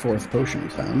that's our 4th potion we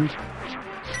found.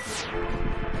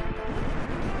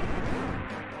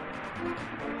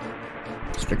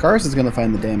 Dracarys is going to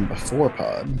find the dam before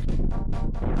Pod.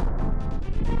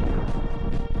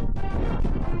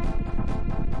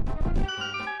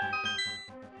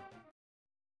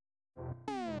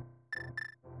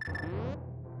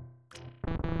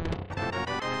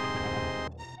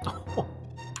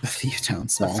 The Thief Town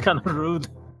small. That's kind of rude.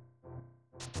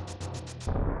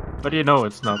 But you know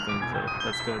it's nothing, so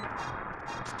that's good.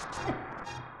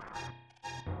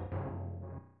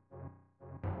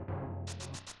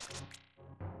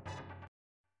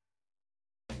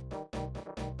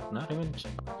 Not even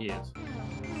sure he is.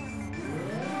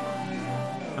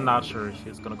 I'm not sure if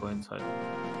he's gonna go inside.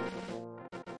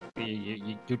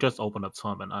 You just open up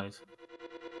Swamp and Ice.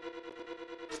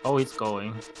 Oh, he's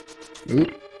going.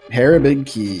 Oop. Hera big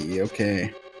key,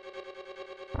 okay.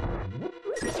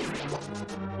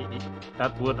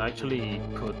 That would actually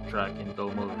put Drag in go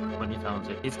mode when he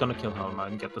found it. He's gonna kill Helma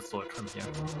and get the sword from here.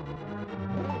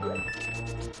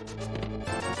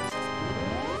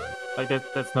 Like,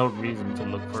 there's no reason to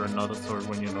look for another sword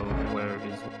when you know where it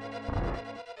is.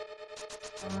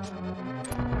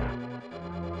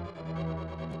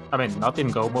 I mean, not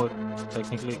in go mode,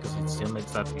 technically, because it still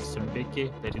makes that Eastern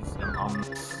Vicky that is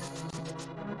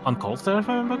on Coldstone, if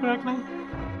I remember correctly.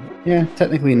 Yeah,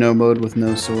 technically no mode with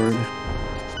no sword.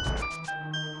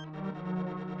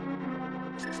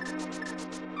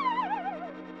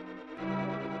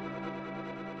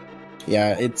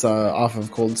 Yeah, it's off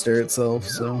of Cold Stare itself,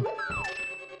 so...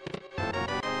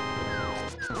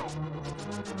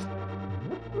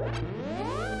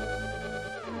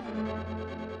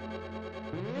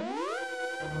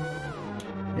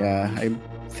 Yeah, I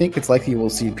think it's likely we'll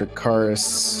see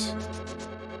Dracarys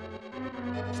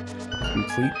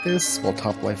complete this, while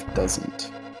Top Life doesn't.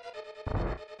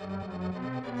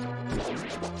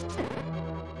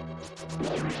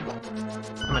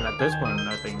 I mean, at this point,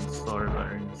 I think Sword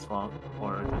are in Swamp,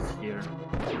 or just here,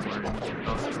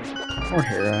 Or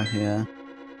Hera, yeah.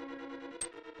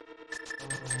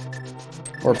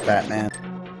 Or Batman.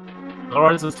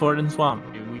 Or it's a Sword in Swamp.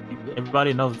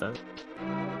 Everybody knows that.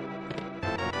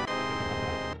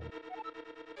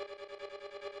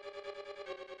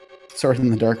 Sword in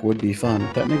the Dark would be fun.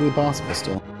 Technically possible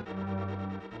still.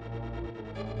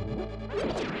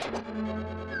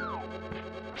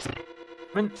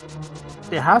 I mean,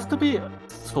 there has to be a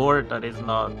sword that is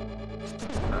not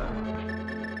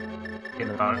in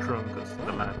a dark room because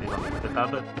the map is on the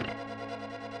tablet.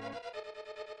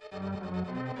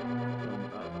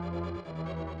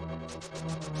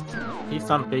 He's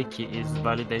on Becky is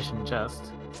validation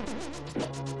chest.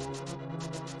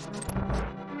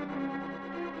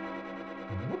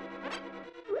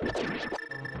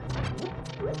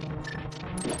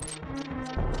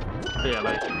 Yeah,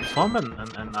 like Swamp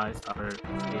and Ice are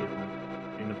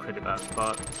in a pretty bad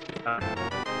spot.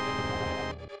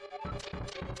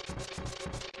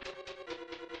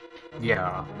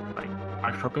 Yeah, like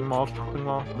a shopping mall.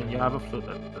 I mean, you have a flute,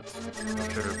 that's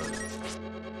for sure, but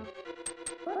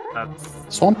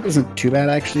that's Swamp isn't too bad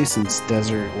actually, since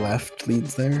desert left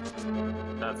leads there.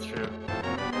 that's true.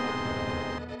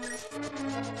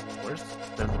 Where's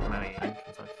Desert Many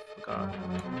entrance? I forgot.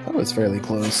 That was fairly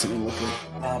close. Let me look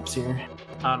at maps here.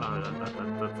 Oh no,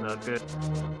 that's good.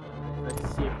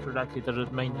 Let's see exactly. The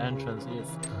main entrance is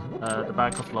the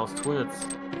back of Lost Woods.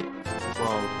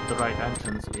 Well, the right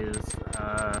entrance is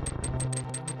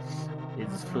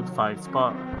Flute 5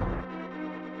 spot.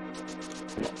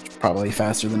 Probably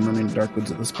faster than running to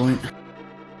Darkwoods at this point.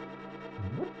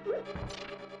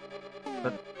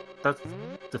 But that's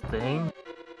the thing.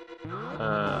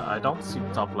 I don't see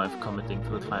topplife committing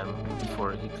to a climb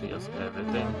before he clears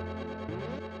everything.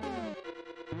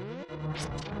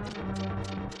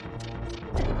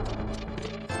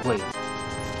 Wait,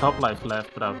 topplife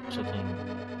left without checking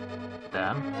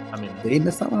dam? I mean, Did he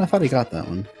miss that one? I thought he got that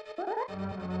one.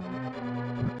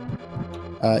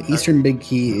 Eastern Big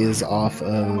Key is off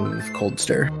of Cold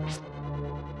Stir.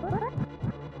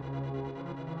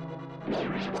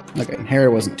 Okay,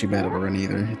 Hera wasn't too bad of a run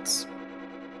either. It's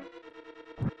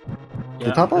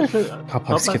yeah,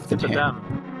 Topplife skipped the dam.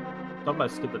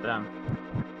 Topplife skipped the dam.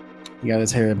 He got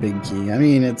his Hera Big Key. I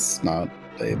mean, it's not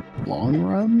a long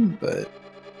run, but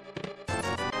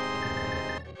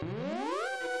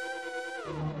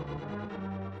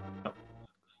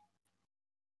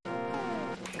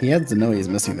he has to know he's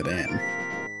missing the dam.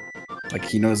 Like,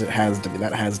 he knows it has to be,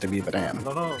 that has to be the dam. I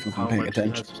don't know If how I'm paying much he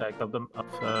attention. has checked of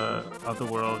the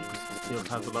world. He still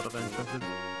has a lot of entrances.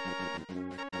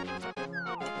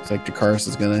 Looks like Dracarys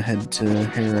is gonna head to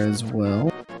Hera as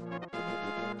well.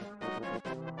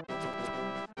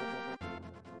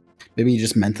 Maybe he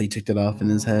just mentally ticked it off in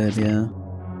his head, yeah.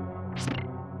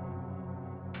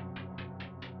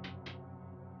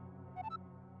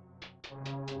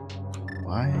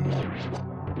 Why?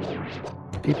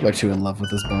 People are too in love with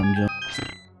this bomb jump.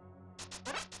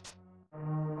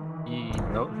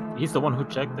 He's the one who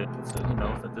checked it, so he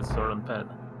knows that it's stored on pad.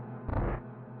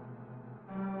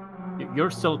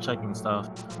 You're still checking stuff.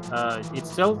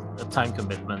 It's still a time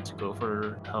commitment to go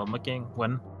for helmicking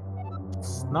when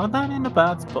it's not that in a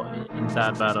bad spot, in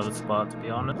that bad of a spot, to be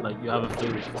honest. Like, you have a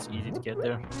flute, it's easy to get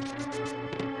there.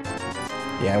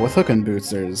 Yeah, with hook and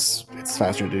boots, it's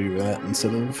faster to do that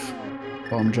instead of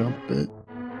bomb jump, but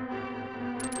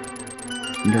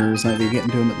nerves might be getting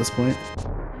to him at this point.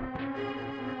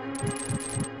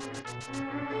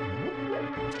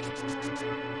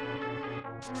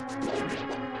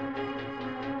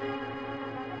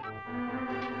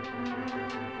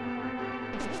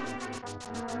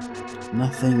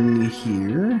 Nothing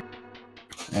here.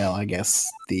 Well, I guess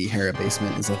the Hera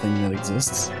basement is a thing that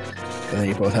exists that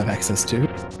they both have access to.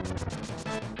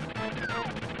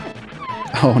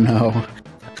 Oh no.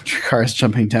 Dracarys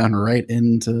jumping down right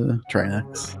into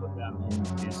Trinex.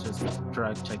 He's just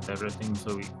drag checked everything,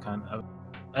 so we kind of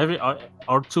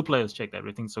our two players checked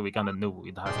everything, so we kind of knew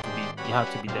it has to be. You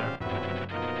have to be there.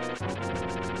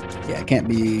 Yeah, it can't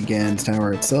be Gan's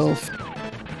tower itself.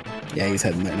 Yeah, he's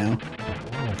heading there now.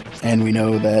 And we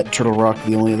know that Turtle Rock,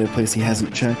 the only other place he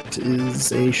hasn't checked,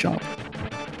 is a shop.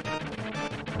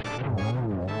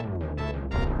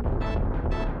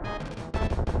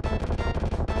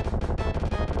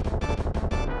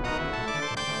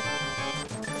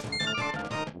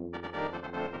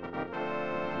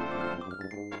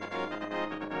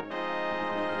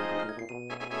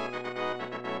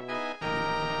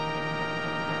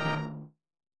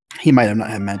 He might have not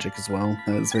had magic as well.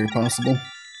 That is very possible.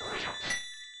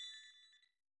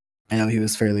 I know he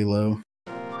was fairly low.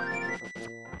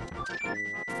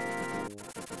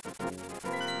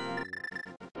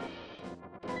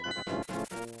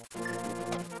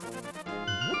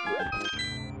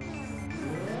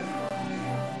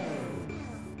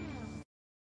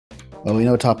 Well, we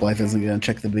know Topplife isn't going to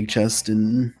check the big chest,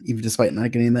 and even despite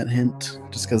not getting that hint,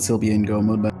 just because he'll be in go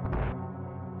mode. But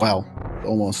wow,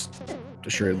 almost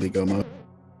assuredly go mode.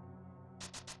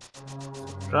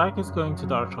 Drag is going to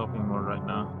dark shopping mode right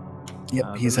now.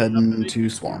 Yep, he's heading to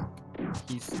Swamp.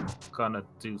 He's gonna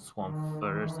do Swamp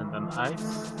first and then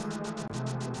Ice.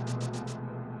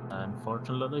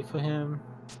 Unfortunately for him,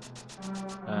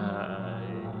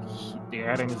 the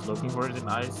adding is looking for it in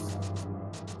Ice.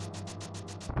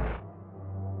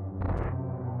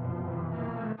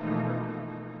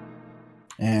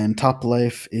 And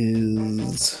Topplife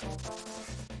is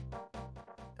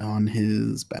on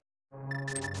his back.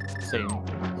 Same,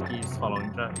 he's following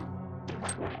Drag.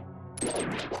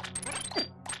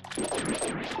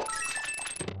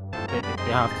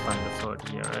 They have to find a sword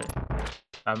here, right?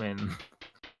 I mean,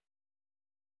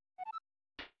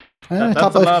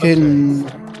 Top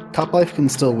life can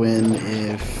still win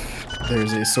if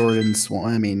there's a sword and swamp.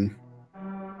 I mean,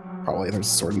 probably there's a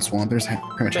sword and swamp. There's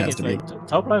pretty much has to be.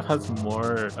 Top life has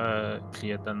more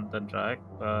clear than Drag,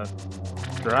 but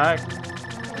Drag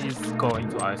is going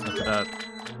to ice after that.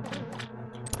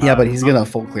 Yeah, but he's gonna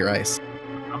full clear ice.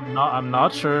 I'm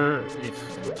not sure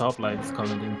if top life is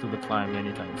coming into the climb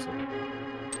anytime soon.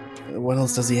 What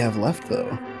else does he have left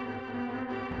though?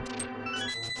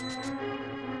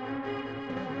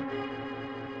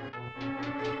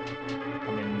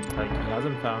 I mean, like he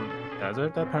hasn't found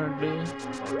desert apparently. Let's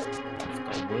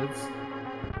go woods.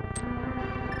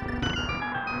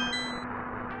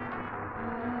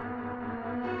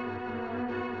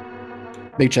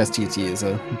 Big chest TT is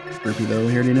a groupie though,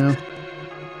 we already know.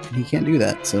 He can't do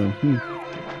that, so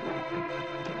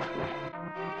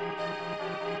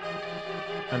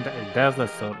And there's the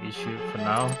sword issue for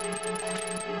now.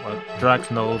 Well, Drac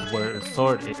knows where the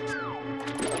sword is.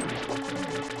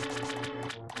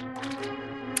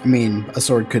 I mean, a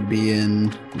sword could be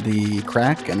in the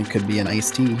crack, and it could be an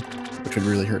iced tea, which would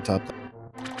really hurt top.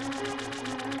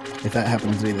 If that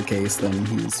happens to be the case, then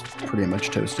he's pretty much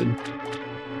toasted.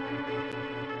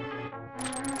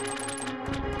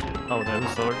 Oh, there's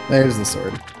a sword. There's the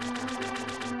sword.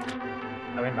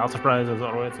 I mean, not surprised, there's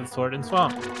always a sword in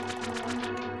swamp.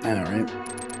 I know, right?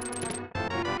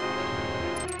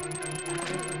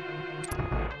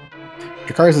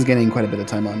 Dracarys is getting quite a bit of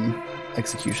time on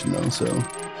execution, though, so...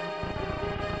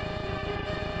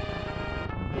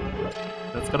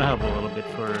 That's gonna help a little bit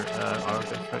for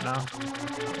Argus right now.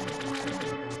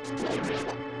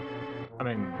 I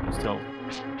mean, you still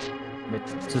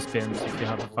with 2 spins if you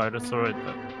have a fighter sword,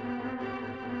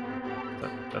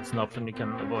 but that's an option you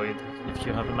can avoid if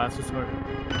you have a master sword.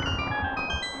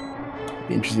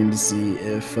 Be interesting to see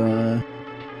if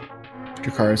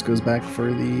Dracarys goes back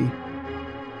for the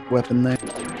weapon there.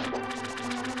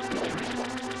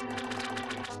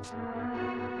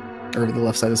 Or the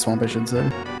left side of swamp, I should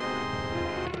say.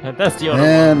 And that's the other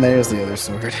and one. There's the other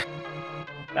sword.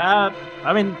 I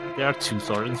mean, there are 2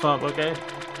 swords in swamp, okay?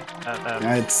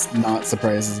 It's not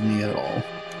surprises me at all.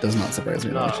 Does not surprise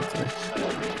me at all, I should say.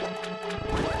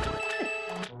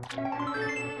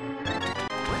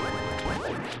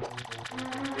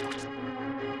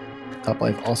 Top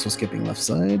life also skipping left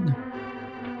side.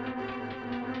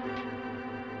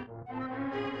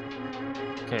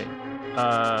 Okay,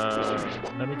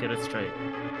 let me get it straight.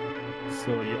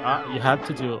 So you had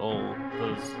to do all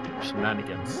those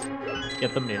shenanigans.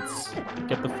 Get the mitts,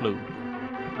 get the flute,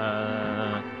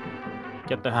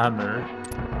 get the hammer,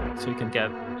 so you can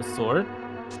get a sword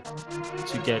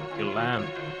to get your lamp.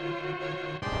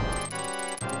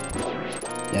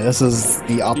 Yeah, this is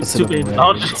the opposite of the the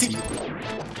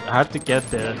You had to get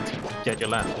there to get your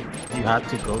lamp. You had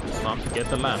to go to swamp to get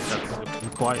the lamp. That's a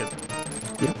required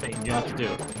thing you have to do.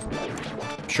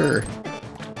 Sure.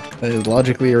 That is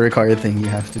logically a required thing you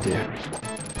have to do.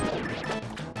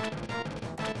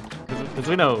 Because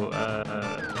we know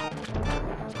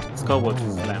Skullwoods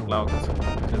is landlocked,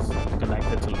 because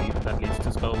connected to leaf that leads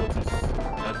to Skullwoods is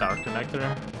a dark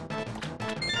connector.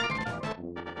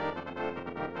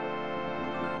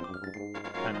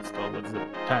 And Skullwoods is a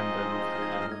pendant,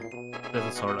 and there's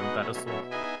a sword on pedestal.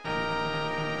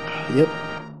 Yep.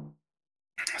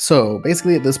 So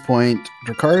basically at this point,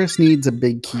 Dracarys needs a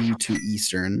big key to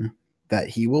Eastern that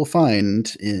he will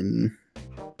find in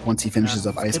once he finishes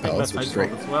up Ice Palace, which is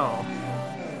great. As well.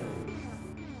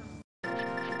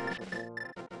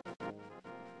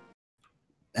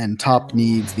 And Top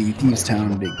needs the Thieves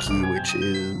Town big key, which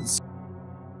is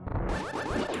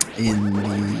in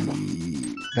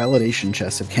the validation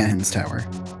chest of Cannon's Tower.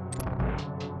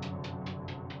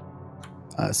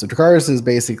 So Dracarys is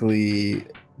basically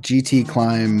GT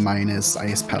climb minus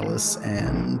Ice Palace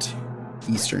and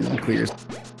Eastern clears.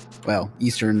 Well,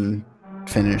 Eastern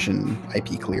finish and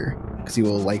IP clear, because he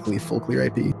will likely full clear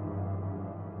IP.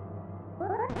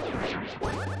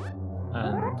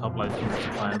 And top life needs to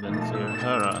climb and clear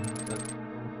Hera.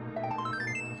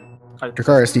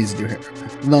 Dracarys needs to do Hera.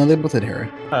 No, they both did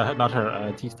Hera. Not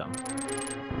her, T-Stone.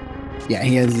 Yeah,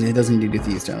 he doesn't need to do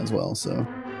Thieves Town as well, so.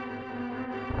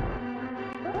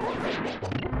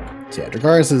 So yeah,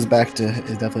 Dracarys is back to,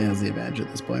 it definitely has the advantage at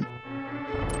this point.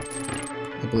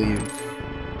 I believe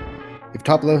if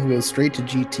top level goes straight to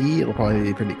GT, it'll probably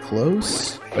be pretty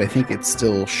close, but I think it's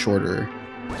still shorter,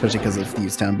 especially because of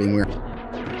Thieves Town being weird.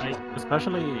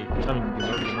 Especially, I mean,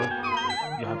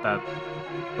 you have that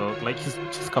boat, like he's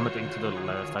just committing to the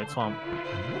side swamp,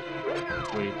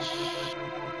 which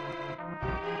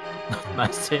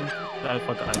Nice hint. I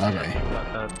forgot Okay. about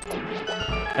that.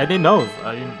 And he knows.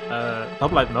 I mean,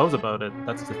 Topplife knows about it.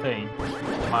 That's the thing.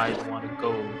 He might want to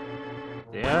go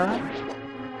there,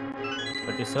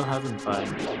 but he still hasn't found.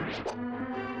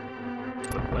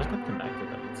 But where's that connected?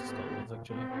 That it's still is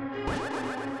actually.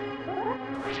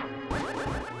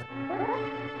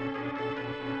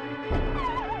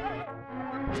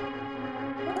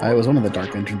 It was one of the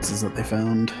dark entrances that they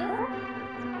found.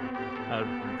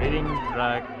 Reading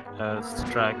Dracarys,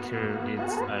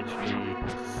 it's actually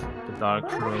the dark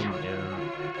room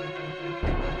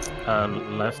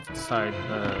in left side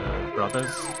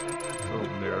brothers, so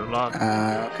mirror lock.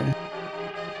 Okay.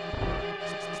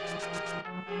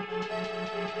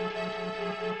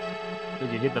 Did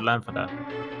you hit the lamp for that?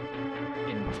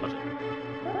 In what?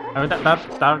 I mean that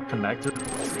dark connector.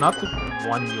 It's not the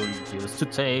one you're used to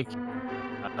take.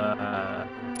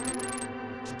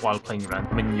 While playing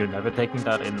random. I mean, you're never taking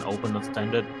that in open or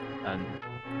standard, and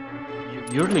you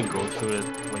usually go through it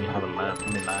when you have a left. I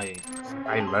mean,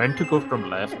 I learned to go from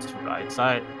left to right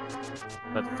side,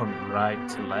 but from right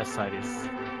to left side is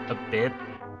a bit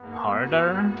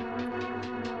harder.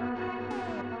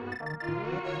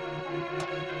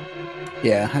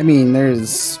 Yeah, I mean,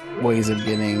 there's ways of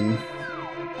getting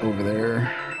over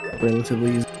there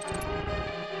relatively easy.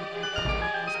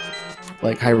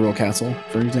 Like Hyrule Castle,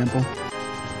 for example.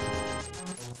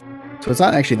 So it's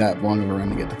not actually that long of a run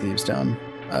to get to Thieves' Town.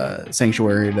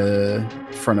 Sanctuary to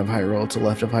front of Hyrule to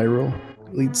left of Hyrule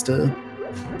leads to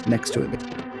next to it.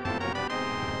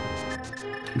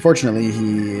 Unfortunately,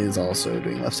 he is also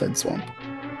doing left side swamp.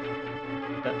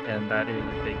 And that is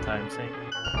a big time thing.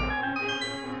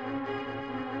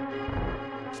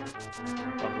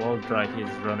 But while Dracarys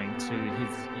is running to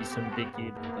his Eastern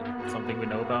Dicky, that's something we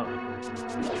know about.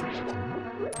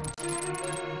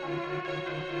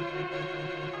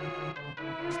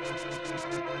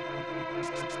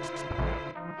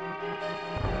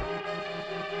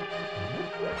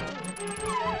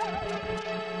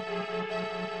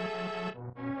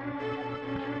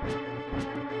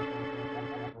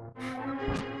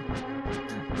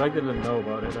 Drake didn't know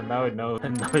about it, and now he knows,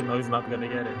 and now he knows he's not gonna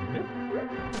get it.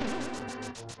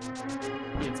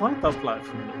 It's like topplife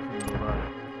from the right.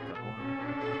 That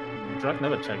one. Drake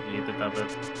never checked he did that,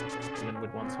 but even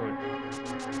with one sword.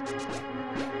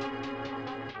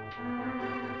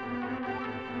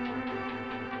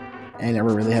 I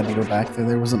never really had to go back there.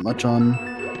 There wasn't much on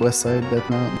west side Death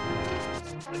Mountain.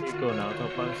 Where do you go now,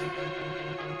 topplife?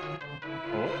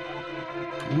 Oh.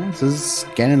 Yeah, this is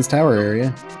Ganon's Tower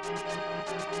area.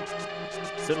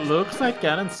 So it looks like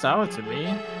Ganon's Tower to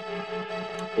me.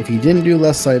 If you didn't do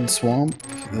left side swamp,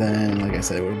 then, like I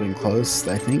said, it would have been close,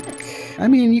 I think. I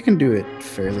mean, you can do it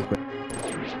fairly quick.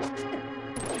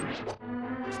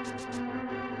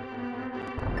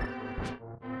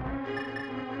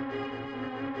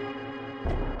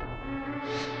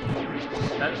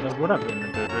 That would have been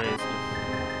a good race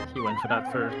if he went for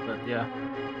that first, but yeah.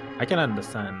 I can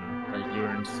understand that you're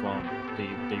in swamp. Do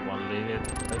you want to leave it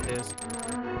like this?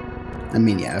 I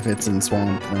mean, yeah, if it's in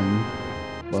swamp, then,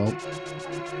 well,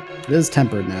 it is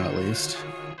tempered now, at least.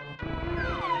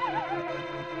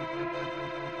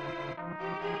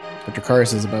 But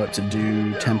Dracarys is about to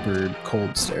do tempered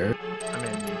cold stare. I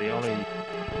mean, the only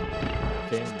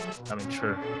thing, I mean,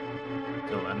 sure,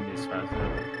 still enemies faster,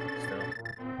 still.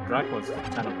 Drac was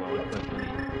kind of well equipped when he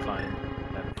climbed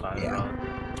that climb around.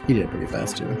 He did pretty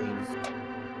fast, too.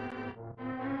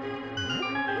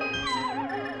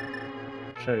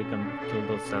 Sure, you can kill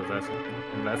those cells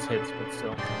in less hits, but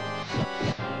still.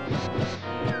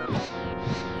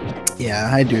 Yeah,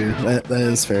 I do. That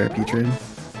is fair, Petrin.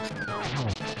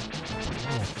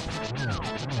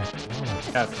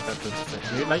 Yeah, that's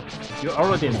it. Like, you're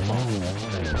already in form.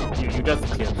 You just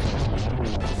killed.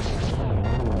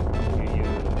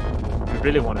 You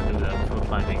really want to do that for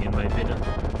climbing, in my opinion.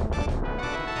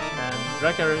 And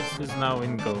Dracarys is now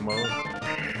in go mode.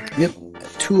 Yep,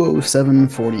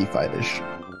 207.45-ish.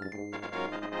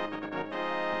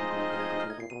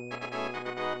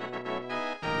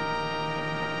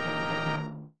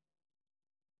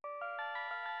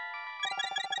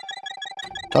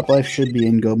 Topplife should be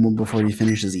in go mode before he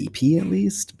finishes EP at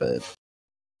least, but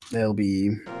they'll be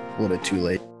a little bit too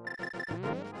late.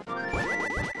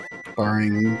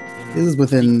 Barring this is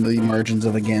within the margins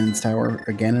of a Ganon's Tower,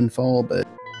 a Ganon fall, but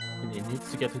He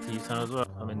needs to get to Thieves' Town as well.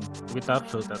 I mean, with that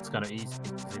show, that's kind of easy.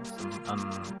 It's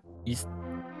on East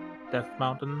Death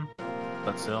Mountain,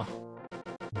 but still.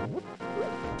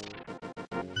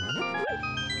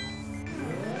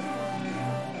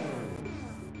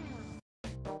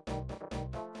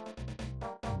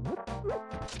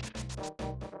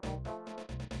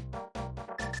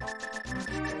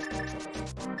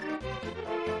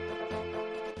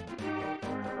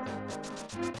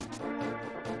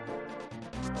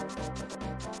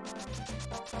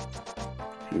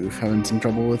 Oof, having some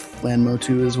trouble with Landmo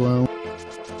 2 as well.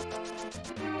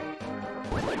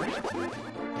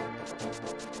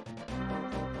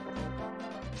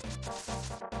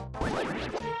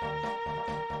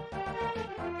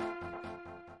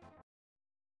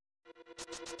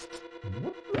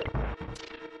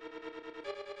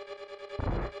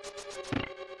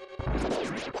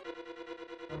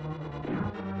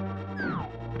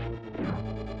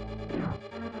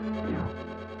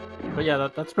 But yeah,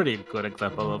 that's pretty good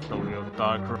example of the real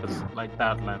Dracarys. Like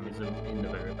that lamp is in a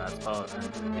very bad spot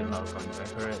and you're not going back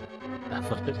for it.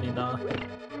 Definitely not.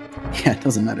 Yeah, it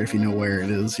doesn't matter if you know where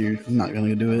it is, you're not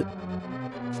gonna do it.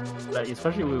 Like,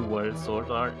 especially with where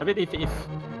swords are. I mean,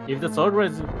 if the sword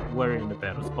were in a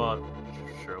better spot,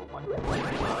 sure, why not?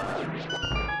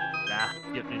 Nah,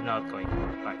 you're not going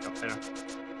back up there.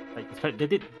 Like, they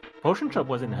did. Potion Shop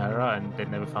was in Hera, and they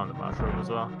never found the mushroom as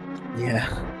well. Yeah.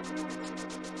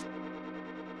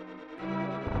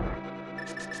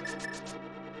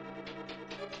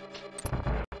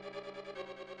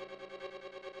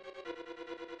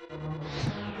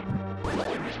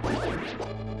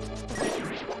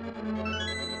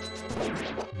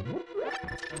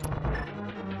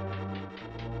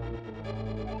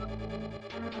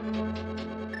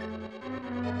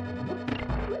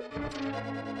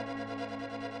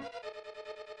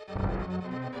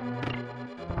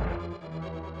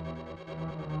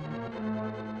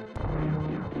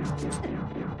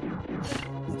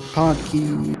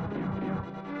 Hotkey.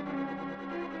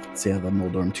 Let's see how the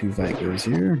Moldorm 2 fight goes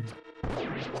here.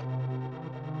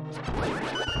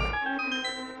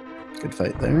 Good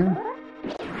fight there.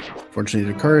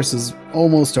 Fortunately, Dracarys is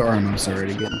almost to Armos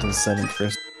already, getting to the 7th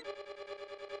first.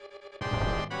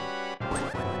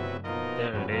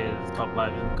 There it is. Top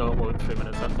life and go mode 3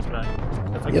 minutes after flag.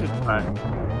 That's actually fine.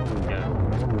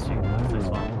 Yeah, it's you. This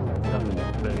one. Definitely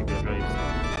a very good race.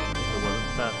 If it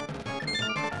wasn't that.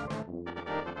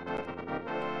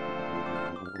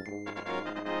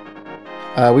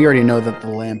 We already know that the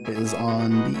lamp is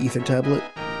on the ether tablet.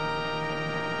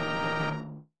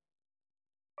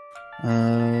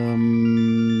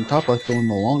 Top left going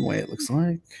the long way, it looks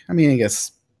like. I mean, I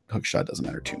guess hookshot doesn't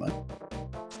matter too much.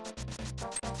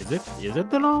 Is it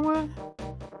the long way?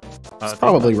 It's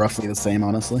probably roughly the same,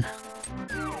 honestly.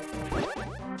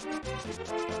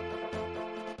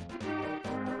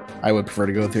 I would prefer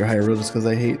to go through Hyrule just because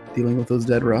I hate dealing with those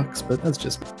dead rocks, but that's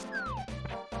just...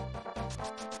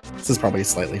 This is probably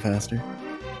slightly faster.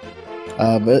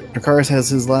 But Dracarys has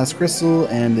his last crystal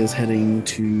and is heading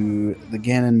to the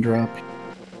Ganon drop.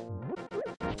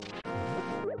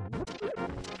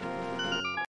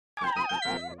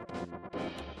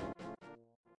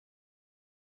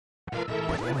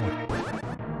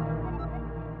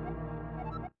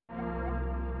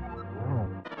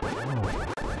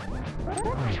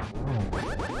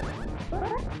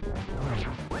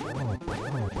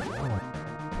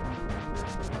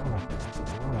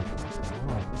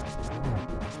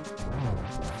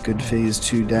 Good phase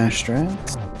 2 dash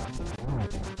strats.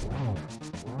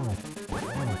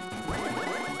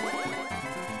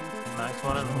 Nice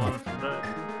one and one from there.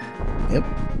 Yep.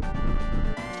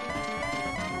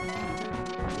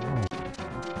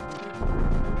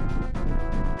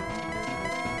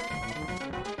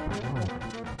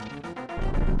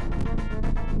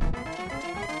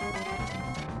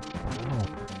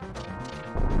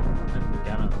 And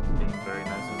Ganon being very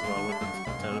nice as well with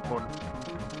the teleport.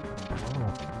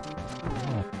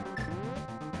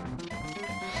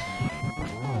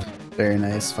 Very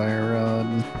nice fire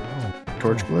rod,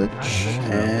 torch glitch,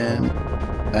 and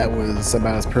that was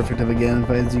about as perfect of a Ganon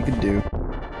fight as you could do.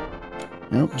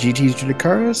 Nope, GG to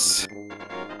Dracarys.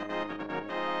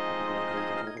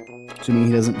 Assuming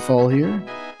he doesn't fall here.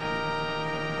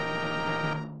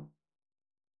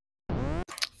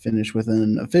 Finish with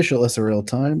an official SRL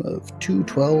time of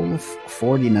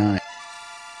 2:12:49.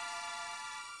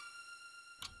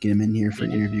 Get him in here for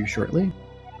interview shortly.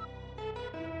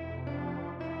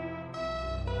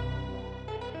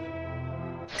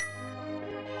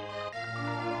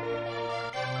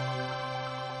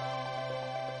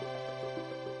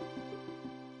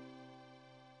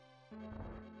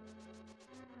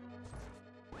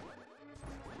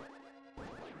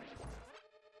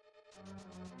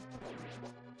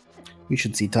 We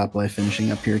should see Top Life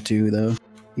finishing up here too, though.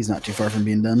 He's not too far from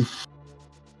being done.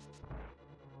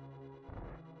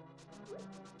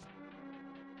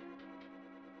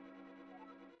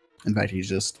 In fact, he's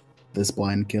just this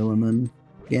blind kill and then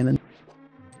Ganon.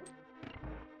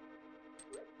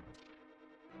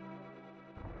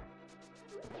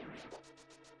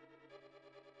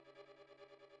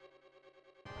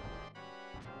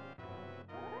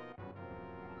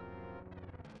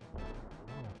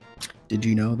 Did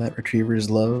you know that retrievers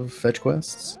love fetch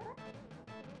quests?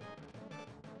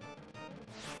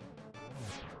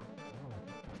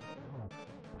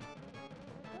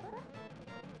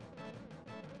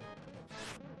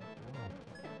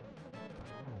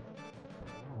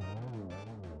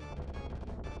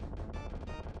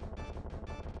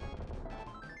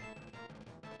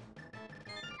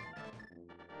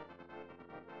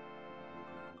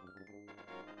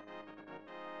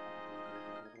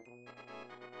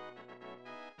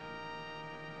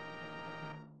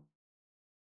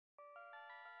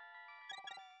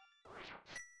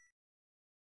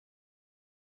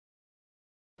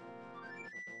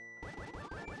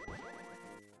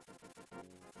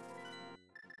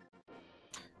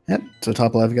 Yep, so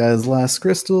top left guy's last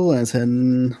crystal and is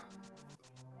heading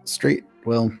straight.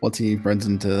 Well, once he runs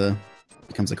into,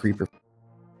 becomes a creeper.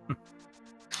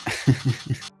 A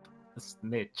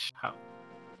snitch. How?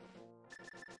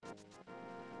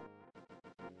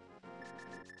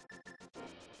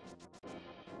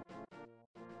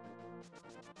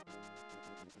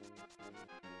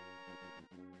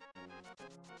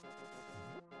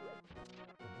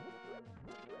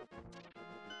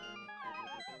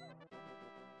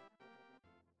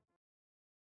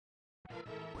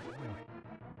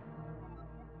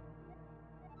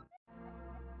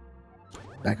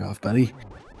 Back off, buddy.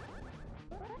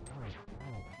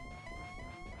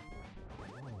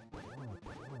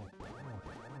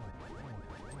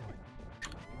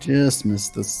 Just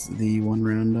missed the one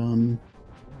round on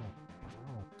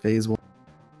phase 1.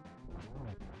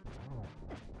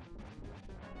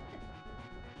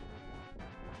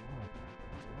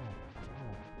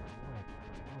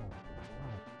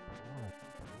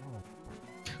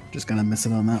 Just gonna miss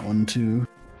it on that one too.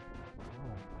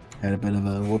 Had a bit of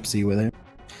a whoopsie with it.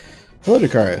 Hello,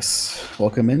 Dracarys.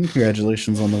 Welcome in.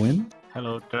 Congratulations on the win.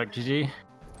 Hello, Drag GG.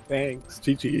 Thanks,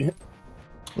 GG.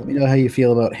 Let me know how you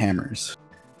feel about hammers.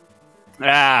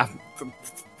 Ah,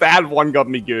 that one got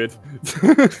me good.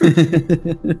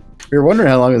 We were wondering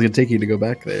how long it was going to take you to go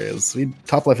back there.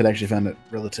 Top Life had actually found it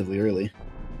relatively early.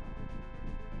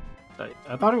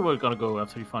 I thought we were gonna go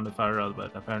after you found the fire rod,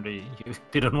 but apparently you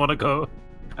didn't want to go.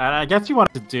 I guess you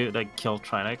wanted to do like kill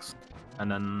Trinex and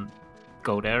then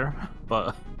go there,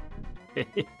 but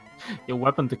your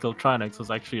weapon to kill Trinex was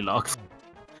actually locked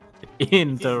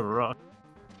in the rock.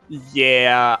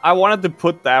 Yeah, I wanted to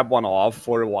put that one off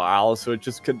for a while, so it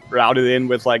just could route it in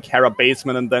with like Hera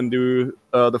Basement and then do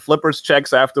the flippers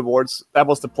checks afterwards. That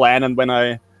was the plan, and when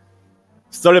I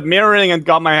started mirroring and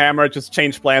got my hammer, I just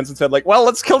changed plans and said like, well,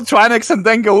 let's kill Trinex and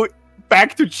then go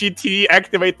back to GT,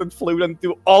 activate the flute, and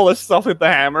do all this stuff with the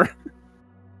hammer.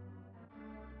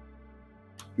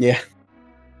 Yeah.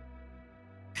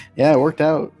 Yeah, it worked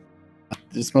out.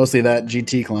 Just mostly that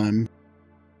GT climb.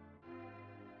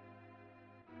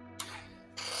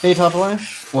 Hey, Top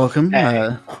Life. Welcome.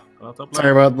 Hey.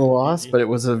 Sorry about the loss, but it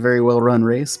was a very well-run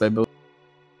race by both.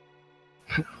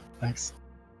 Thanks.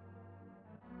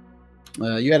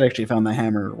 You had actually found the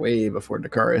hammer way before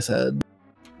Dracarys had,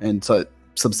 and so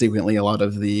subsequently a lot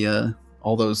of the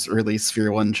all those early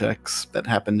Sphere 1 checks that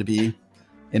happened to be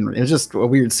in. It was just a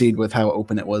weird seed with how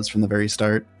open it was from the very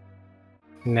start.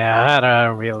 Yeah, I had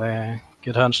a really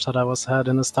good hunch that I was ahead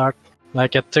in the start.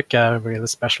 Like, I took a really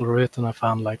special route and I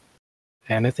found like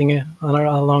anything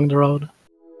along the road.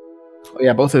 Oh,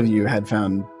 yeah, both of you had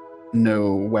found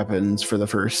no weapons for the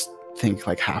first, I think,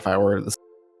 like half hour of this.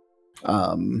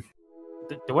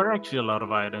 There were actually a lot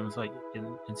of items like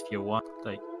in Sphere 1.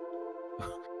 Like,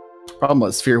 problem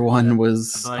was Sphere 1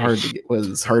 was like,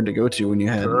 hard to go to when you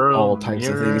had all types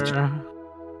of things.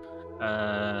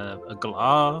 A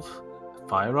glove, a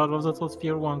fire rod was also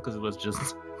Sphere 1 because it was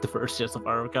just the first chest of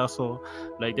our castle.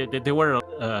 Like there were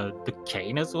the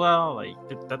cane as well. Like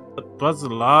that was a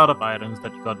lot of items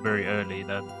that you got very early.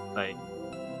 That like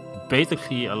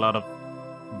basically a lot of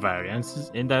variances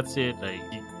in that set. Like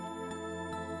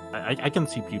I can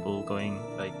see people going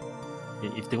like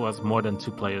if there was more than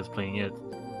 2 players playing it,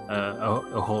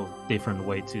 a whole different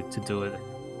way to do it.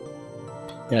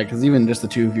 Yeah, because even just the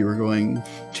 2 of you were going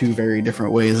 2 very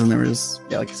different ways, and there was,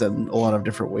 yeah, like I said, a lot of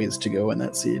different ways to go in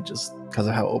that seed just because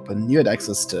of how open. You had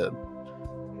access to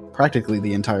practically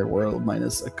the entire world,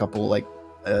 minus a couple, like,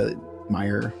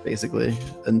 mire, basically,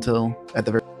 until at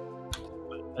the very...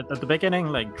 At the beginning,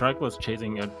 like, Drake was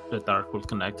chasing the Dark World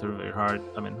connector very hard.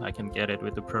 I mean, I can get it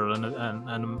with the Pearl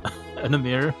and a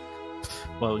mirror.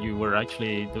 While you were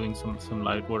actually doing some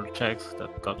light world checks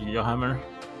that got you your hammer.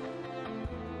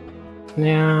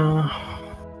 Yeah.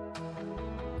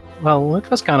 Well, it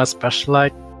was kind of special.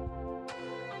 Like,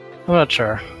 I'm not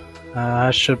sure.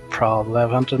 I should probably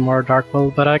have hunted more Dark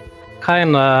World, but I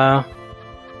kind of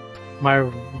my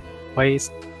ways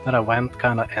that I went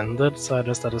kind of ended, so I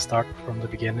just had to start from the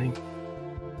beginning.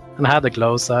 And I had the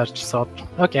glow, so I just thought,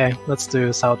 okay, let's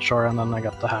do South Shore, and then I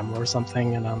got the hammer or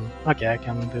something, and then, okay, I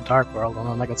can do Dark World, and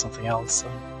then I got something else.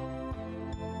 So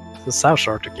the South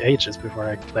Shore took ages before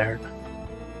I cleared.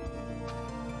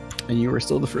 And you were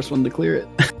still the first one to clear it.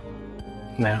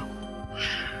 Yeah.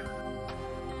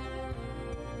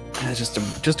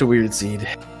 Just a weird seed.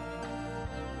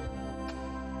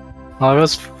 Well, it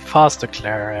was fast to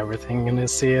clear everything in the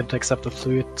seed except the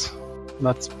flute.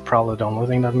 That's probably the only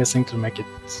thing that's missing to make it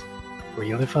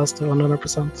really fast to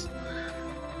 100%.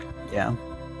 Yeah.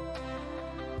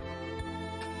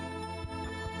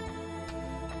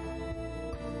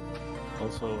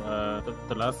 Also,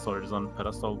 the last sword is on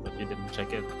pedestal, but you didn't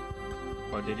check it.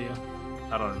 Or did you?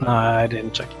 I don't know. No, I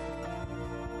didn't check it.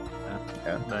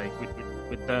 Yeah. Like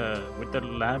with the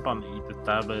lamp on the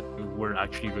tablet, we were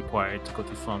actually required to go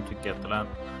to farm to get the lamp.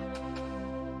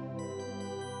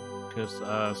 Because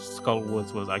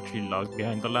Skullwoods was actually locked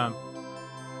behind the lamp.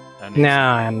 And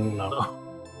Yeah, I know.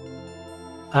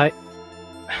 I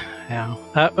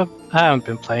haven't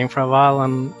been playing for a while,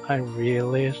 and I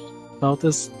really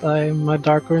noticed my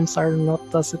dark rooms are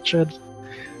not as it should.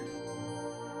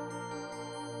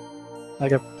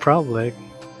 Like I probably,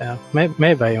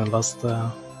 maybe I even lost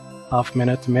half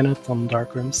minute to minute on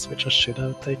dark rooms, which I should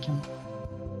have taken.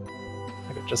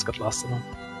 I just got lost in them.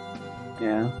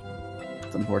 Yeah.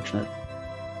 It's unfortunate.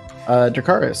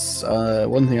 Dracarys,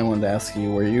 one thing I wanted to ask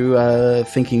you, were you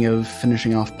thinking of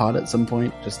finishing off Pod at some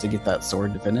point, just to get that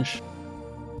sword to finish?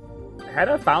 Had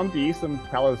I found the Eastern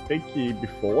Palace Big Key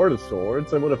before the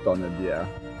swords, I would have done it, yeah.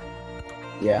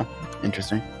 Yeah,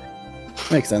 interesting.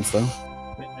 Makes sense, though.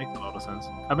 It makes a lot of sense.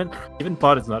 I mean, even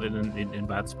Pod is not in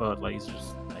bad spot. Like, it's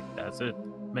just like that's it,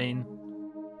 main.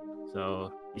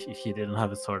 So if he didn't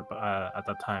have a sword at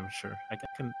that time, sure, I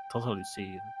can totally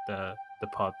see the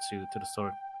Pod to the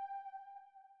sword.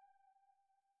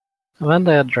 When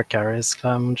did Dracarys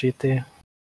climb GT?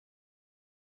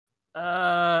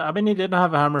 I mean, he didn't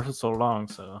have a hammer for so long,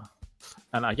 so,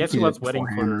 and I guess he was waiting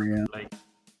for hammer, like.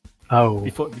 Oh.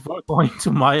 Before going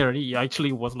to Mire, he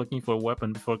actually was looking for a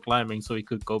weapon before climbing, so he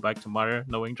could go back to Mire,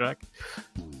 knowing Drac.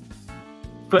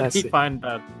 But he found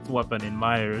that weapon in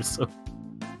Mire, so.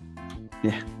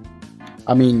 Yeah.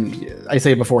 I mean, I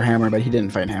say before Hammer, but he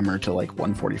didn't find Hammer till like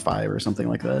 145 or something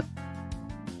like that.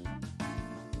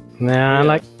 Yeah,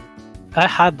 like, I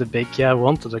had the big key, I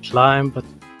wanted to climb, but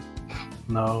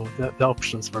no, the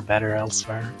options were better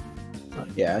elsewhere.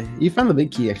 Yeah, you found the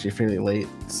big key actually fairly late,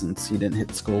 since you didn't hit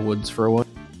Skullwoods for a while.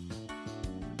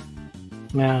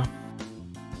 Yeah.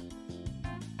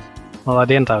 Well, I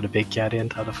didn't have the big key, I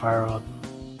didn't have the fire rod.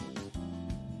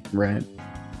 Right.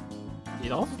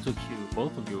 It also took you,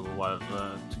 both of you, a while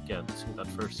to get to that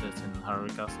first set in Harrow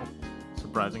Castle,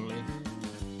 surprisingly.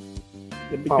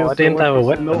 Yeah, because I didn't have a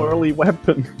weapon. No early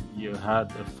weapon. You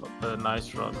had a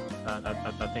nice rod, and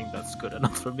I think that's good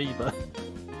enough for me, but...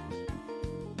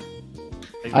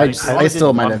 I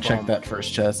still might have checked that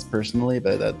first chest personally,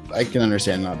 but I can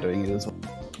understand not doing it as well.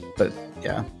 But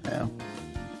yeah.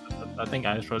 I think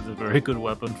Ice Rod is a very good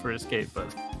weapon for escape,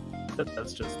 but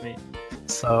that's just me.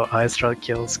 So Ice Rod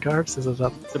kills scarves, is it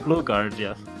that? The blue guard,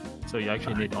 yeah. So you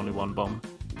actually need only one bomb.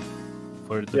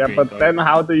 For the Yeah, but guard. then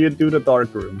how do you do the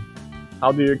dark room?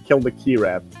 How do you kill the key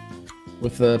rat?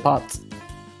 With the pots.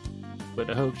 With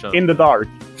a hook shot. In the dark.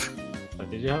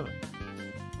 Did you have it?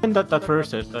 And that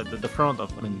first hit, the front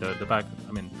of, I mean, the back,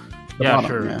 I mean, The yeah, bottom,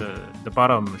 sure, yeah. The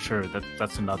bottom, sure,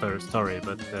 that's another story,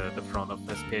 but the front of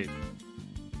escape.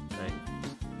 Like,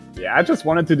 Yeah, I just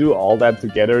wanted to do all that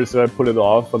together, so I put it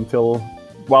off until,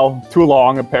 well, too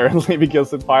long apparently,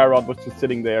 because the fire rod was just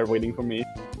sitting there waiting for me.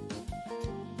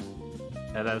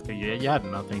 yeah, you had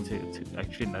nothing to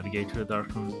actually navigate to the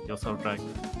dark room yourself, right?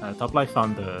 Topplife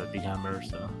found the hammer,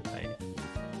 so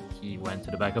he went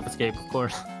to the back of escape, of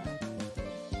course.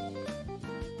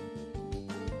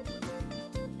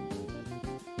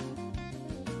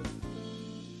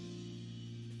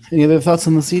 Any other thoughts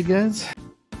on the seed, guys?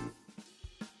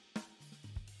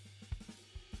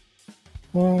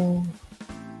 Well,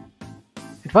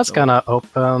 it was kind of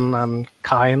open and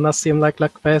kind of seemed like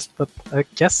luck-based, but I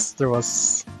guess there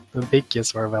was... The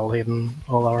biggies were well hidden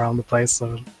all around the place,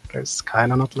 so there's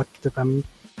kind of not luck-dependent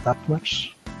that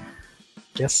much.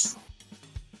 Guess.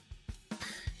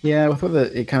 Yeah, with whether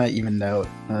it kind of evened out.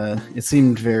 It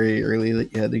seemed very early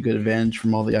that you had a good advantage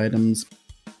from all the items.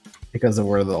 Because of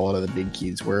where a lot of the big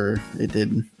keys were, it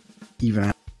did even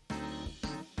out.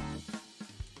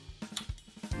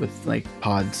 With like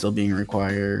pod still being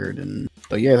required, and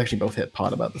so you guys actually both hit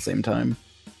pod about the same time.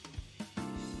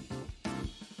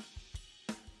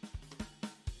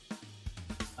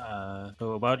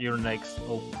 So about your next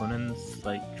opponents,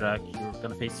 like Drac, you're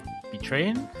gonna face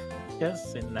Betrayin,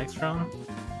 yes, in next round.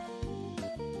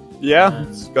 Yeah, And-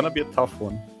 it's gonna be a tough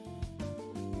one.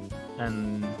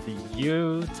 And for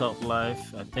you,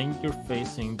 topplife, I think you're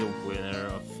facing the winner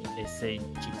of SA,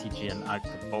 GTG, and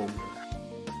ALttPR.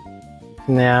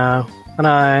 Yeah, and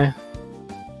I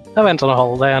went on a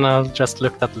holiday and I just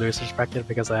looked at losers bracket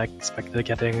because I expected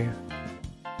getting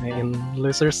in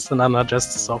losers, and then I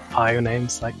just saw 5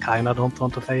 names I kinda don't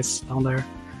want to face down there.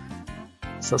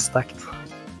 So stacked.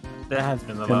 There has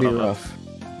been a Can lot be of rough.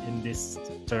 in this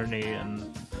tourney, and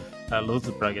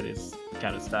loser bracket is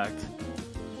kind of stacked.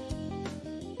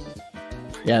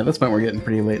 Yeah, at this point we're getting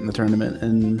pretty late in the tournament,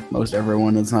 and most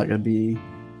everyone is not going to be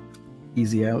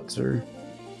easy outs or.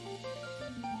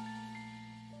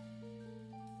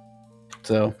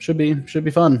 So should be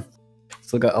fun.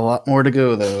 Still got a lot more to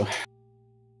go though.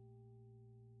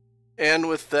 And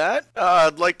with that,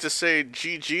 I'd like to say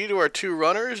GG to our 2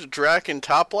 runners, Drac and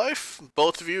topplife.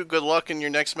 Both of you, good luck in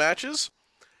your next matches.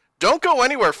 Don't go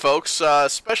anywhere, folks.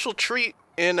 Special treat.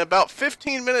 In about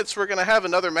 15 minutes, we're going to have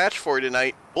another match for you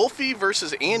tonight. Wolfie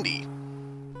versus Andy.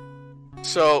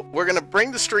 So we're going to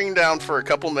bring the stream down for a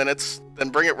couple minutes, then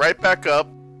bring it right back up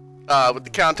with the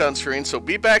countdown screen. So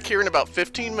be back here in about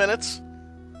 15 minutes.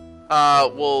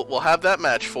 We'll have that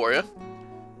match for you.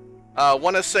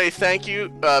 Want to say thank you,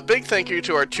 big thank you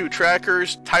to our 2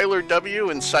 trackers, Tyler W.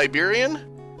 and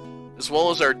Siberian, as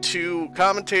well as our 2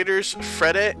 commentators,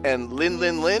 Frede and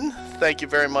Lin. Thank you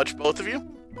very much, both of you.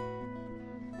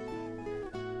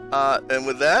 And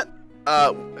with that,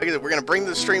 we're going to bring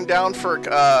the stream down for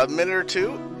a minute or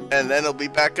 2, and then it'll be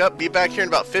back up. Be back here in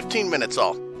about 15 minutes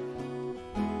all.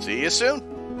 See you soon.